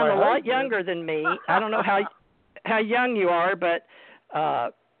 you sound a lot younger than me. I don't know how young you are, but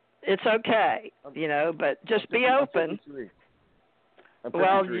it's okay, but just be open. I'm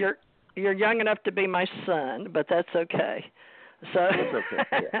well, you're young enough to be my son, but that's okay. So, that's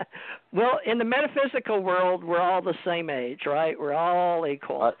okay. Yeah. Well, in the metaphysical world, we're all the same age, right? We're all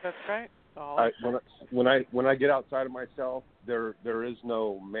equal. That's right. When I get outside of myself, there is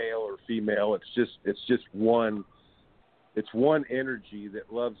no male or female. It's just one. It's one energy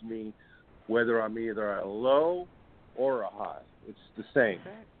that loves me, whether I'm either a low or a high. It's the same.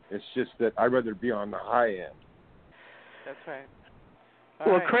 Okay. It's just that I'd rather be on the high end. That's right.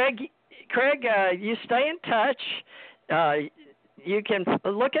 All right. Craig, you stay in touch. You can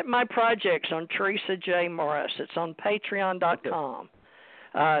look at my projects on Theresa J. Morris. It's on Patreon.com.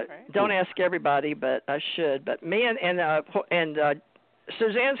 Don't ask everybody, but I should. But me and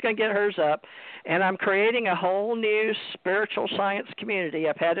Suzanne's going to get hers up, and I'm creating a whole new spiritual science community.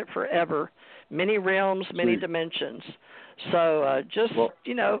 I've had it forever. Many realms, many dimensions. So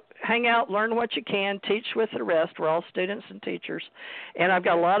hang out, learn what you can, teach with the rest. We're all students and teachers. And I've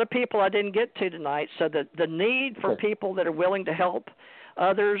got a lot of people I didn't get to tonight. So the need for people that are willing to help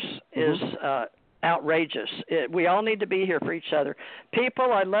others is outrageous. We all need to be here for each other.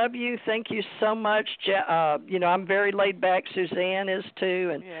 People, I love you. Thank you so much. I'm very laid back. Suzanne is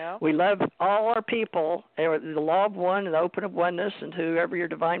too. And we love all our people. The law of one and the open of oneness and whoever your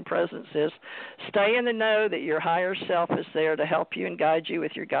divine presence is. Stay in the know that your higher self is there to help you and guide you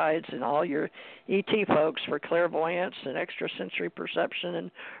with your guides and all your ET folks for clairvoyance and extrasensory perception and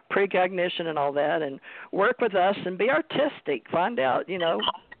precognition and all that. And work with us and be artistic. Find out,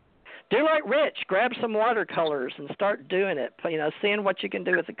 do like Rich, grab some watercolors and start doing it, seeing what you can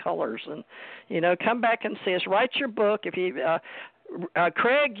do with the colors. And, come back and see us. Write your book. If you,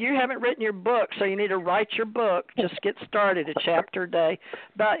 Craig, you haven't written your book, so you need to write your book. Just get started, a chapter a day.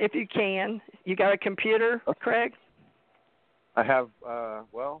 But if you can, you got a computer, Craig? I have, I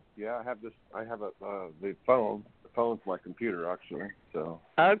have this. I have the phone. The phone's my computer, actually. So.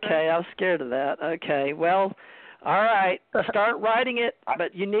 Okay, I was scared of that. Okay, well. All right, start writing it,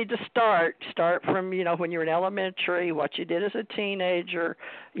 but you need to start from, when you were in elementary, what you did as a teenager,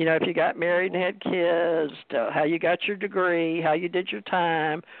 if you got married and had kids, how you got your degree, how you did your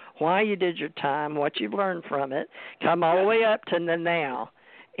time, why you did your time, what you've learned from it. Come all the way up to the now.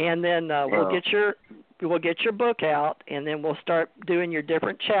 And then we'll get your book out, and then we'll start doing your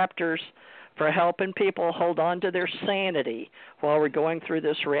different chapters for helping people hold on to their sanity while we're going through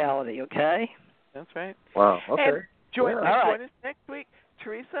this reality, okay? That's right. Wow. Okay. And join us next week,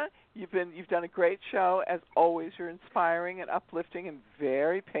 Theresa. You've done a great show as always. You're inspiring and uplifting and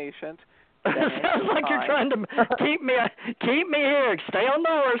very patient. Sounds like you're trying to keep me here. Stay on the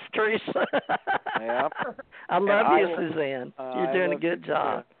horse, Theresa. Yep. I love you, Suzanne. You're doing a good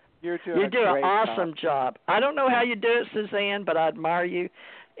job. You're doing an awesome job. I don't know how you do it, Suzanne, but I admire you.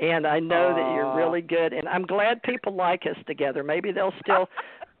 And I know that you're really good. And I'm glad people like us together. Maybe they'll still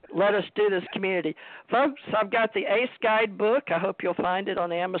let us do this community. Folks, I've got the Ace Guide book. I hope you'll find it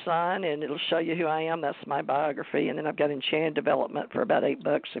on Amazon, and it'll show you who I am. That's my biography. And then I've got Enchanted Development for about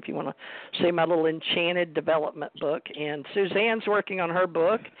 $8 if you want to see my little Enchanted Development book. And Suzanne's working on her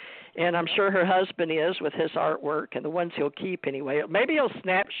book, and I'm sure her husband is with his artwork and the ones he'll keep anyway. Maybe he'll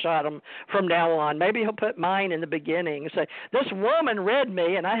snapshot them from now on. Maybe he'll put mine in the beginning and say, this woman read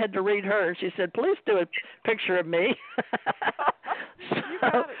me, and I had to read her. And she said, please do a picture of me. You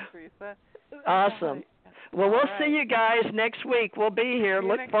got it, Theresa. Awesome. Well, we'll see you guys next week. We'll be here.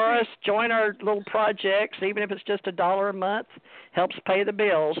 Look for us. Join our little projects, even if it's just $1 a month. Helps pay the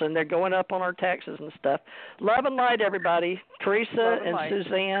bills, and they're going up on our taxes and stuff. Love and light, everybody. Theresa and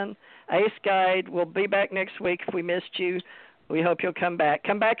Suzanne, Ace Guide. We'll be back next week if we missed you. We hope you'll come back.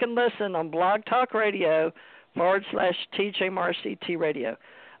 Come back and listen on Blog Talk Radio /TJ Morris ET Radio.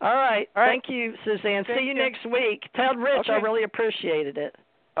 All right. Thank you, Suzanne. See you next week. Tell Rich I really appreciated it.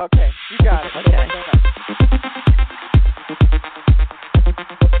 Okay. You got it. Okay.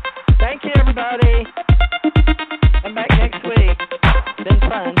 Thank you, everybody.